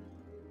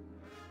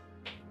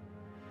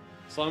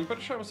 So I'm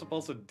pretty sure I'm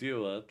supposed to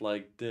do it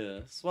like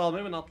this. Well,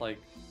 maybe not like...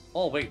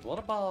 Oh, wait, what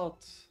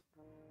about...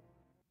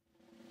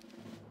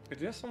 Is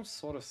there some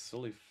sort of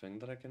silly thing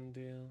that I can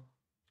do?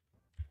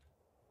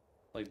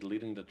 Like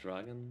deleting the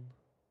dragon?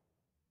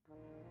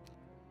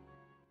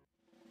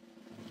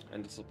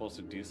 And it's supposed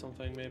to do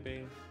something,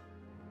 maybe?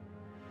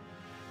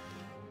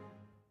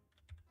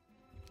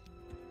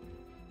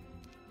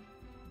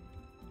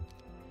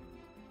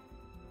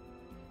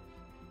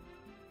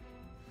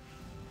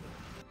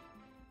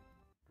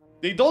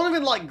 They don't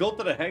even like go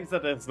to the hex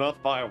that it's not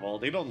fireball.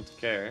 They don't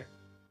care.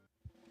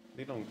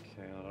 They don't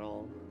care at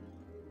all.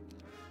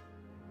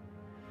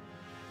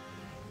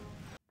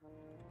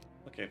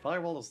 Okay,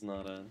 fireball is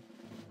not it.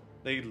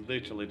 They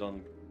literally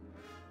don't.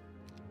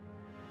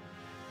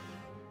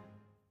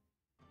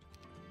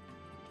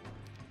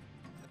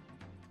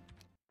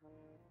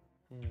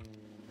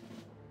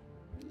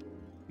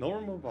 No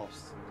remove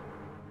buffs.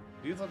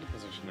 These are the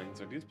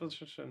positionings. Are these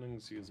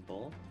positionings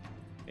usable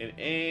in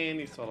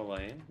any sort of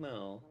way?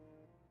 No.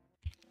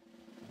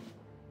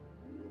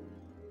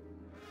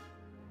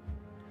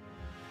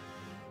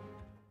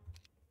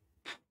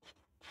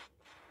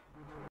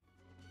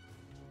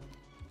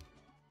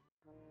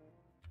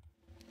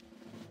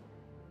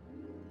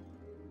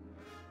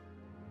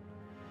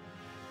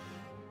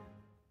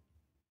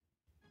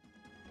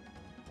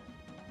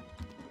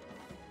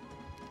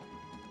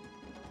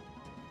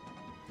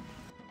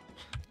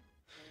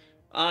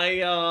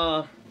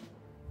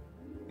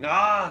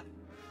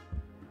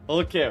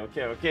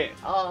 Okay.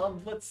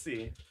 Let's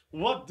see.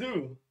 What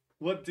do?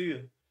 What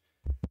do?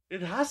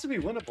 It has to be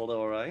winnable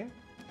though, right?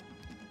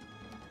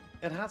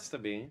 It has to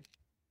be.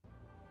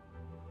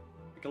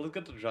 Okay, let's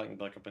get the dragon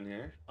back up in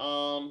here.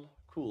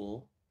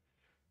 Cool.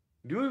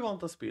 Do we want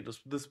the speed? Does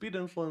the speed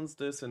influence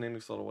this in any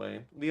sort of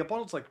way? The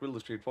opponent's like really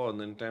straightforward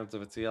in terms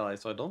of its CI,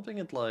 so I don't think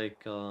it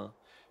like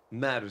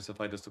matters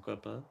if I just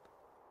equip it.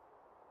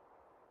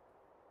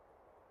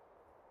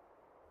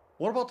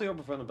 What about the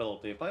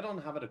overpreventability? If I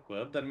don't have it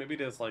equipped, then maybe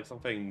there's like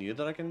something new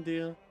that I can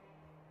do.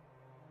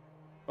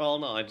 Well,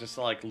 no, I just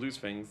like lose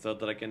things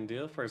that I can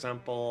do. For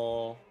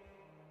example,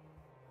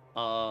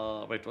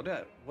 wait, what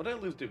did I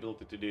lose the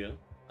ability to do?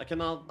 I can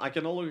no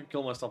longer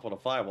kill myself with a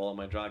fireball on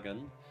my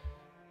dragon.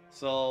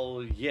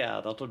 So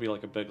yeah, that would be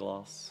like a big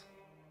loss.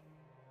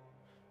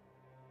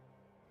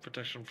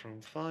 Protection from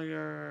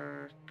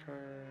fire,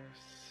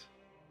 curse.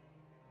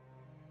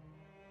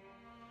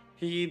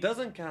 He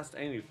doesn't cast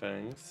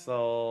anything,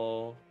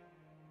 so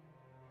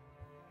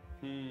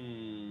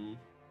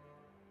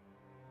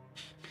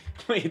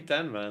wait,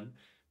 10 man.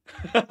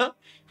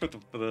 with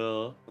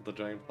the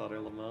giant powder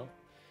Lamel.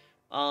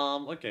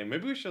 Okay,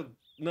 maybe we should.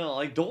 No,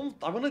 I don't.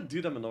 I want to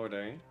do them in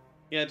order.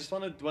 Yeah, I just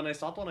want to. When I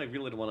start one, I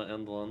really want to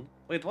end one.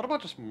 Wait, what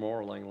about just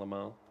Morling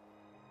Lamel?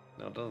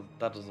 No,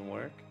 that doesn't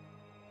work.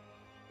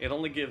 It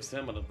only gives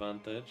him an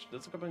advantage.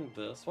 Let's equipping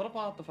this. What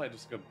about if I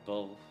just equip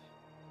both?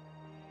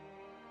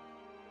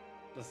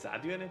 Does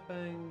that do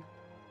anything?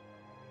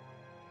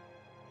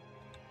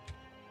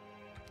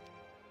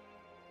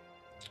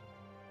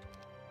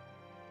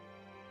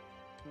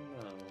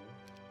 No.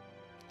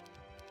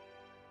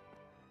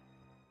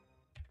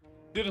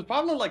 Dude, it's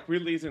probably like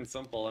really easy and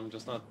simple. I'm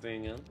just not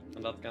seeing it,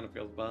 and that kind of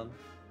feels bad.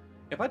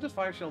 If I just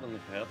Fire Shield in the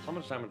hit, how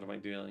much damage am I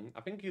dealing?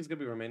 I think he's gonna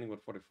be remaining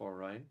with 44,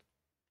 right?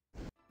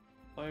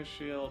 Fire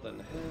Shield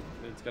and hit,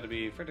 it's gonna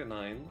be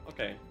 39.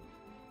 Okay.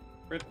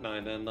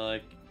 39, and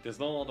like, there's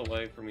no other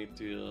way for me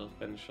to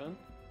finish it.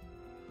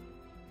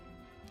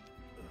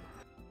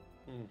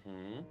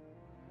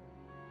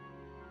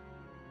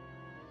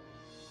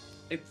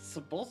 It's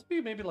supposed to be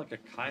maybe like a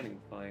kiting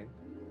fight.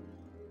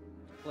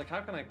 Like,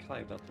 how can I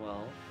kite that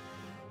well?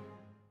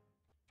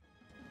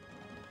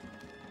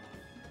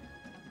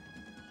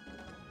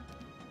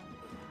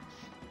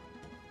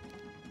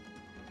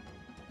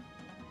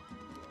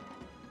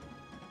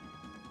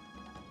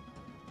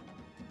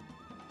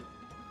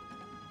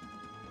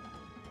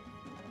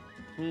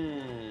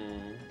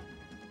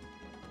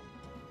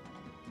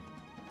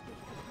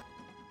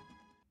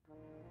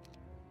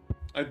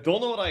 I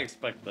don't know what I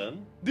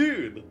expected.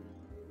 Dude!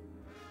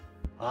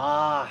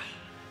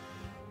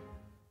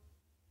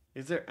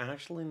 Is there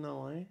actually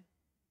no way?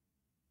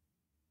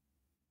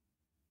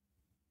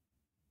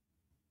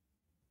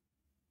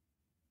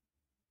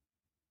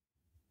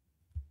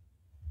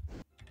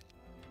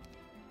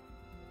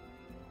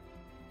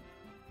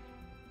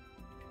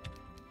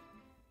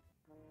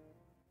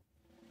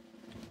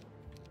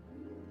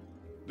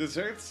 This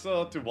hurts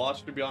to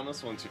watch, to be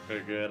honest, once you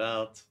figure it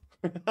out.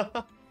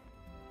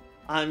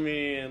 I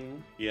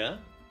mean, yeah.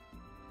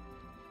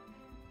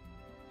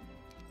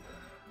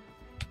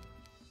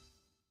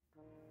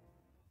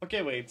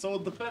 Okay, wait, so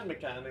the pen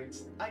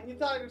mechanics. I need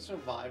to either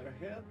survive a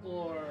hit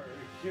or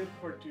hit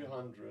for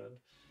 200.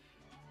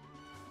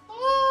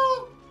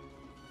 Oh!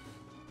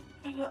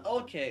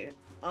 Okay,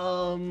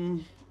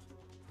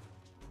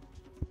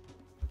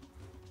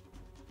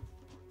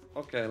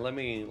 okay, let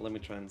me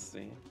try and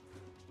see.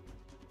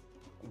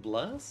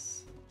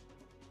 Bless?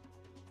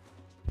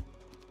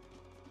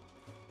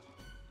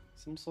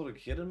 Some sort of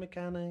hidden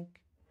mechanic?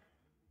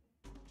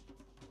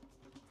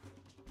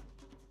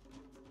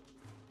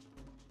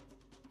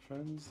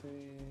 Frenzy.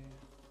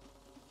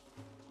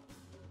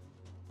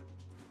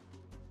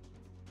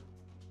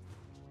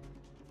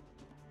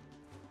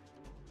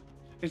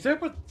 Is there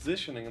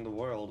positioning in the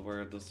world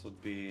where this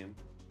would be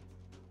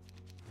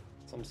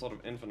some sort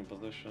of infinite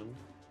position?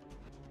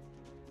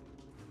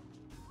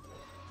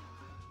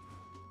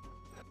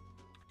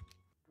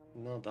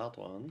 Not that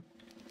one.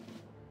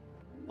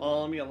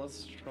 Yeah,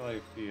 let's try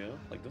a few.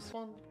 Like this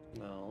one?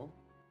 No.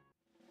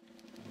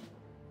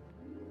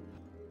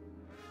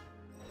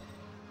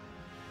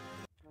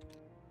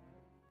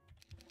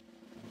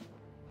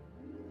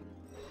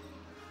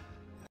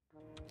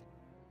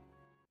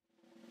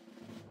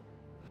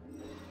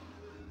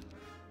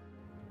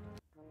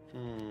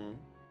 Hmm.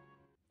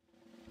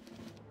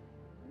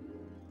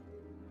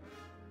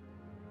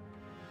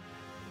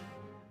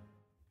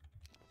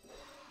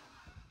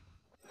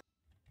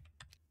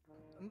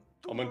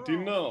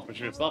 Amantina,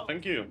 appreciate that,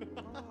 thank you.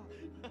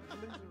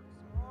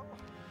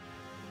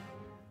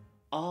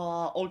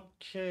 Ah,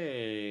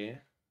 okay.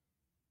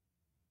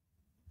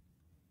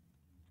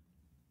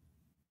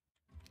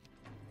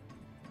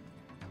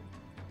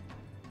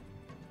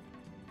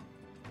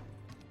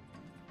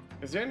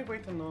 Is there any way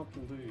to not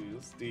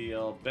lose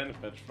the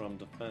benefit from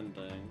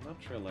defending? Not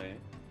really.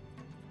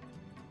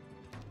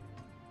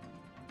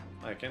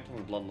 I can't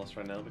do Bloodlust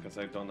right now because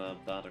I don't have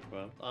that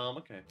equipped.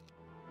 Okay.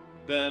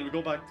 Then we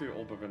go back to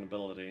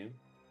Overvulnerability.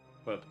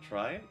 Equip,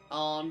 try?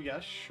 Yeah,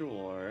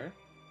 sure.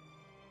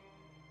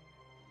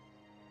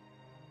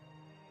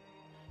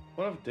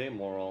 What of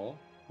Demoral?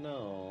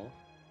 No.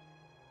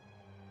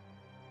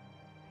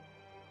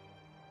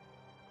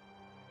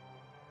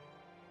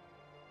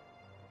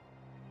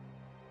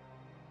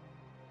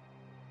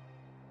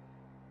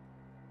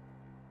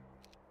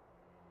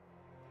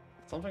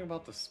 Something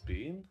about the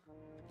speed?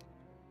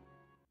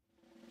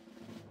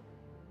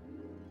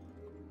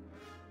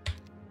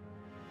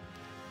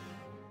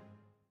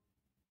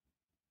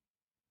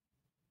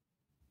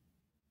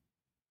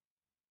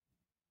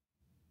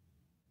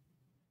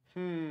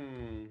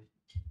 Hmm.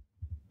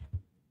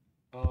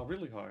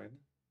 Really hard.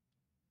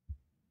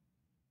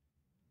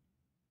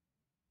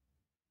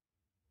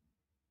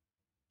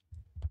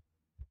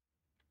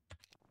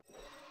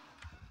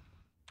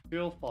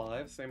 Heal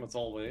 5, same as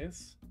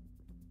always.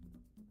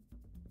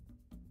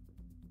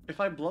 If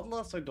I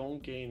Bloodlust, I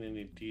don't gain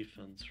any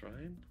defense,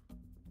 right?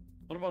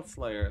 What about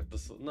Slayer?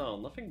 No,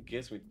 nothing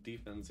gives me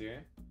defense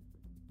here.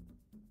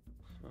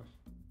 Huh.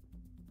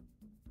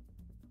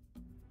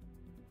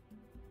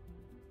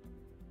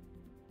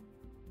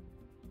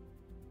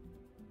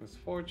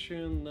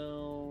 Misfortune,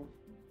 no.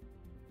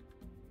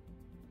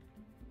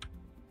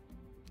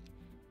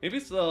 Maybe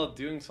it's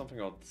doing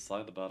something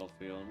outside the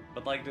battlefield,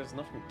 but like there's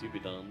nothing to be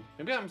done.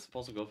 Maybe I'm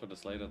supposed to go for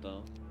this later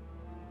though.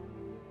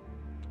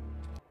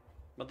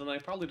 But then I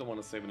probably don't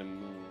want to save any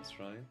moves,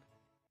 right?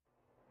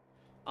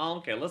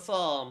 Okay, let's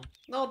no,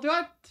 do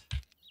I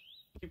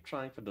keep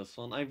trying for this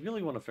one? I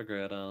really want to figure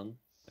it out.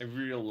 I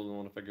really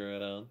want to figure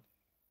it out.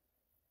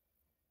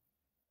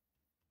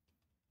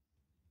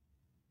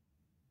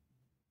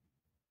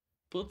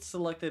 Put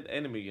selected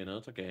enemy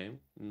unit, okay.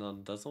 No,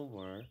 doesn't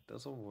work,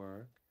 doesn't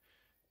work.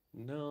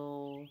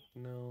 No,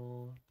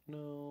 no,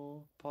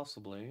 no,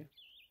 possibly.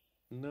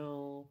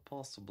 No,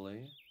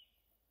 possibly.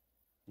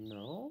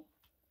 No?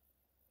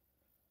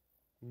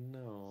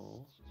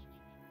 No.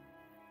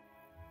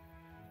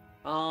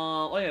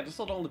 Oh yeah, this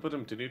will only put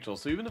him to neutral,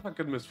 so even if I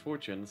could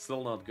Misfortune, it's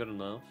still not good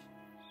enough.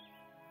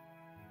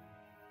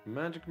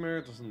 Magic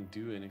Mirror doesn't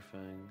do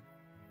anything.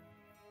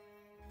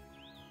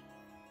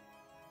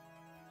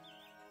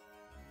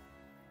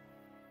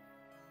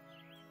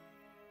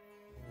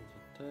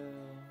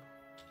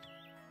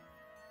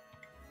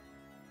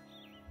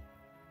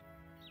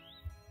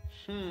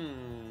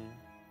 Hmm.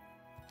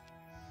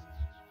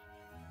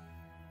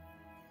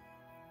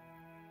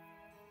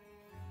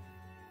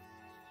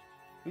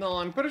 No,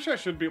 I'm pretty sure I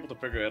should be able to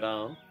figure it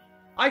out.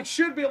 I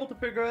should be able to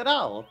figure it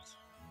out!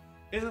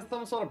 Is it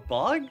some sort of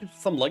bug?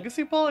 Some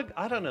legacy bug?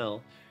 I don't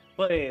know.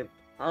 Wait,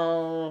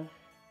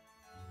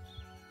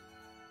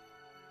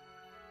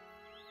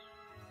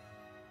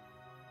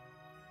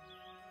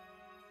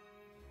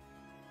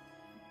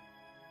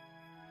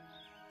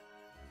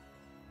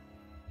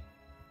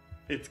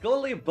 it's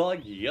clearly a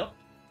bug, yep.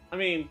 I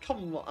mean,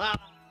 come on.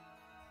 Ah.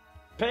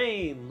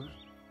 Pain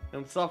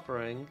and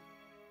suffering.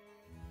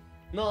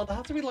 No, there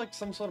has to be like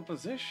some sort of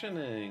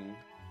positioning.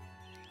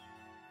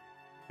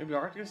 Maybe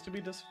Arcus to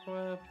be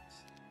disequipped.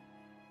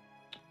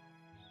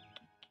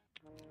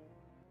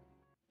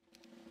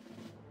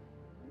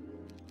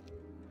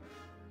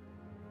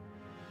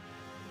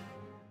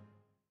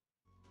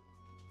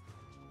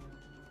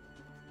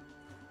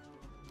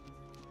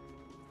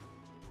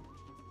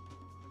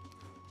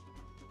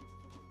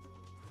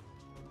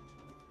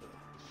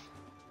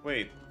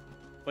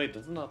 Wait,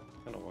 doesn't that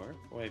kind of work?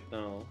 Wait,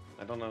 no.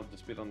 I don't have the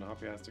speed on the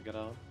Harpy has to get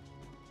out.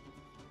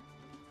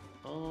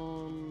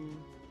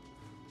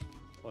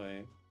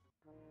 Wait.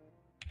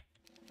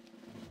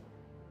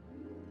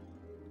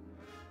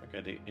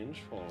 Okay, they inch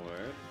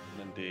forward,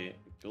 then they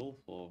go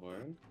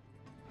forward.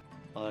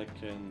 I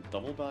can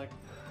double back,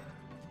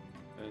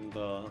 and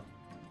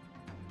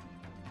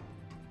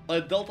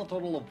I dealt a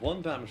total of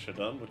 1 damage to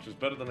them, which is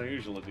better than I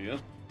usually do.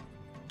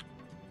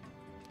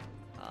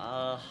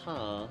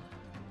 Uh-huh.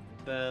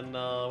 Then,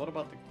 what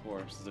about the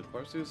corpse? Is the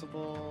corpse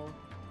usable?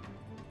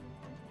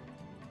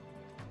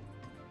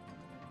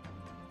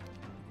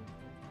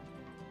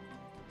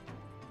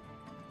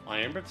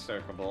 Iron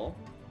Berserkable.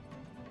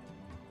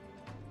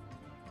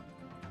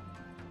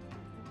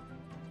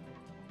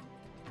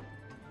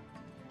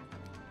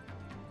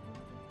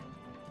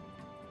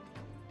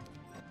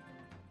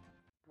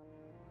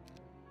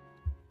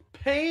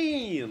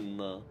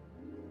 pain?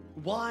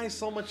 Why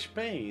so much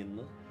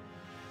pain?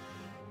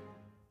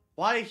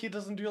 Why he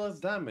doesn't do less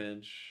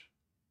damage?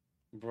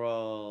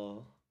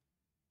 Bro.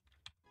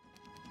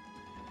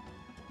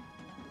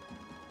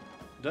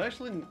 Do I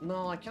actually...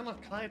 No, I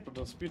cannot kite with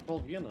a speed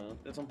 12 unit.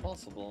 It's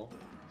impossible.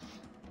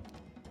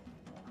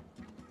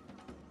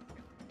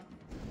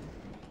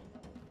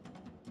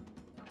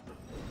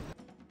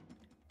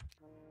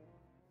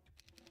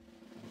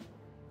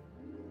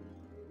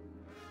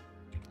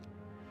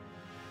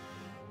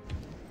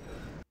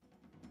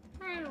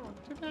 Ow,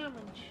 2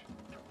 damage.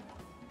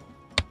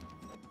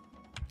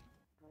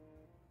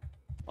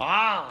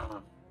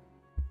 Ah!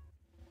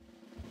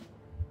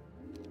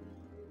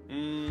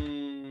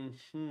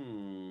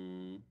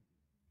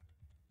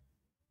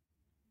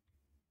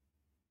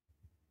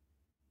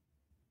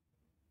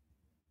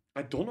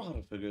 I don't know how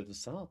to figure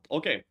this out.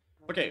 Okay,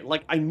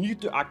 like I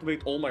need to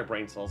activate all my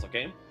brain cells,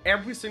 okay?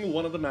 Every single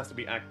one of them has to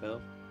be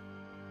active.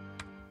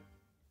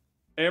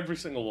 Every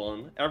single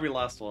one, every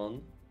last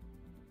one.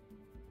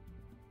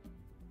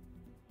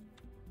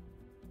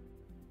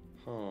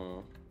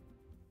 Huh.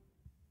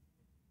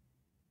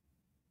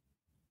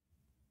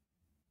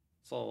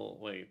 So,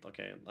 wait,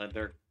 okay,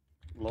 they're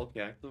low-key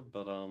active,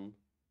 but,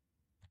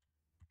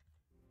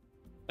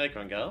 Hey,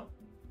 Krongo.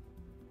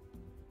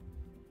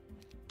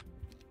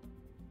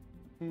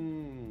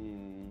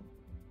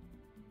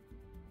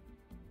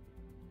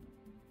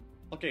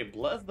 Okay,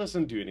 Bless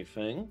doesn't do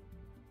anything.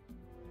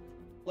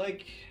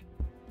 Like...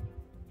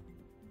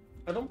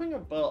 I don't think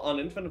an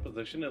infinite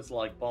position is,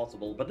 like,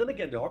 possible, but then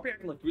again, the Harpy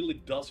like,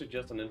 really does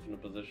suggest an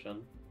infinite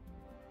position.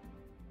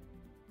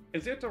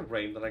 Is there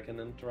terrain that I can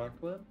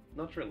interact with?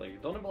 Not really.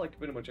 Don't have like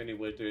pretty much any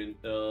way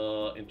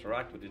to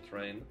interact with the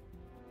terrain.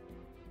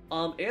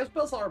 Air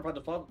spells are by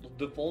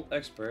default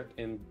expert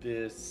in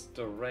this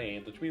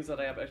terrain, which means that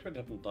I have expert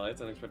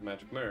hypnotize and expert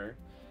magic mirror.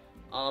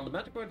 The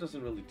magic mirror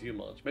doesn't really do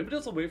much. Maybe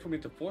there's a way for me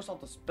to force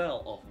out the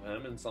spell off of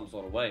him in some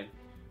sort of way.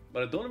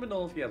 But I don't even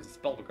know if he has a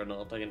spellbook or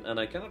not, and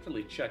I cannot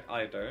really check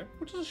either,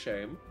 which is a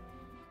shame.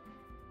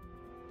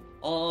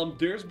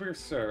 There's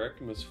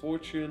Berserk,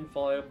 Misfortune,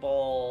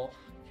 Fireball,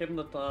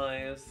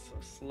 Hypnotize,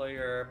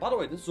 Slayer. By the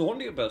way, this is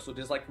only a best, so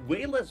there's like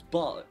way less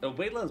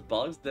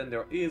bugs than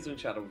there is in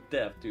Shadow of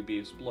Death to be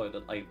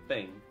exploited, I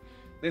think.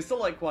 There's still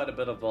like quite a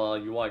bit of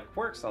UI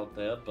quirks out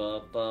there,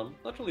 but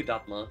not really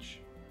that much.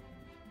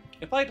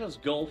 If I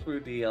just go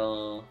through the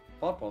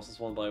thought process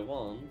one by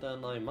one,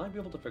 then I might be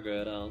able to figure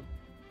it out.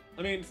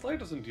 I mean, Slayer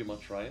doesn't do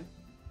much, right?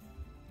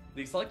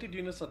 The selected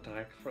units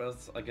attack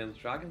threats against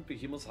dragons,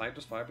 behemoths,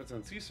 hydras, firebirds,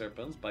 and sea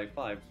serpents by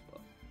 5.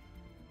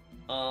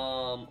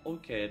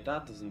 Okay,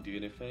 that doesn't do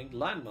anything.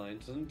 Landmine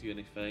doesn't do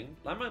anything.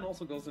 Landmine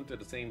also goes into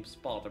the same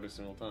spot every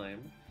single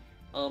time.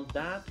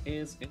 That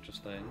is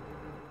interesting.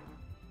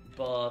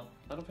 But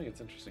I don't think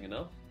it's interesting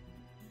enough.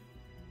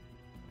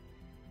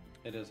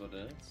 It is what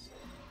it is.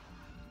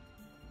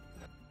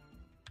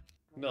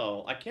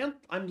 No, I can't.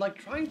 I'm like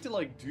trying to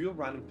like do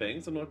random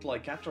things in order to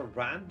like catch a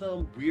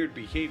random weird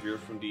behavior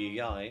from the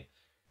AI,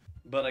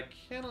 but I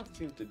cannot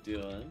seem to do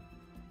it.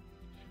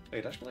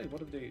 Wait, actually, what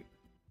did they?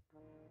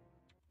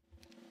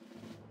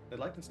 They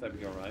like to step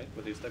here, right?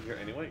 But they step here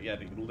anyway? Yeah,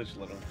 they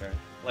literally don't care.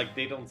 Like,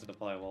 they don't see the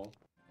firewall.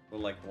 They're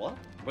like, what?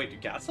 Wait, you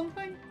got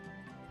something?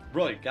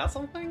 Bro, you got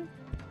something?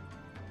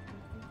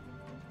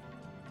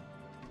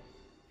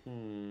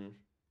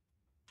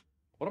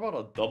 What about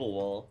a double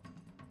wall?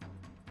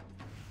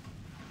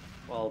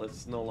 Well,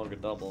 it's no longer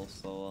double,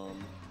 so,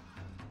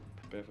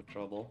 prepare for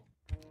trouble.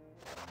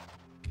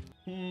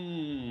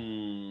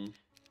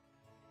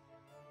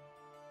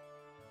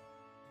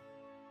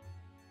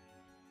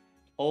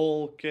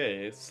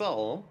 Okay,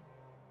 so...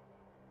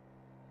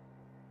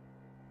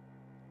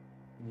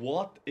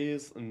 what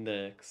is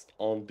next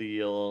on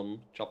the,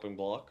 chopping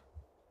block?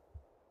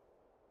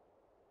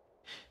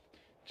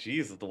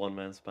 Jesus, the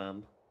one-man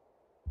spam.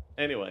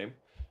 Anyway.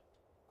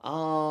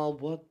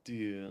 What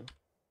do...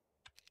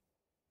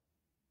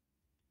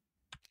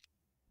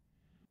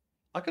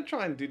 I could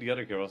try and do the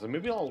other heroes, and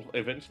maybe I'll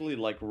eventually,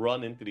 like,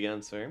 run into the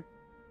answer.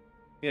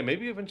 Yeah,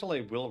 maybe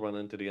eventually I will run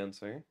into the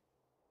answer.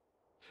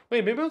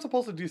 Wait, maybe I'm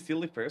supposed to do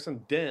Steely first,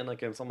 and then I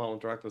can somehow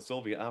interact with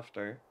Sylvia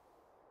after.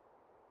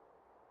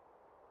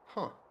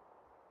 Huh.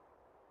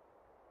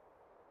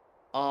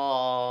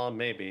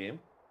 Maybe.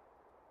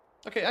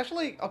 Okay,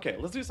 actually, okay,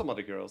 let's do some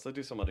other heroes. Let's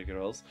do some other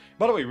heroes.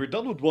 By the way, we're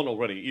done with one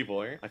already,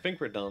 Ivor. I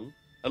think we're done.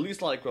 At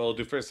least, like, we'll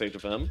do first stage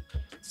of him.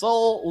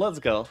 So, let's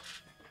go.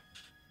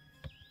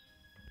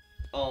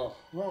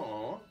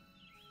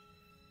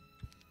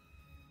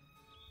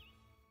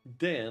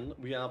 Then,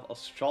 we have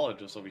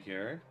Astrologers over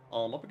here.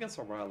 Up against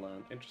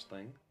Orion.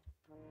 Interesting.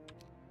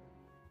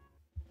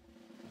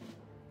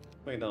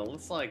 Wait, no,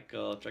 let's, like,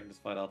 check this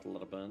fight out a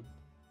little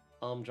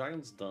bit.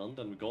 Dragon's done,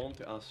 then we go on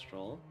to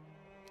Astral.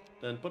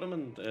 Then put him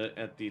in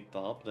at the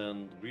top,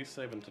 then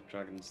resave into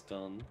Dragon's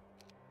done.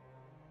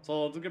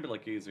 So it's gonna be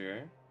like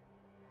easier.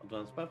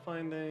 Advanced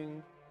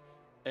Pathfinding.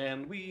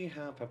 And we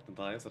have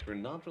Hypnotize that we're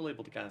not really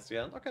able to cast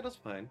yet. Okay, that's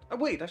fine.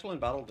 Wait, actually in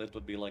battle it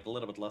would be like a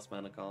little bit less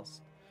mana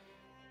cost.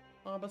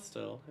 But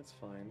still, it's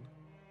fine.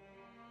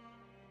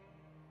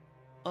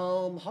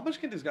 How much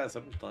can these guys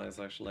hypnotize,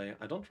 actually?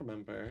 I don't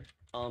remember.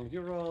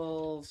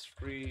 Heroes,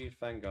 free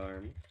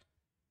Fangarm.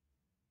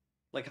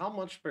 Like, how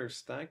much per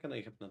stack can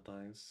I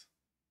hypnotize?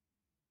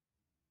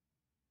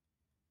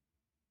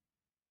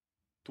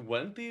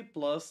 20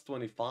 plus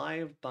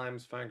 25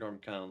 times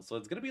Fangarm count. So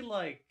it's gonna be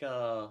like,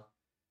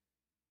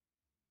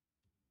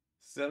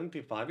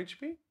 75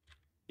 HP?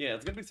 Yeah,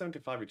 it's gonna be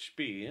 75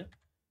 HP,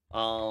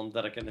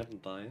 that I can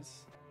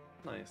hypnotize.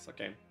 Nice,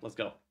 okay, let's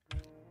go.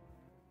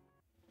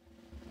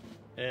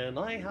 And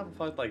I have a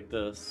fight like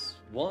this.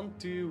 1,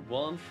 2,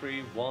 1,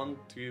 3, 1,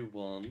 2,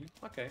 1.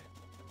 Okay.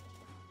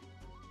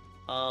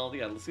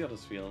 Yeah, let's see how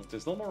this feels.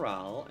 There's no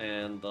morale,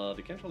 and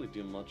they can't really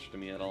do much to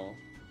me at all.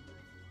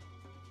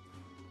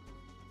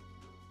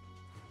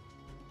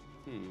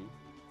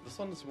 This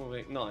one is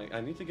moving. No,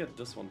 I need to get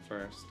this one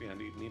first. Yeah, I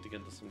need to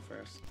get this one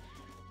first.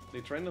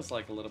 The train is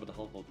like a little bit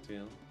helpful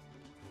too.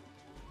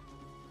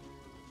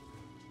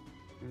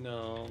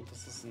 No,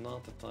 this is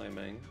not the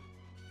timing.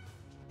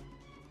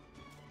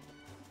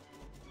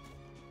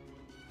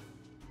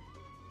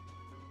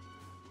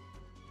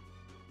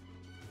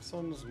 This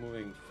one is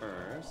moving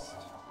first.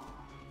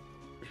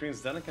 Which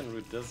means then I can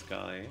root this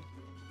guy.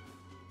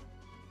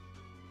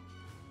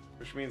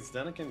 Which means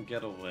then I can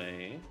get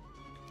away.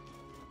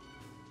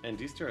 And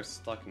these two are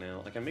stuck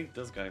now. I can make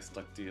this guy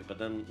stuck too, but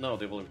then, no,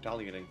 they will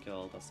retaliate and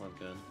kill. That's not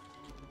good.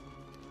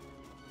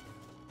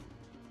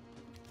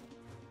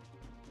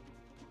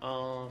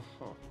 Huh.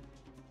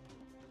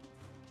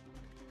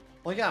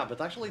 Well, yeah,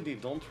 but actually they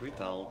don't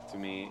retell to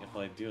me if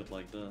I do it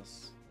like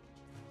this.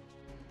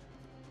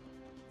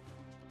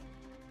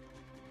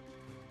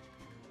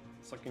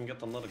 So I can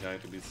get another guy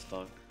to be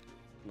stuck.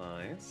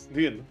 Nice.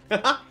 Dude.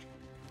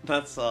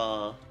 That's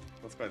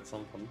quite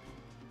something.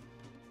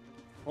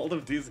 All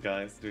of these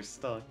guys, they're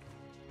stuck.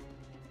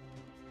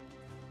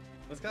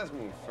 This guy's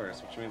moving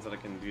first, which means that I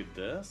can do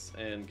this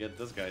and get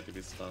this guy to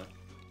be stuck.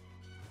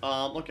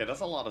 Okay, that's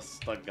a lot of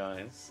stuck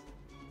guys.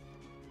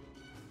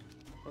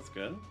 That's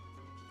good.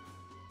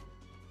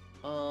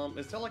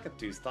 Is there like a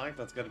 2-stack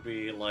that's gonna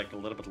be like a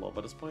little bit low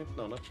by this point?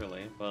 No, not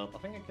really, but I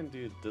think I can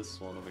do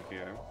this one over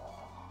here.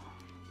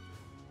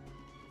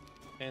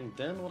 And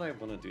then what I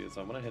want to do is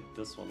I want to hit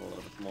this one a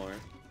little bit more.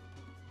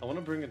 I want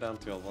to bring it down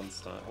to a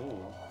 1-stack.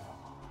 Oh.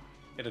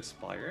 It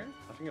expired?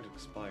 I think it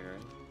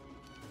expired.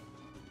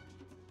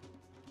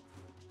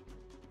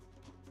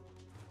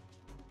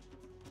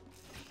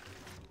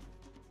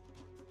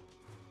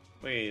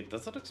 Wait,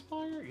 does it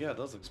expire? Yeah, it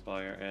does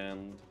expire,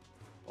 and...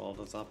 well,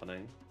 that's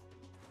happening.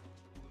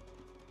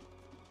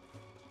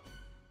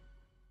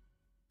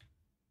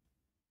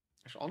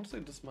 Actually, honestly,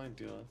 this might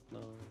do it. No,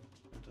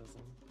 it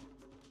doesn't.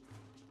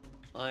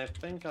 I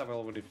think I've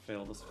already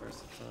failed this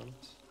first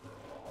attempt.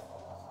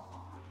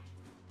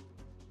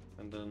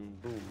 And then,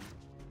 boom.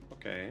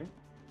 Okay.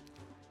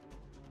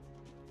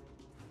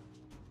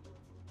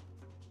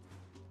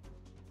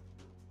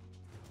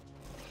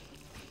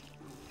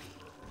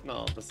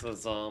 No, this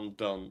is,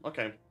 done.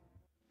 Okay.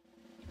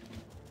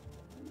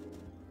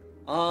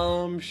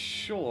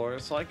 Sure,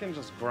 so I can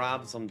just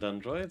grab some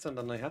dendroids, and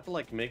then I have to,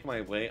 like, make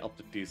my way up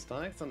to 2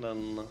 stacks, and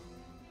then...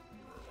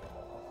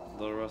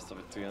 the rest of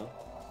it, too.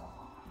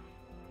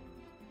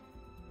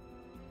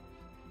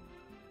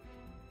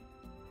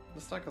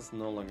 The stack is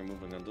no longer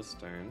moving on this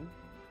turn.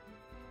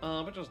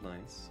 Which is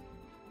nice.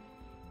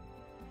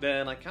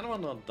 Then I kind of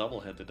want to double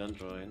hit the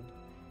dendroid.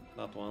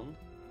 That one.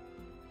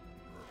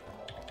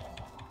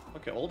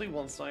 Okay, all the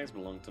 1-stacks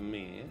belong to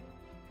me.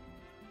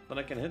 Then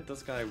I can hit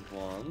this guy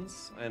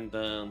once, and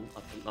then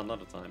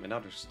another time, and now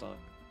they're stuck.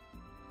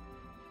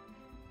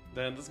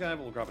 Then this guy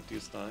will grab a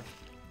 2-stack.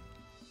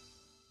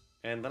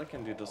 And then I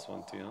can do this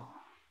one too.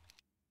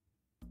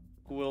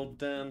 Who will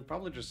then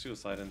probably just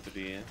suicide into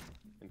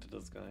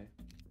this guy.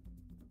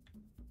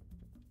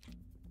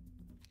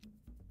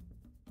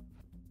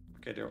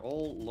 Okay, they're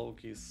all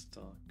low-key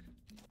stuck.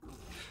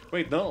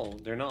 Wait, no,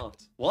 they're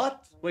not.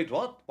 What? Wait,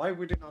 what? Why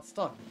were they not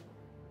stuck?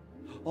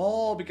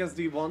 Oh, because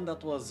the one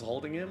that was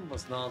holding him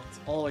was not...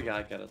 oh, yeah,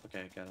 I get it.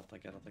 Okay, I get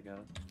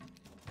it.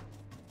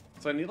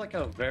 So I need like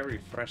a very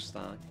fresh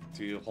stack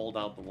to hold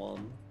out the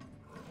one.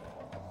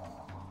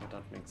 If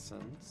that makes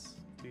sense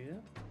to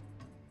you.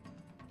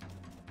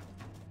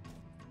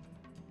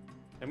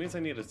 That means I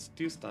need a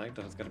 2-stack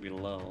that is gonna be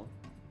low.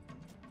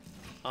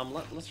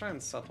 Let's try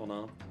and set one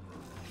up.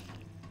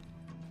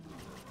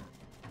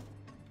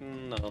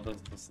 No, this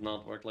does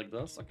not work like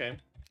this. Okay.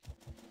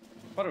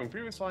 But in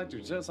previous fight, you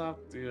just have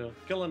to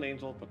kill an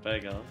angel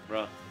Pepega,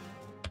 bruh.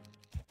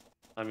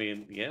 I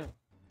mean, yeah.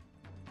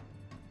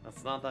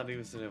 That's not that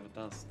easy of a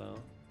task, though.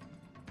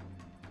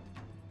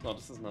 No,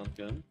 this is not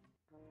good.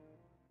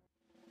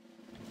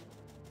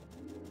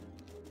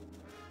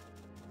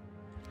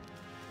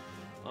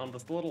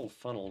 This little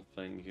funnel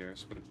thing here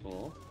is pretty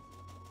cool.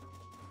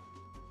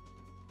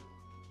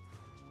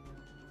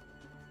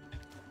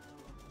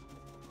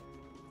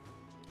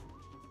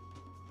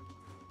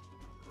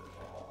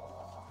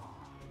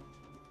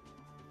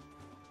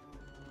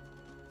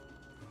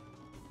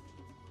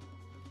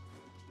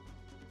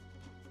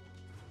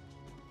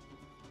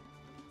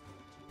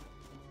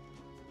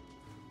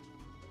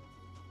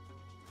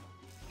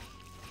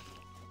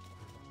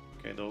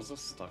 Okay, those are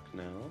stuck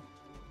now.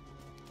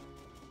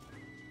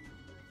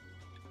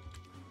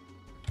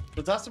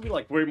 It has to be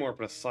like way more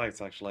precise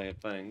actually, I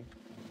think.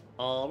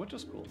 Which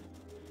is cool.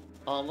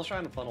 Let's try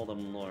and funnel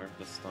them north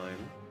this time.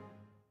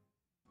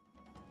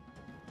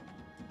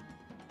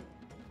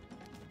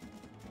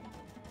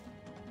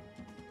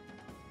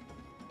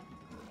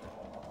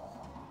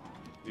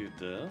 Do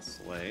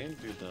this,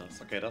 wait, do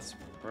this. Okay, that's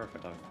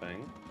perfect, I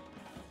think.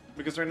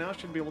 Because right now I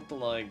should be able to,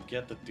 like,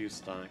 get the 2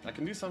 stack. I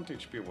can do 70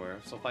 HP wear,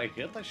 so if I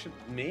hit, I should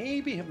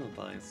maybe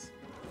hypnotize.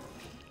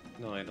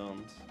 No, I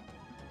don't.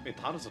 Wait,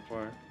 how does it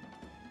work?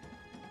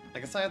 I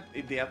guess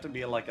they have to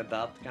be, like, at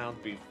that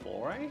count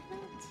before I hit?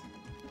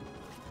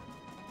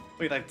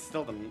 Wait, I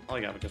still didn't... Oh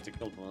yeah, because they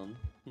killed one.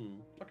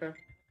 Okay.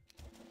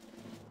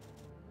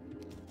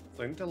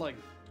 So I need to, like,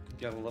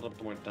 get a little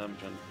bit more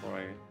damage in before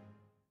I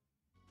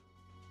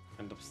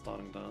end up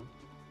starting that.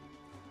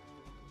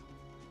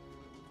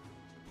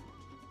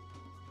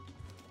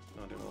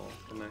 No, they will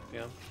connect,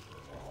 yeah.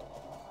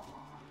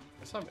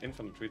 I still have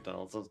infinite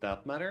retails. Does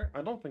that matter?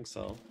 I don't think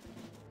so.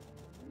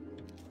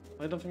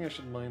 I don't think I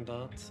should mind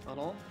that at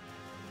all.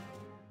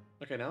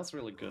 Okay, now it's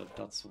really good.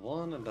 That's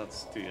 1 and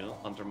that's 2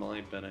 under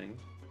my bidding.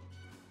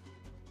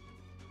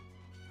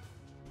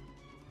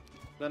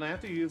 Then I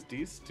have to use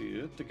these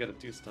 2 to get a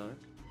 2 stack.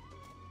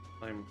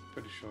 I'm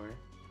pretty sure.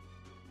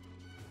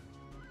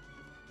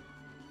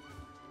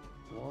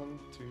 1,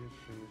 2, 3,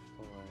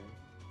 4.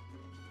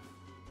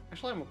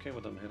 Actually, I'm okay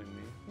with them hitting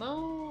me.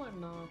 No, I'm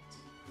not.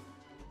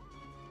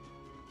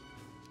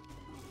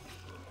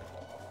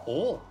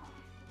 Oh!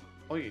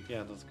 Oh,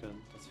 yeah, that's good.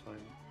 That's fine.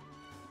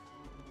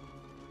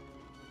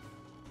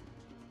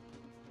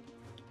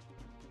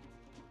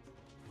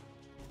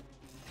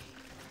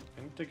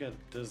 I need to get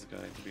this guy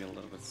to be a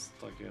little bit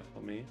stuck here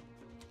for me.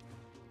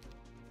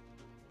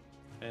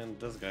 And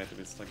this guy to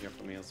be stuck here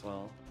for me as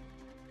well.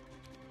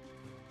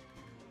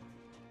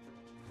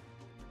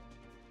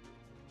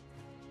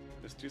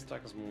 There's 2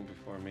 stackers moving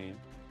before me.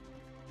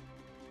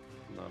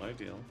 Not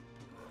ideal.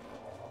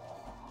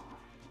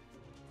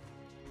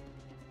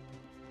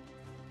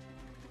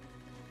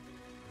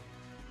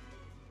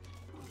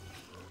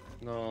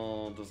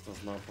 No, this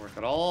does not work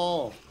at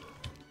all.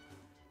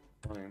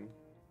 Fine.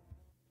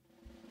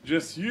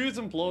 Just use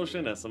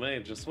Implosion,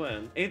 SMA, just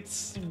win.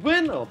 It's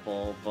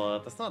winnable,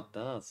 but it's not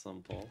that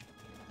simple.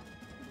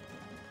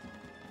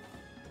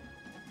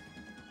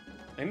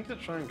 I need to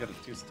try and get a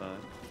 2 stack.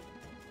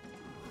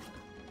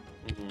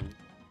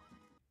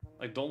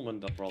 I don't win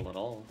that brawl at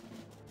all.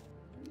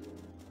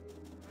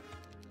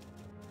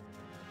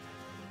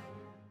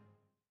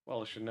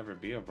 Well, it should never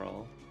be a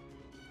brawl.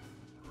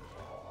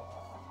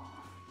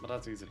 But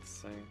that's easy to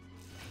say.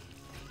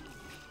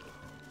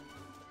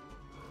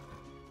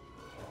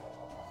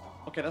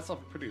 Okay, that's a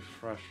pretty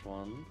fresh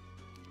one.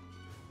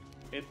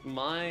 It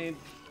might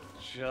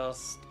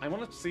just... I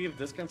want to see if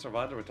this can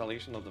survive the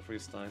retaliation of the free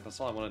stack. That's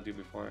all I want to do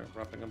before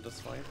wrapping up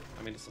this fight.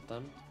 I mean, this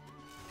attempt.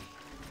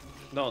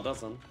 No, it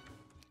doesn't.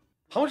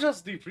 How much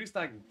does the free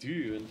stack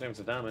do in terms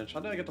of damage?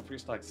 How did I get the free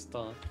stack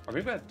stuck? Or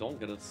maybe I don't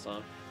get it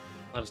stuck.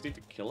 I just need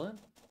to kill it?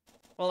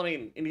 Well, I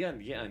mean, in the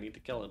end, yeah, I need to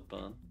kill it,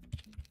 but...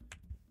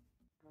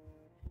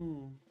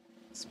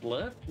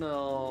 Split?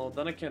 No,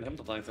 then I can't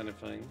hypnotize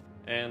anything.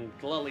 And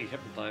clearly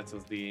hypnotize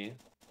is the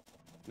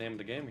name of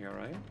the game here,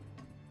 right?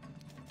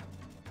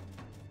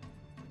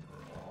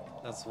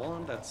 That's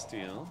 1, that's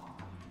 2.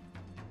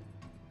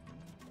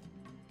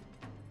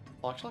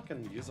 Oh, actually I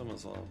can use them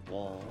as a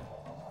wall.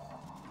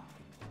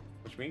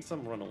 Which makes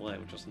them run away,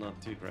 which is not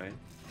too great.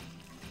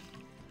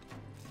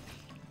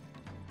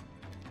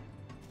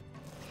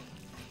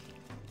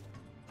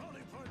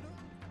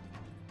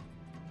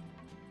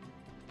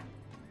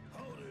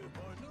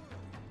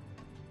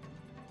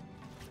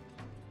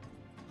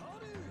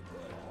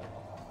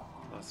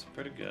 That's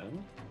pretty good.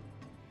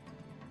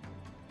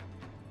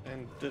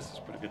 And this is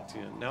pretty good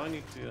too. Now I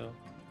need to...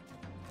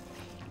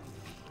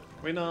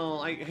 Wait, no,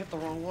 I hit the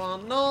wrong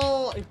one.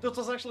 No! This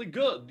was actually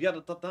good. Yeah,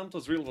 that attempt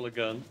was really, really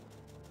good.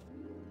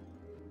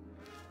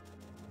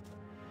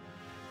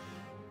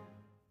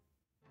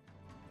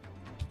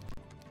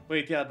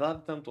 Wait, yeah, that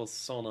attempt was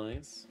so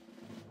nice.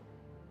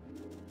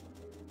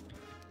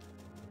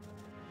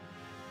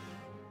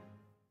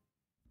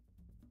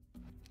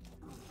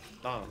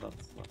 Oh,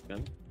 that's not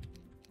good.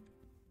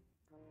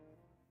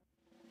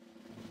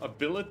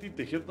 Ability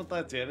to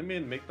hypnotize the enemy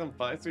and make them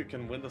fight so you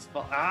can win the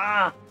spot.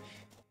 Ah!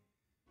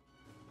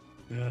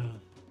 Yeah.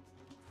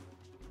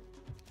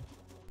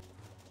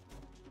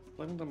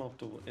 Splitting them up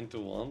into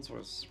ones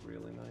was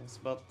really nice,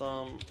 but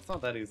it's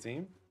not that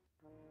easy.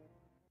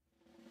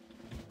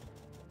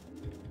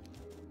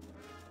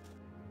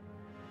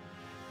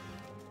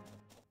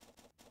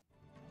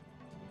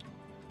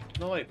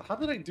 No wait, how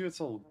did I do it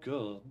so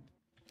good?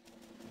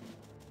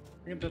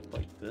 I did it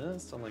like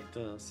this and like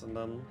this, and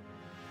then...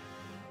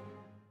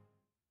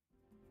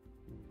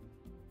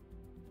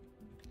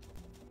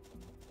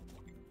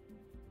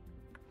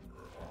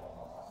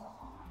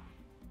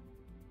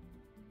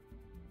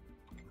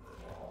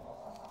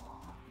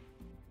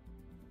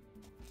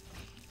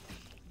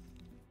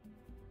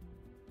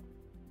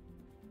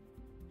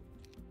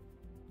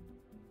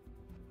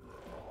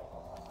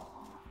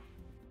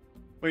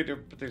 Wait,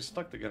 but they're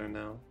stuck together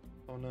now.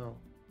 Oh no.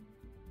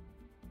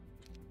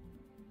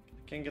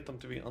 I can't get them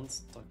to be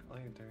unstuck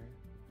either.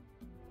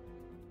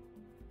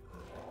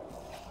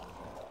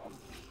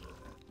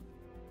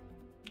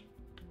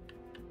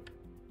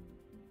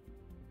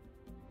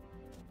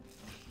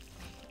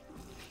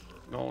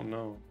 Oh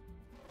no.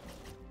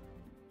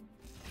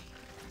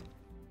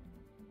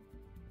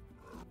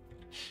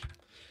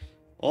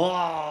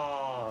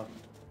 Oh!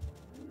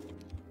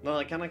 No,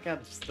 I kinda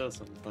can't still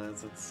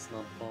sometimes, it's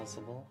not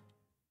possible.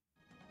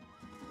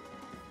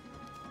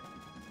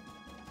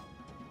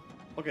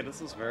 Okay,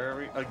 this is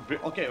very...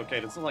 okay,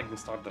 this is like the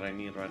start that I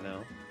need right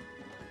now.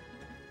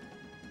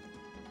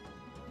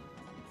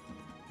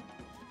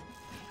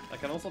 I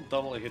can also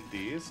double hit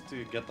these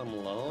to get them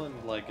low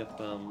and like get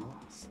them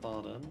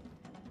started.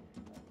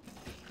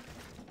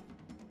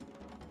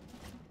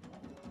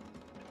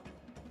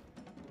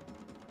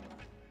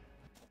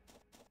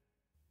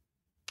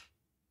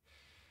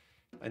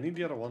 I need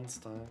the other one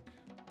stack.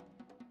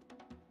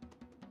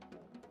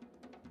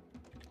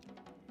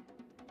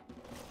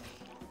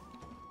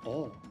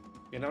 Oh,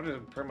 you know they're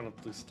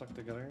permanently stuck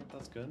together.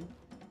 That's good.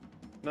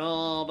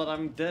 No, but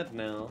I'm dead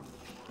now.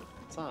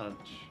 Touch.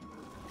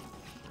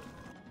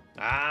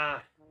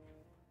 Ah!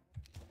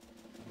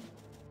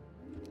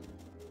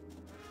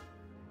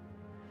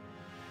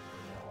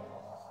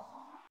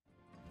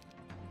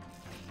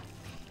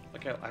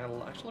 Okay,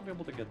 I'll actually be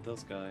able to get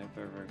this guy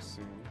very, very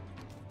soon.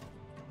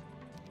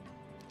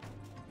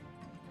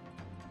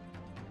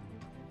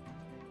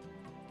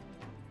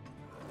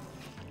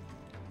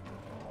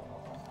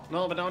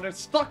 No, but now they're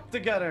stuck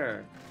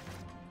together!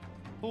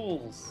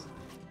 Fools.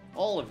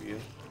 All of you.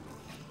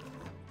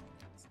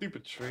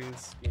 Stupid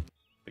trees.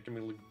 Making me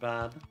look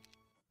bad.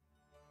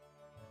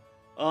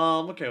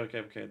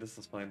 Okay. This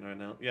is fine right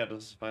now. Yeah,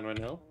 this is fine right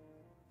now.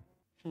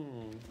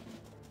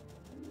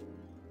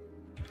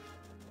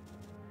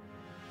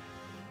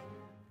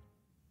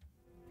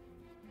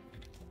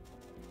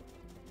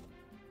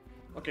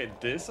 Okay,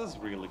 this is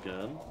really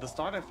good. The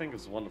start I think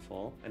is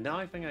wonderful. And now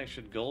I think I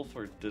should go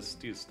for this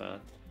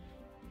 2-stat.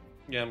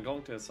 Yeah, I'm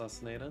going to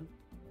assassinate it.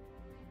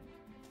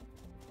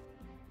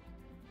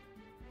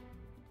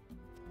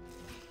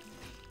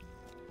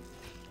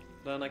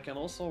 Then I can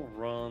also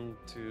run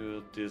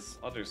to this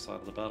other side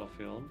of the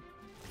battlefield.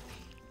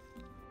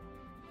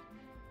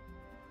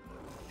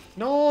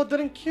 No, it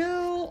didn't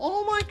kill!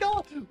 Oh my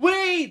god!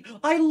 Wait!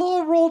 I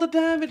low rolled the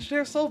damage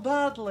there so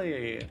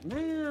badly!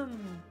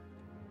 Man!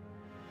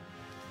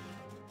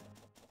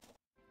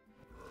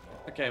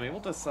 Okay, I'm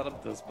able to set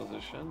up this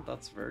position.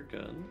 That's very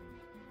good.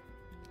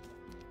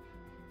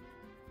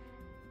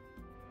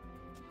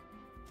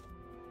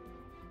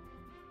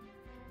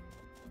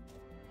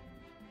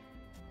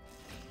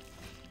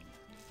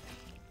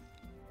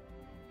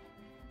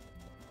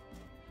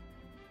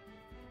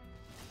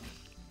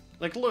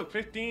 Like, look,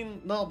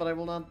 15... No, but I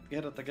will not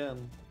get it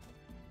again.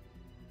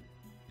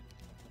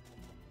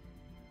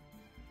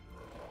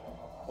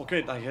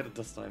 Okay, I hit it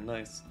this time.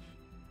 Nice.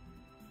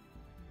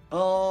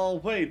 Oh,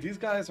 wait. These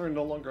guys are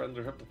no longer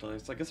under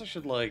hypnotized. I guess I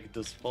should, like,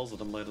 dispose of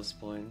them by this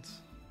point.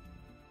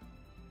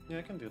 Yeah,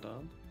 I can do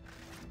that.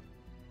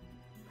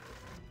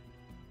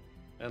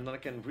 And then I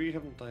can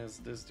re-hypnotize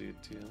this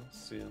dude, too,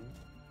 soon.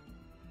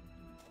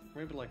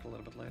 Maybe, like, a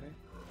little bit later.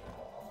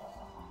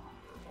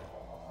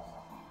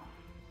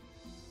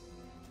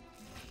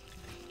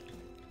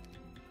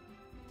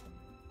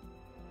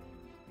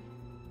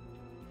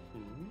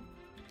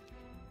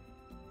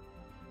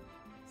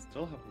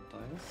 Still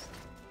hypnotized.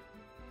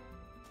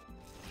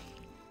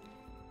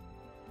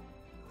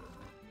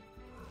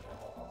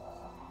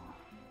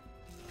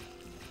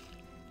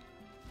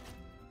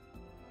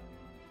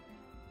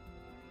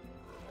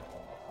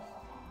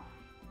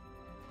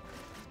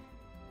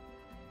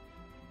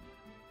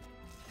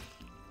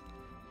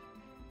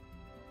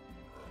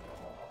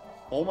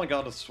 Oh my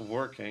god, it's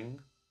working.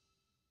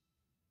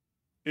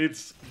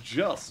 It's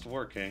just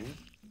working.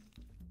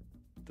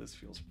 This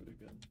feels pretty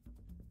good.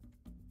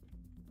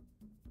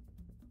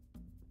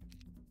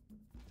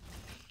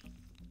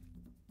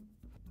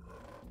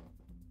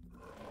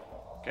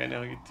 Okay,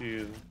 now you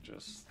do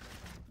just...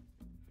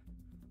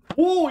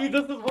 Oh,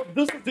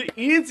 this is the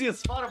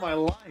easiest fight of my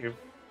life!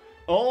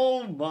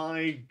 Oh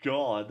my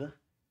god.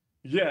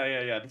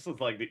 Yeah, this is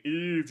like the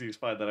easiest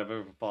fight that I've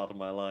ever fought in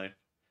my life.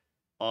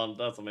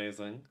 That's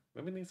amazing.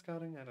 Maybe need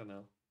scouting? I don't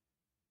know.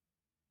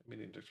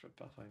 Maybe need district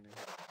pathfinding.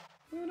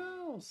 Who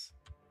knows?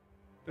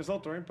 There's no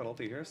terrain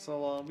penalty here,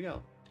 so yeah.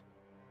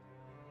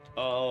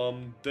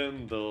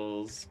 Then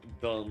those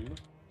done.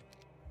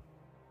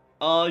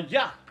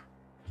 Yeah.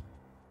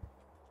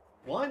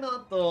 Why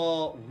not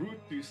the root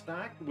 2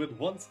 stack with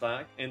 1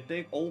 stack and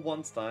take all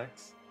 1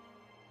 stacks?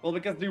 Well,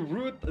 because the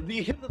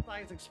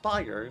hypnotize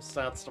expires,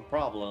 that's the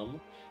problem.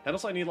 And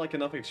also I need like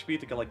enough HP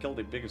to like kill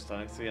the bigger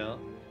stacks, yeah.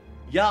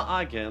 Yeah,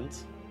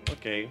 agent.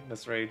 Okay,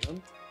 Mr.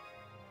 Agent.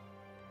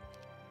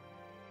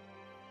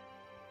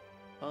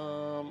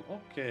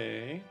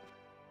 Okay.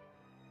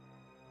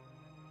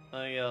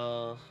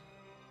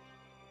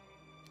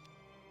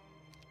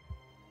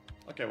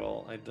 Okay,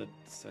 well, I did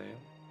say.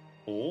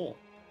 Oh.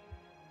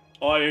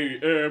 I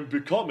am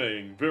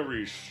becoming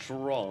very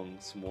strong,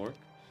 Smork.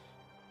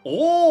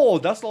 Oh,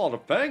 that's a lot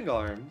of fang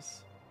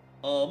arms.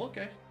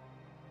 Okay.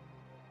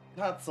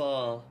 That's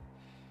a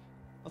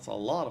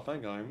lot of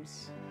fang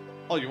arms.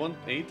 Oh, you want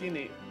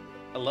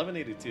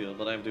 1182,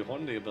 but I have the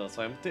Horned Abyss,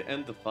 so I have to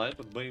end the fight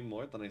with way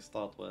more than I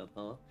start with,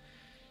 huh?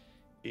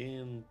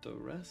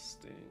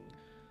 Interesting.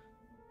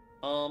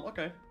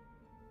 Okay.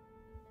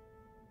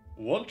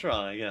 One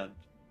try, yeah.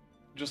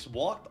 Just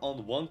walked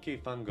on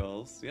 1k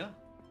fangos, yeah.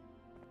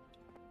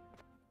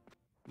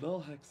 No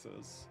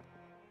hexes.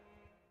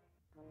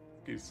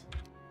 Excuse.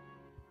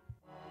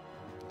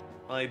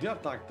 I do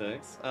have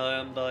tactics,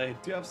 and I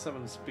do have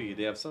 7 speed.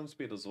 They have 7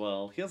 speed as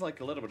well. He has like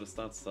a little bit of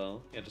stats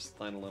though. Yeah, just a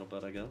tiny little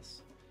bit, I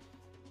guess.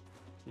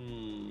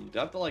 Do I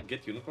have to like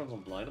get unicorns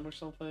and blind him or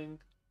something?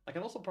 I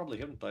can also probably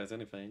hypnotize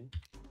anything.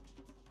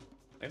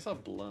 I guess I'll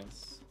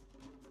bless.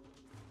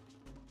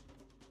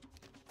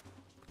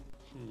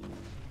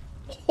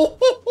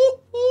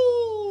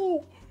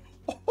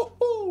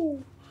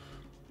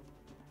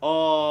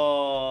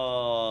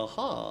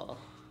 Huh.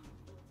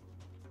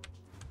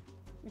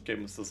 Okay,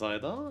 Mr.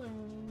 Zaida.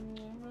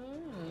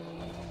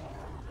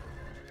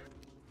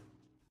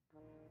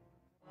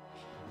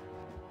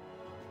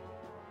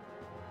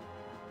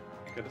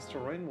 Okay, this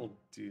terrain will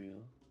do.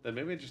 Then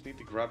maybe I just need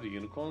to grab the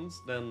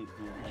unicorns. Then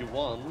you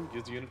won.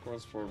 Use the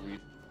unicorns for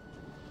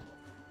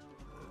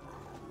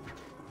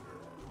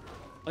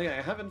Oh yeah,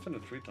 I have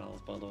infinite tree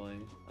tiles, by the way.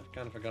 I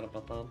kind of forgot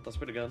about that. That's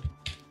pretty good.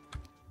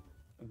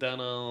 Then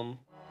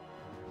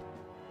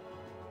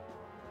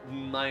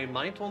I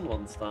might want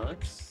 1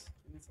 stacks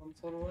in some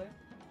sort of way.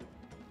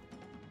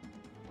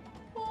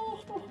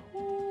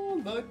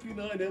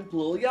 99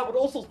 Implo. Yeah, but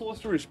also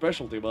sorcery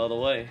specialty, by the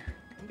way.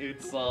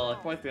 It's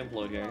quite the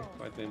Implo here.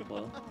 Quite the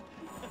Implo.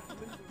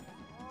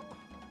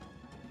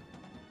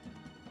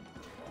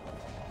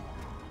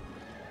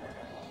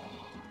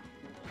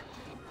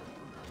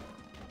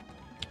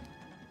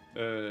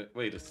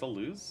 Wait, I still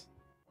lose?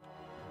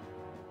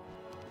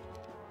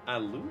 I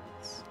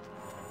lose?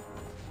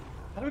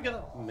 How do we get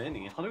that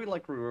many? How do we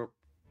like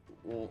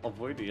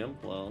avoid the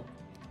Implo?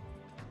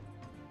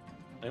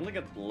 I only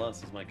get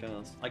bless as my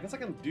cast. I guess I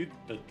can do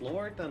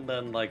Bitlord and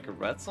then like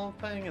red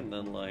something and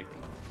then like...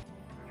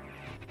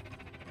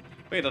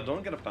 Wait, I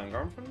don't get a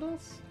Fangarm from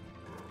this?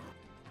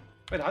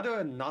 Wait, how do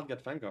I not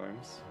get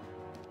Fangarms?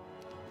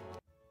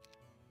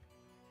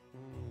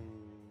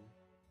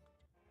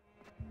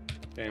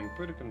 Okay, I'm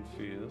pretty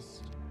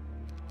confused.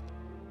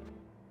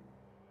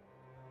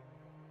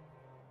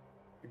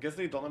 I guess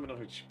they don't have enough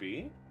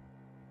HP?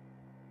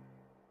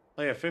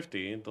 Oh yeah,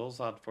 50. Those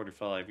had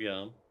 45,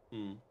 yeah.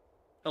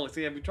 Alex,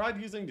 have you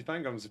tried using the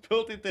Fangram's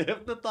ability to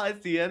hypnotize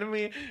the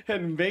enemy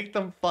and make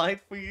them fight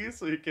for you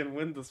so you can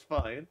win this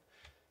fight?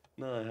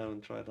 No, I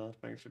haven't tried that.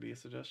 Thanks for the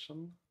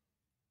suggestion.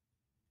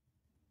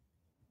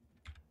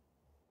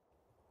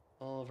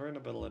 Oh,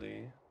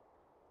 vulnerability.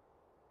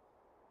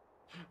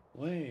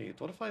 Wait,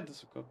 what if I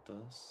disequip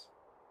this?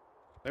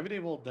 Maybe they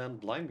will then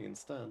blind me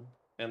instead,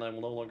 and I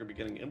will no longer be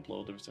getting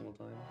implode every single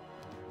time.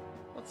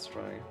 Let's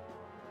try.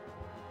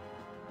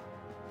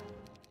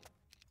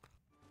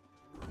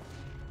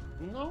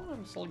 No,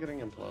 I'm still getting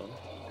implode.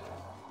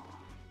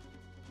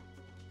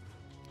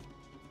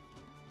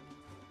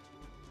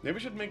 Maybe we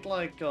should make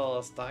like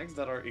stacks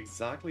that are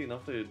exactly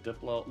enough to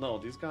diplo. No,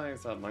 these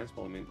guys have mind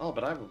spell. I mean, oh,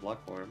 but I have a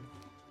black form.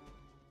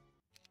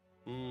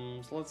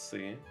 So let's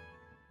see.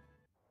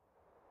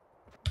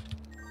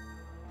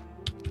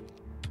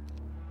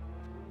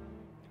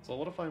 So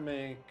what if I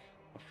make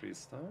a free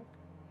stack?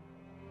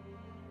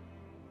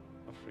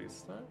 A free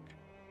stack?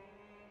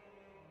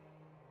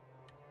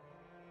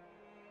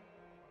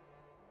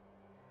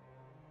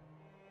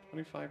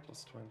 $25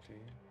 plus 20.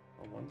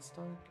 A 1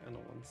 stack and a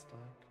 1 stack.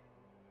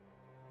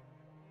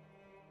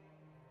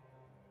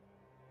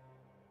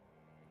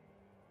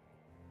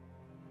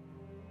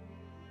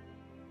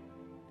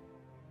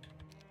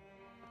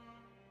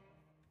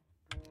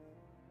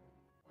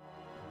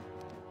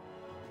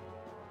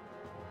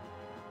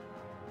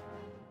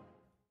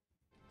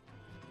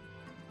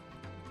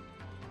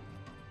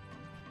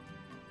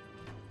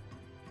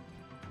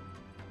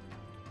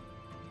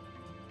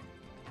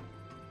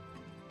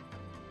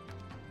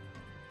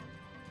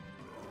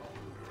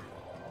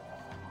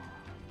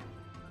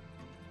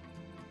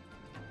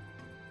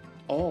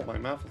 Oh, my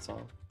math is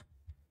off.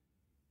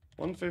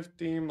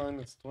 150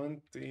 minus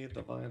 20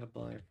 divided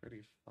by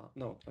 35.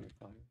 No,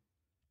 25.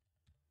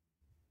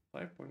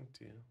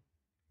 5.2.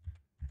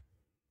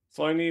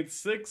 So I need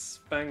 6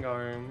 fang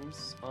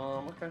arms.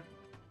 Okay.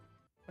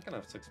 I can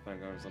have 6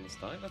 fang arms on the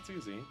stack. That's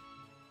easy.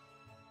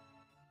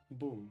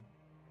 Boom.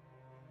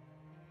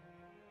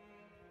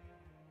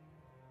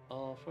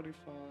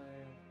 45.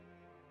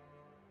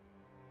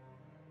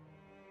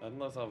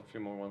 Unless I have a few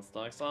more 1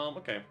 stacks.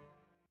 Okay.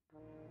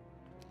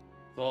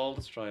 So I'll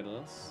just try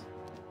this.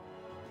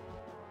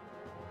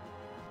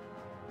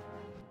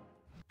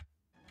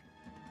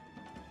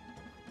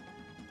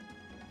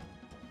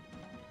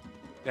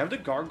 They have the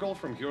gargoyle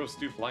from Heroes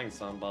 2 flying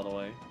sound, by the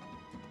way.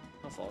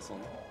 That's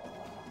awesome.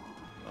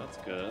 That's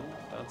good.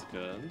 That's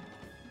good.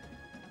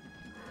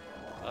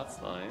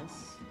 That's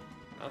nice.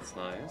 That's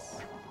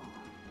nice.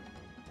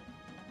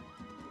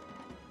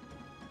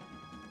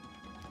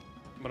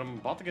 But I'm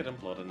about to get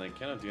imploded and I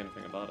cannot do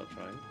anything about it,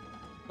 right?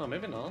 No,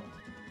 maybe not.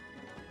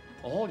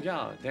 Oh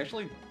yeah, they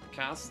actually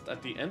cast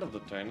at the end of the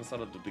turn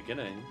instead of the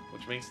beginning,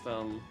 which makes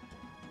them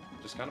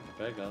just kind of a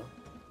bigger.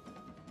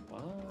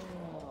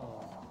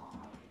 Wow.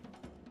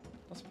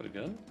 That's pretty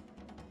good.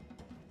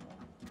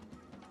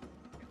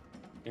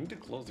 I need to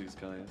close these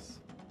guys.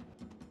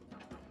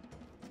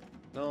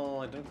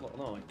 No, I didn't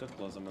no, I did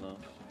close them enough.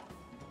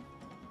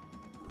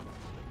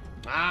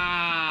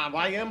 Ah,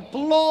 why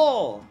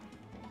implore?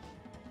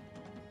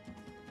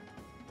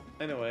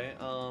 Anyway,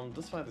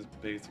 this fight is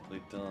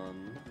basically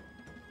done.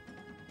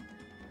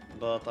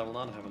 But I will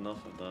not have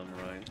enough of them,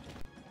 right?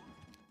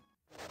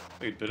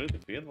 Wait, bitter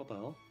defeat? What the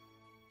hell?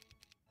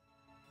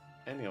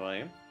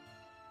 Anyway.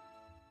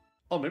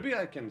 Oh, maybe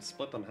I can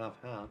split them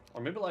half-half.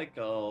 Or maybe like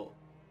a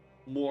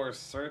more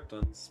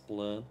certain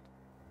split.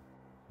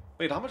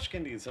 Wait, how much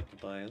can these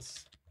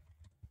hypnotize?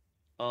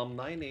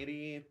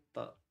 980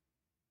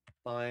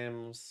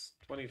 times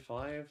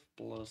 25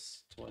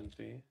 plus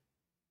 20.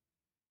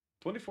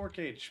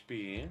 24k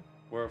HP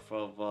worth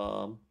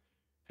of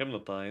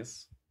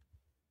hypnotize.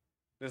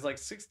 There's like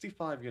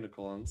 65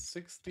 unicorns.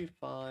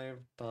 65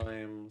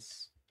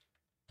 times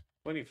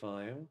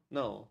 25.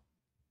 No.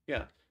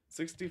 Yeah.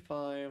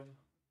 65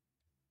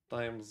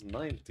 times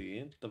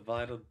 90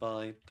 divided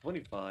by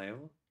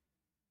 25.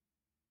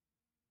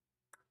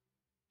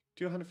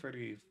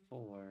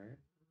 234.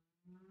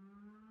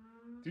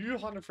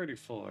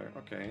 234.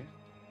 Okay.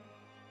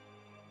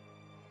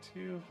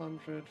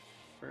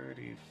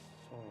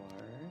 234.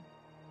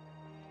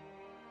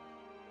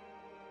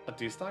 A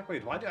T-stack?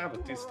 Wait, why do I have a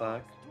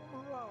T-stack?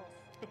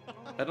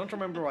 I don't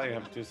remember why I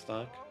have a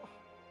T-stack.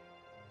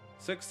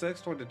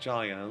 6-6 for the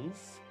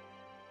Giants.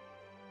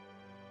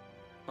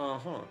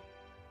 Uh-huh.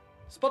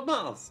 Spot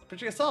Mars!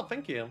 Appreciate yourself,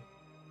 thank you.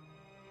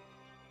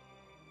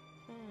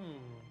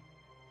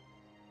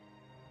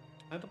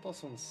 I had a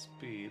plus 1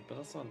 speed, but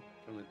that's not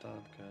really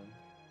that good.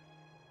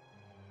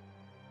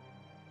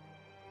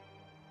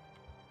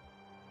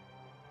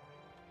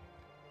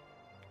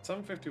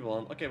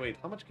 $751. Okay, wait,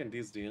 how much can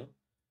these do?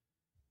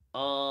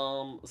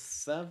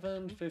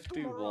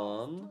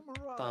 751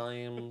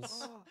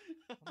 times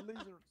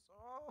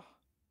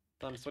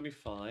times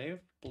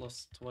 25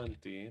 plus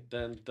 20,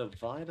 then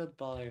divided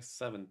by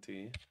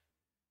 70.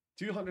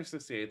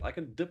 268. I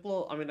can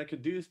I mean, I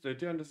could do the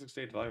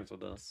 268 volumes with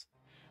this.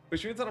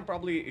 Which means that I'm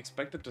probably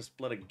expected to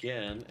split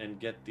again and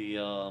get the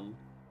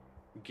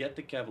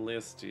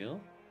Cavalier Steel.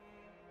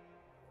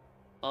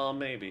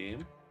 Maybe.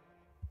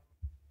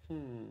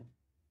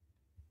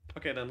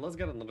 Okay, then let's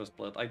get another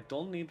split. I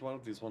don't need one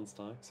of these one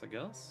stacks, I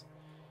guess.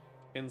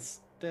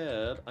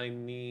 Instead, I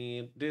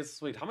need this.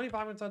 Wait, how many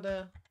violins are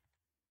there?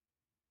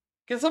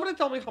 Can somebody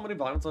tell me how many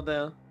violins are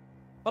there?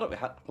 By the way,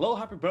 hello,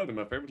 happy birthday,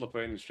 my favorite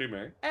Lithuanian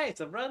streamer. Hey,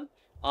 Simran.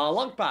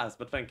 Long pass,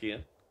 but thank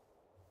you.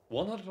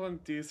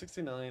 120,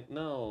 69,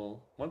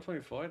 no.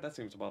 124, that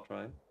seems about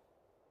right.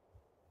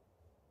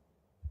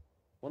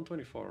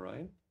 124,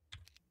 right?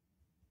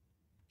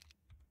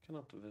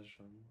 Cannot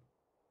division.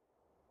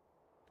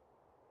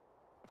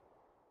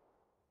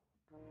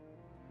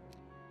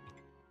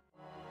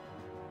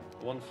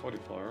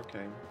 144,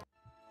 okay.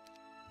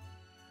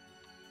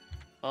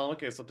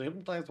 Okay, so to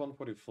hypnotize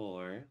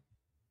 144,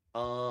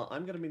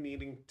 I'm gonna be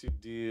needing to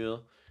do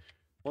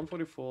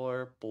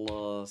 144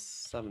 plus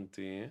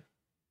 70.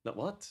 No,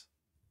 what?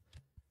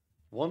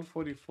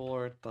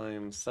 144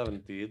 times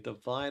 70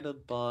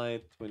 divided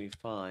by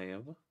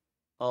 25.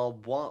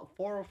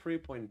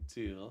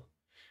 403.2.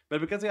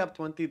 But because you have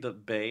 20 the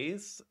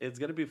base, it's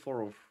gonna be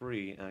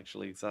 403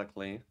 actually,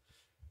 exactly.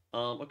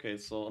 Okay,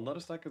 so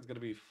another stack is gonna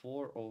be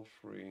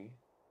 403.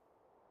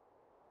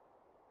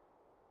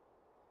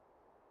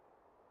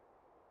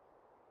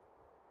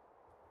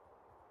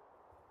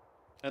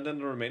 And then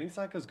the remaining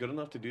stack is good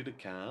enough to do the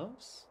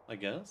calves? I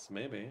guess,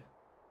 maybe.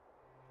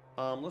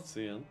 Let's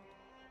see it.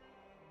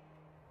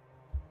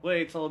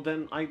 Wait, so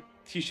then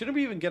he shouldn't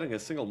be even getting a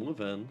single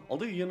move in. All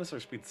the units are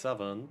speed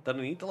 7. Then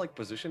I need to like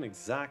position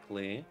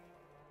exactly.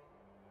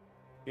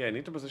 Yeah, I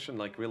need to position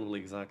like really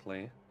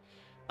exactly.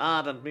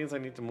 That means I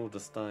need to move the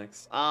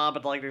stacks.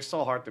 But like they're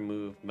so hard to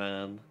move,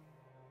 man.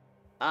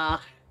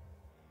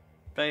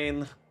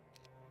 Pain.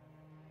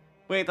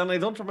 Wait, and I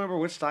don't remember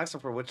which stacks are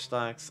for which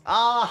stacks.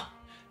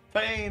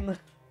 Pain.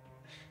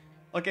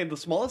 Okay, the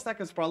smallest stack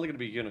is probably gonna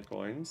be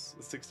unicorns,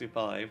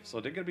 65,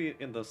 so they're gonna be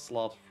in the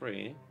slot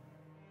 3.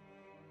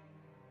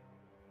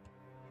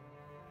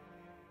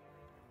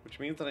 Which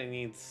means that I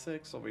need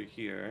 6 over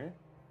here.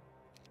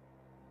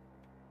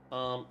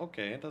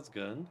 Okay, that's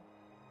good.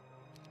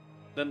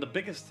 Then the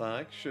biggest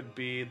stack should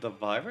be the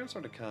Wyverns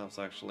or the Calves,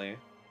 actually.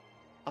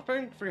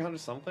 After 300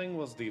 something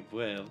was the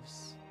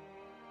Whivs.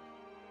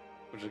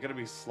 Which is gonna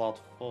be slot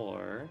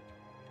 4.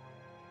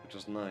 Which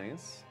is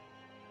nice.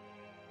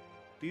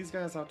 These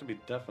guys have to be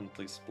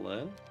definitely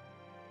split.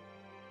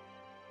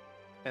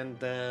 And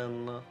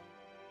then...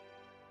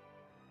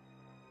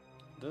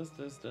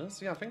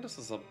 This. Yeah, I think this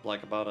is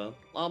like about it.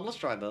 Let's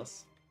try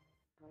this.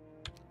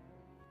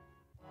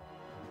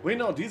 Wait,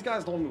 no, these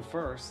guys don't move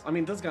first. I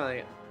mean, this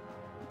guy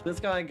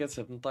gets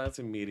hypnotized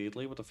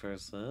immediately with the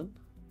first hit.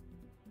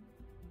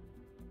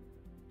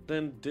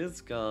 Then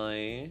this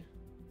guy,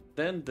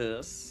 then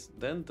this,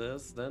 then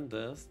this, then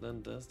this,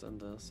 then this, then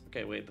this.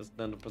 Okay, wait,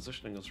 then the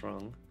positioning is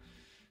wrong.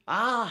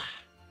 Ah!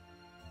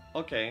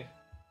 Okay.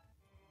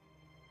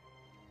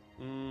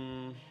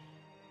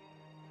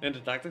 In the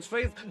tactics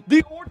phase,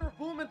 the order of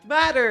movement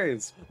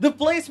matters! The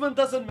placement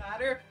doesn't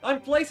matter!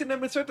 I'm placing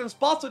them in certain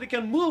spots so they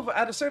can move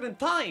at a certain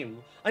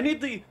time! I need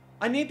the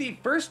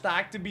first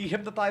stack to be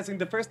hypnotizing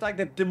the first stack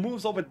that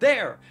moves over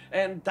there!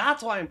 And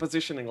that's why I'm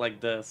positioning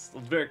like this,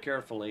 very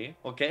carefully,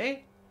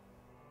 okay?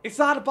 It's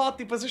not about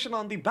the position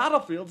on the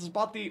battlefield, it's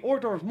about the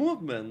order of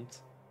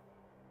movement.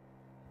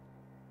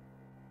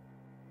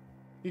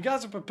 You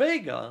guys are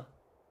Papega!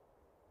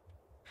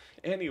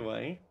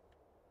 Anyway.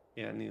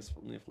 Yeah, knee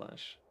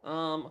flash.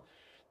 I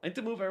need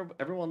to move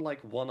everyone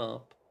like one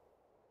up.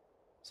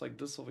 It's like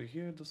this over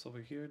here, this over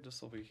here,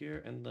 this over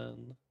here, and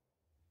then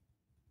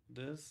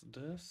this,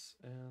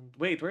 and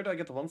wait, where do I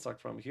get the one stack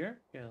from? Here?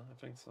 Yeah, I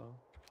think so.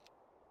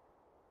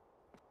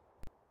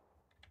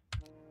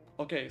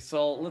 Okay,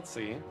 so let's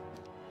see.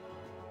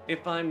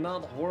 If I'm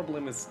not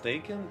horribly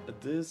mistaken,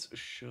 this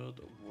should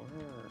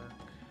work.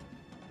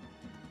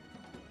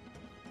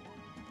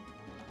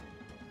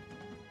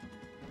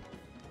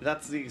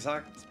 That's the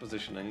exact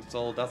positioning.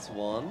 So that's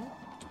 1.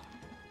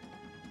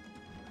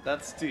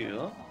 That's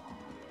 2.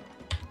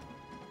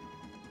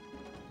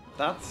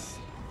 That's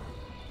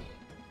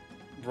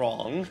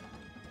wrong.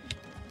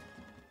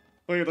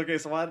 Wait, okay,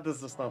 so why does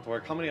this not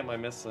work? How many am I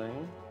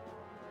missing?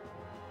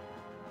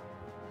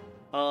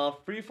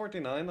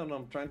 349, and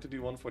I'm trying to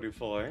do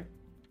 144.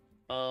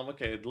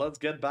 Okay, let's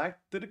get back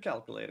to the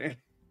calculator.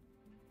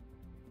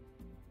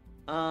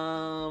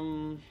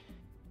 Damn.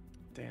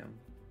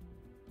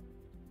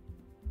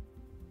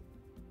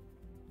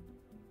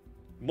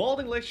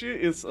 Molding lecture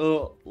is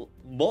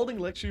molding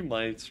lecture.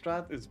 My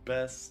strat is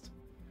best.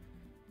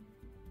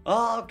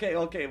 Okay,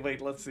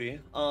 wait, let's see.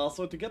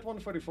 So to get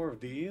 144 of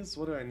these,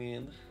 what do I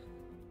need?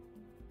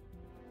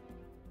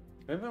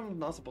 Maybe I'm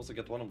not supposed to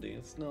get one of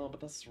these. No,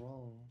 but that's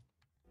wrong.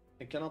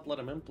 I cannot let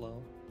him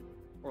implode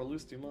or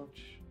lose too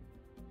much.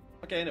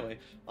 Okay, anyway,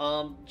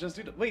 just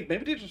do the wait.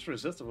 Maybe they just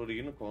resisted with the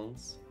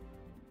unicorns.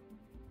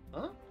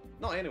 Huh?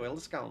 No, anyway,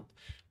 let's count.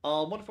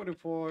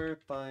 144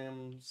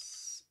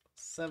 times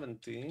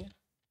 70.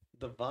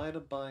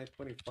 Divided by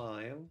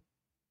 25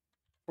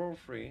 for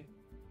free.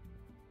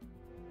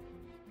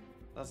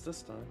 That's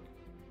this time.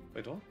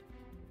 Wait, what?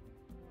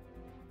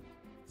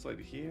 So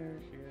here.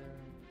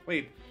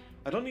 Wait,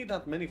 I don't need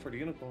that many for the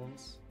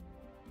unicorns.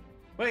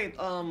 Wait,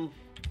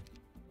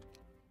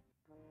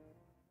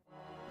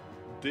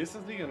 this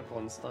is the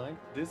unicorn stack.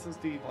 This is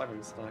the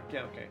vibrant stack.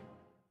 Yeah, okay.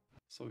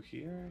 So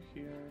here.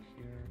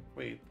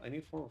 Wait, I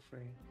need 4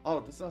 free.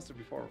 Oh, this has to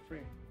be 4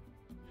 free.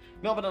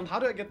 No, but then how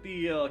do I get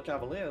the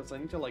Cavaliers? I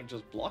need to like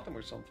just block them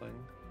or something.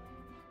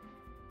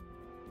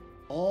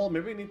 Oh,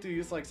 maybe I need to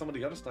use like some of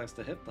the other stacks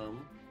to hit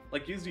them.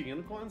 Like use the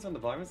unicorns and the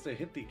violence to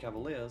hit the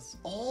Cavaliers.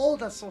 Oh,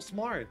 that's so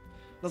smart.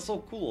 That's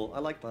so cool. I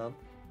like that.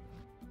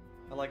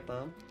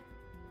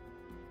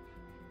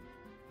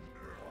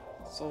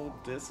 So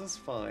this is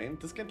fine.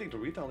 This can take the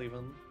retail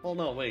even. Well,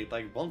 no, wait.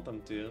 I want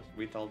them to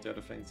retail the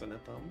other things and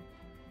hit them.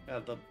 Yeah,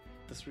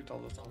 this retail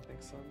does not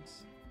make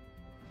sense.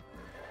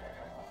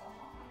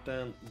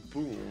 Then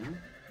boom.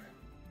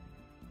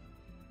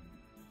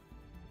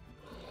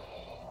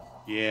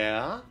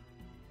 Yeah.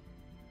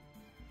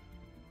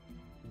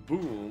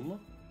 Boom.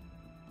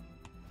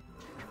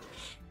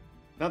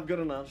 Not good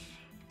enough.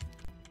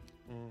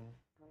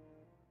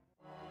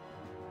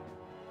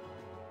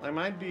 I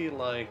might be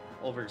like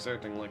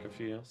overexerting like a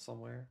few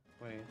somewhere.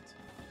 Wait.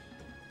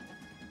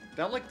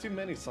 There are like too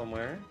many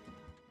somewhere.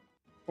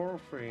 4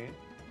 free.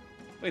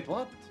 Wait,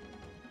 what?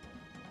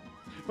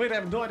 Wait, I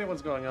have no idea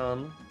what's going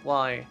on.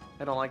 Why?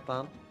 I don't like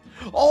that.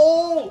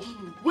 Oh!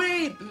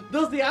 Wait!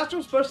 Does the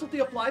Astro specialty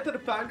apply to the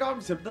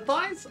Fangarm's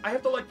Hypnotize? I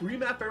have to like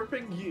remap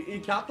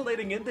everything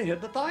calculating in the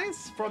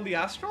Hypnotize from the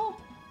Astro?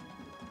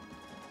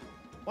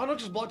 Why not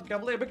just block the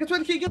Cavalier? Because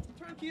when he gets the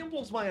turn, he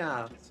impulses my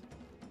ass.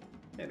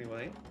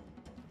 Anyway.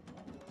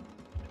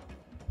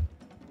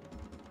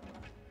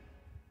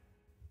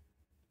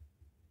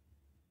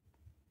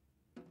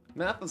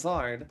 Math is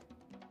hard.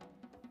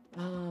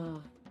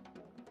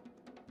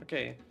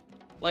 Okay.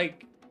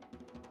 Like,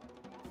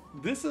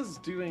 this is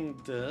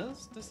doing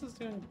this. This is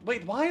doing...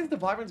 Wait, why is the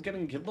Vibrance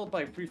getting killed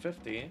by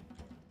 350?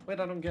 Wait,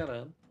 I don't get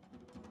it.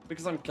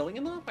 Because I'm killing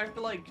enough? I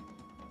feel like...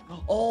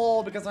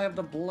 Oh, because I have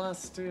the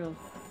Bless, too.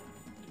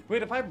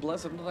 Wait, if I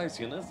Bless Hypnotize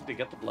units, do they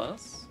get the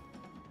Bless?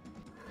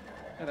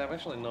 I have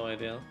actually no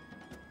idea.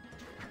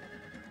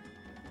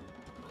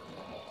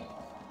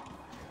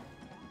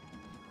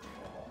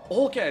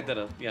 Okay, I did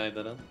it. Yeah, I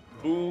did it.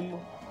 Boom.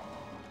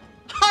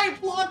 I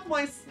blocked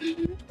my...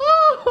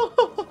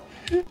 Oh!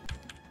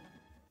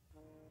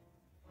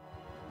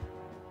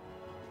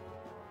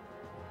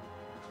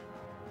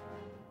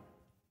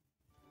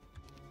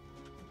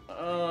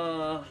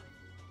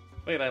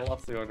 Wait, I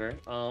lost the order.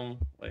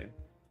 Wait.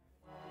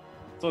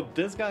 So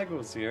this guy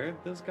goes here,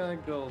 this guy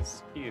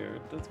goes here,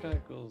 this guy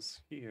goes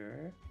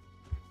here.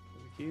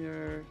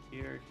 Here,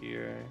 here,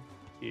 here,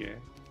 here.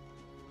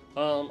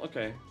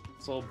 Okay.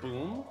 So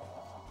boom.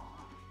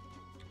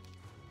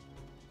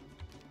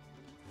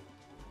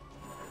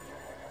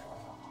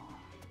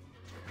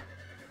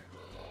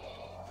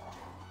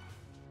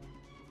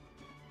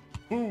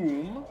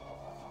 Boom.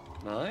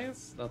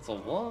 Nice. That's a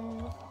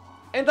 1.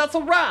 And that's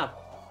a wrap!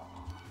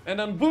 And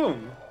then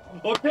boom.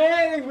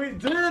 Okay, we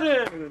did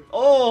it!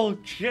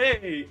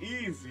 Okay,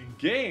 easy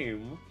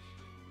game.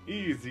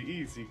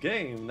 Easy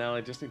game. Now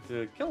I just need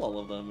to kill all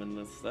of them, and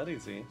it's that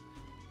easy.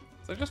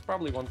 So I just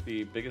probably want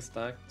the biggest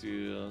stack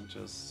to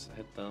just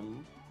hit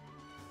them.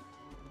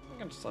 I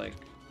can just like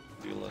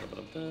do a little bit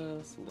of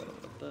this, a little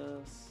bit of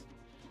this.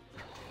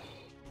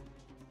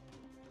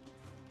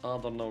 I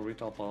don't know,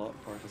 retail part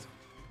is...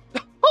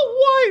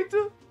 Oh,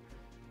 why?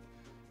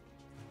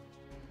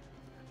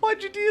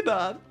 Why'd you do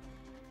that?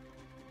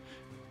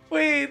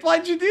 Wait,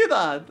 why'd you do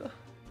that?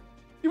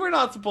 You were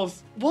not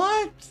supposed...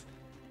 What?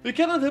 You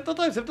cannot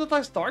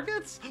hypnotize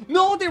targets?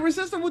 No, they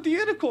resisted with the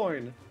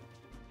unicorn.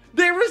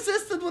 They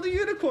resisted with the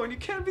unicorn. You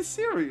can't be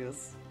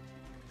serious.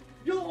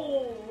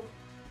 Yo.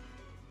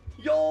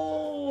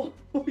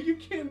 You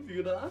can't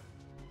do that.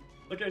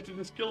 Okay, I should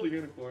just kill the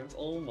unicorns.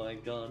 Oh my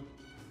god.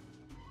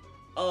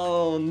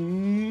 Oh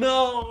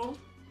no.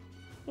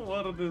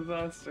 What a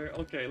disaster.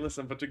 Okay,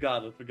 listen, but we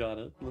got it.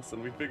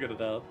 Listen, we figured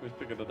it out.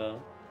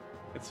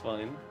 It's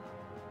fine.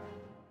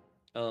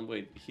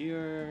 Wait,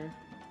 here.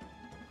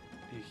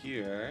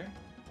 Here.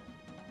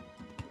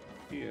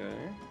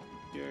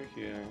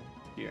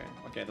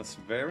 Okay, that's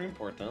very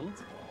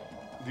important.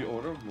 The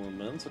order of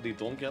movement, so they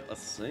don't get a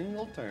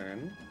single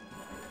turn.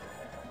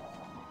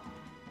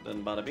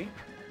 Then bada bing.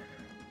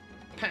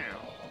 Pow!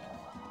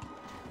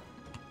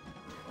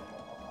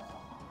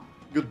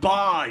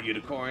 Goodbye,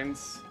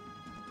 unicorns!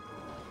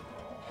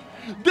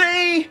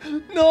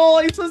 No,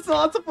 I was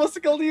not supposed to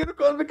kill the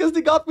unicorn because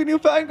they got me new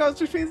fangards,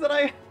 which means that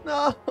I...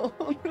 No!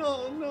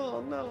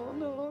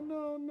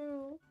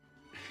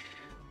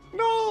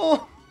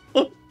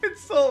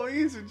 It's so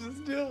easy,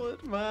 just do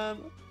it, man.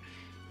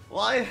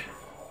 Why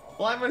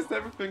must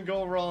everything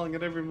go wrong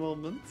at every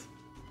moment?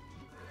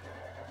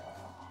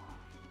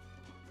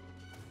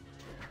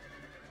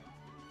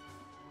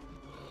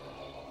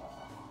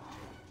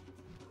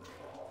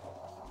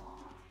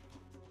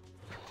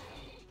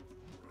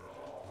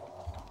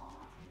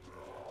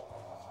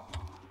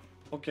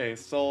 Okay,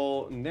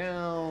 so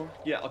now...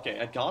 Yeah, okay,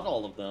 I got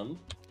all of them.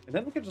 And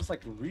then we can just,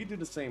 like, redo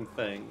the same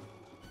thing.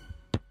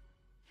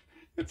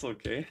 It's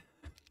okay.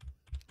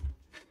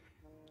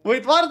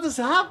 Wait, why did this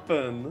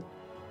happen?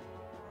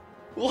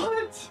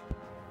 What?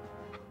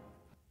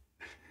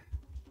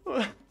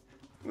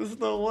 There's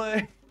no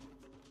way.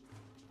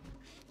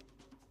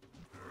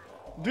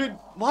 Dude,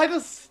 why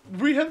does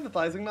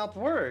re-hypnotizing not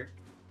work?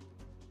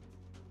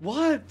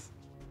 What?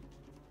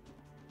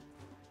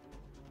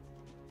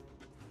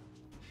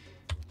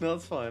 No,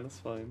 it's fine.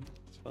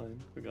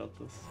 We got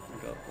this.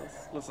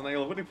 Listen, I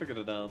already figured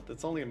it out.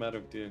 It's only a matter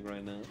of doing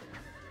right now.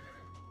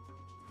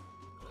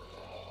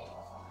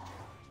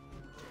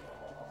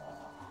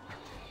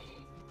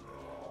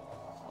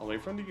 Away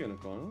from the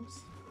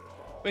unicorns.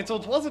 Wait, so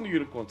it wasn't the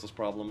unicorns'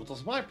 problem, it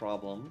was my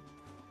problem.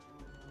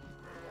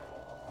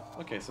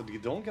 Okay, so you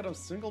don't get a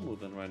single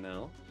move in right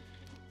now.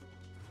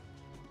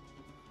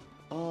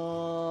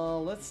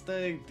 Let's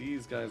take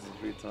these guys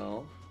as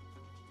retail.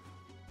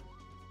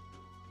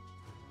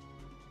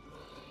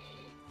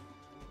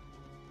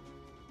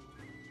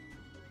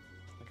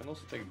 I can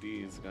also take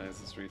these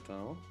guys as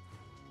retail.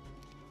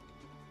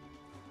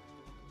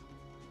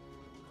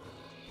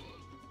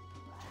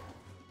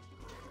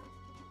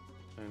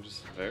 And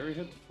just very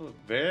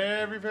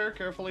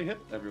carefully hit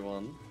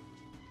everyone.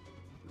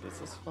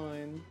 This is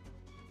fine.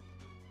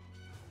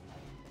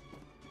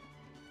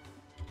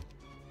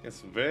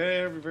 Yes,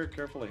 very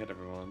carefully hit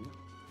everyone.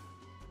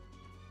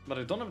 But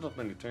I don't have that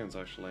many turns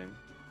actually.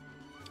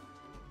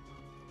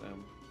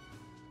 Damn.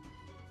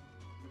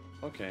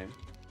 Okay.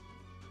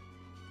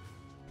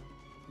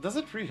 Does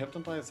it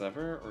re-hypnotize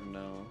ever or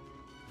no?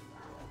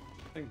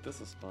 I think this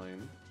is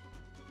fine.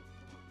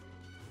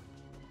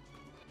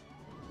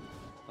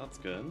 That's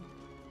good.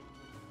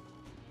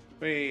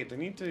 Wait, I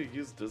need to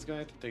use this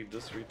guy to take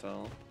this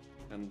retail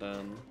and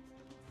then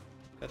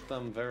hit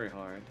them very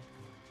hard.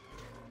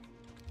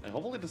 And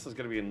hopefully this is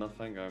gonna be enough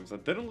fangarms. I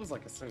didn't lose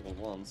like a single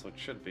one, so it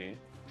should be.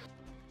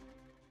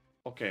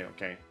 Okay,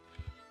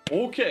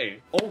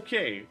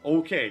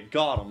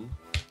 got him.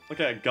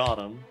 Okay, I got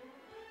him.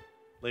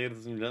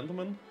 Ladies and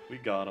gentlemen, we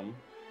got him.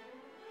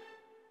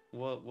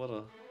 What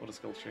a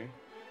skill tree.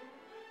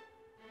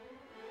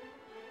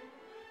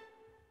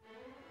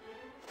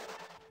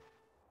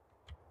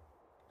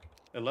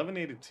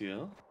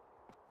 $11.82.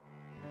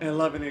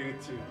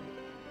 $11.82.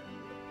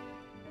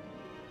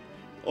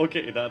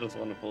 Okay, that is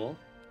wonderful.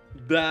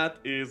 That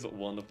is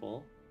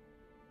wonderful.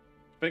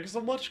 Thank you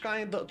so much,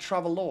 kind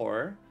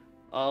traveler.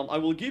 I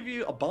will give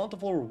you a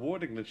bountiful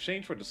reward in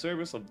exchange for the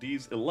service of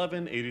these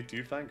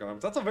 1182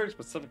 fangarms. That's a very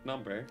specific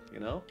number, you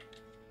know?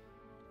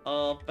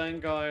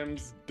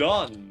 Fangarms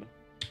done.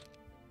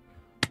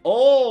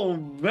 Oh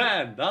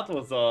man, that's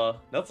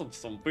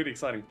some pretty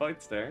exciting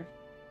fights there.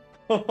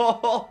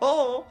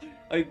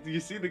 You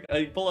see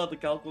I pull out the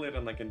calculator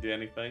and I can do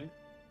anything.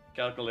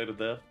 Calculator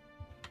death.